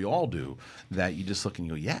what we all do, that you just look and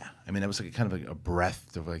you go, yeah. I mean, that was like kind of a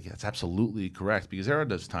breath of like, that's absolutely correct, because there are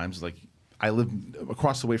those times like, I live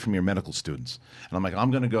across the way from your medical students, and I'm like, I'm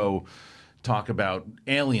going to go talk about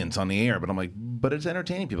aliens on the air, but I'm like, but it's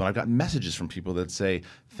entertaining people. And I've gotten messages from people that say,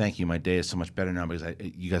 thank you, my day is so much better now because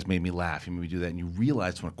you guys made me laugh, you made me do that, and you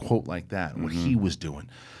realize from a quote like that what he was doing.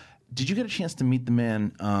 Did you get a chance to meet the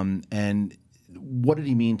man, and what did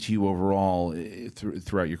he mean to you overall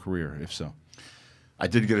throughout your career, if so? I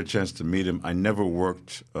did get a chance to meet him. I never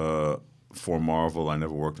worked for Marvel. I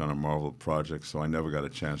never worked on a Marvel project, so I never got a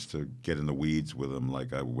chance to get in the weeds with him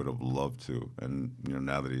like I would have loved to. And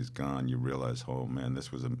now that he's gone, you realize, oh man,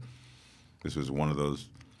 this was one of those.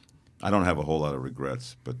 I don't have a whole lot of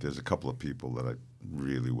regrets, but there's a couple of people that I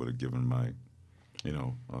really would have given my,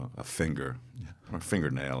 a finger or a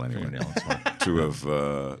fingernail anyway, to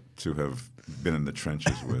have been in the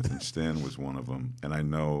trenches with. And Stan was one of them. And I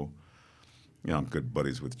know you know, I'm good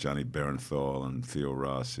buddies with Johnny Barenthal and Theo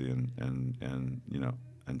Rossi and you know,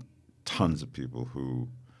 and tons of people who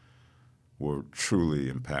were truly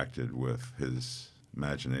impacted with his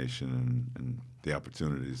imagination and the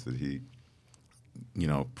opportunities that he, you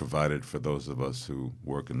know, provided for those of us who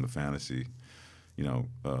work in the fantasy, you know,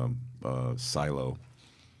 silo.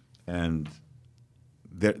 And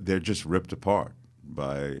they're just ripped apart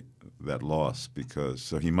by that loss, because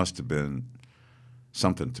so he must have been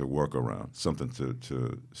something to work around, something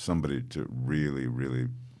to somebody to really, really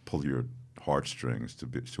pull your heartstrings, to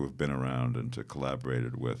have been around and to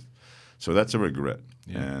collaborated with. So that's a regret.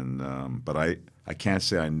 Yeah. And but I can't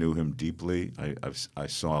say I knew him deeply. I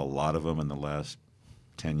saw a lot of him in the last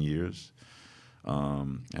 10 years.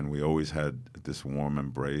 And we always had this warm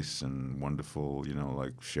embrace and wonderful, you know,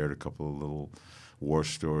 like shared a couple of little war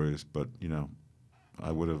stories. But, you know,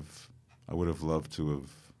 I would have loved to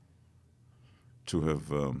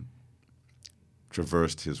have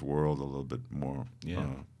traversed his world a little bit more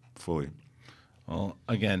fully. Well,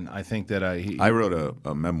 again, I think that I wrote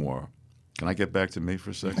a memoir. Can I get back to me for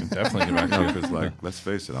a second? Definitely get back to you, because, like, let's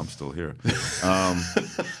face it, I'm still here.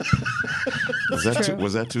 Was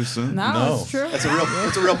that too soon? No, it's true. It's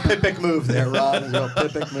a real Pippic move there, Ron. It's a real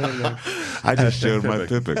Pippic move there. I just showed my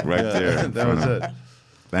Pippic right there. That was it.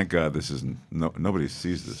 Thank God this isn't nobody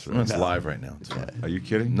sees this. Right? It's live right now. It's fine. Are you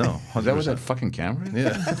kidding? No, 100%. Is that was that fucking camera?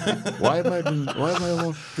 Yeah. Why am I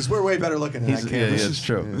alone? Because we're way better looking than that camera. Yeah, it's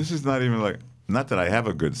true. This is not even like. Not that I have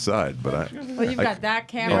a good side, but I. Well, you've got that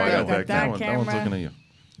camera. Yeah, you've got that camera. That one's looking at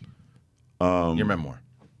you. Your memoir.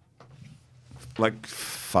 Like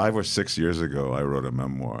 5 or 6 years ago, I wrote a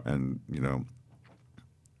memoir, and you know,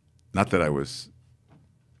 not that I was.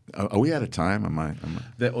 Are we out of time? Am I?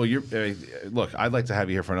 Well, you're. Look, I'd like to have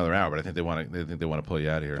you here for another hour, but I think they want to pull you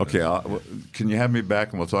out of here. Okay, can you have me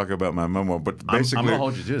back and we'll talk about my memoir? But basically, I'm gonna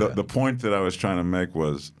hold you to that. The point that I was trying to make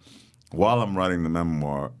was, while I'm writing the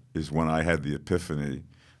memoir, is when I had the epiphany,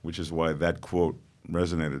 which is why that quote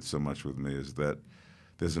resonated so much with me, is that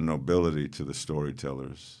there's a nobility to the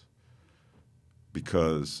storytellers,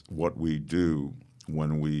 because what we do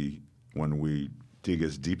when we dig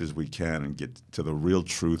as deep as we can and get to the real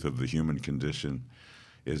truth of the human condition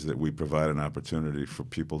is that we provide an opportunity for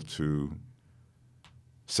people to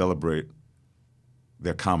celebrate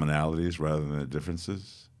their commonalities rather than their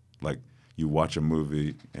differences. Like, you watch a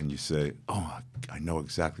movie and you say, "Oh, I know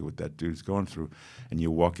exactly what that dude's going through," and you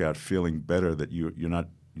walk out feeling better that you're not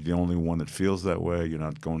the only one that feels that way. You're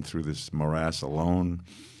not going through this morass alone.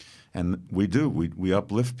 And we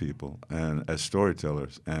uplift people and as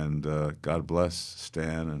storytellers. And God bless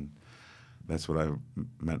Stan, and that's what I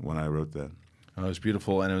meant when I wrote that. Oh, it was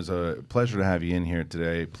beautiful, and it was a pleasure to have you in here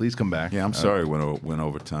today. Please come back. Yeah, I'm sorry when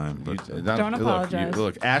over time. But don't apologize.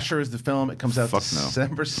 Look, Asher is the film. It comes out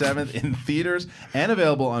December 7th in theaters and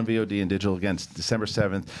available on VOD and digital. Again, December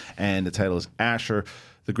 7th, and the title is Asher.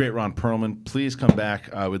 The great Ron Perlman, please come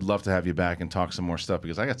back. I would love to have you back and talk some more stuff,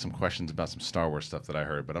 because I got some questions about some Star Wars stuff that I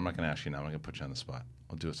heard, but I'm not going to ask you now. I'm going to put you on the spot.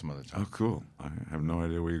 I'll do it some other time. Oh, cool. I have no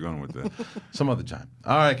idea where you're going with that. Some other time.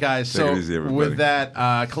 All right, guys. Take it easy, everybody. With that,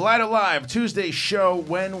 Collider Live, Tuesday show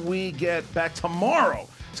when we get back tomorrow.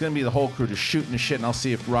 It's going to be the whole crew just shooting the shit, and I'll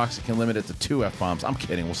see if Roxy can limit it to 2 F-bombs. I'm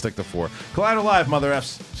kidding. We'll stick to 4. Collider Live, Mother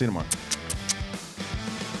Fs. See you tomorrow.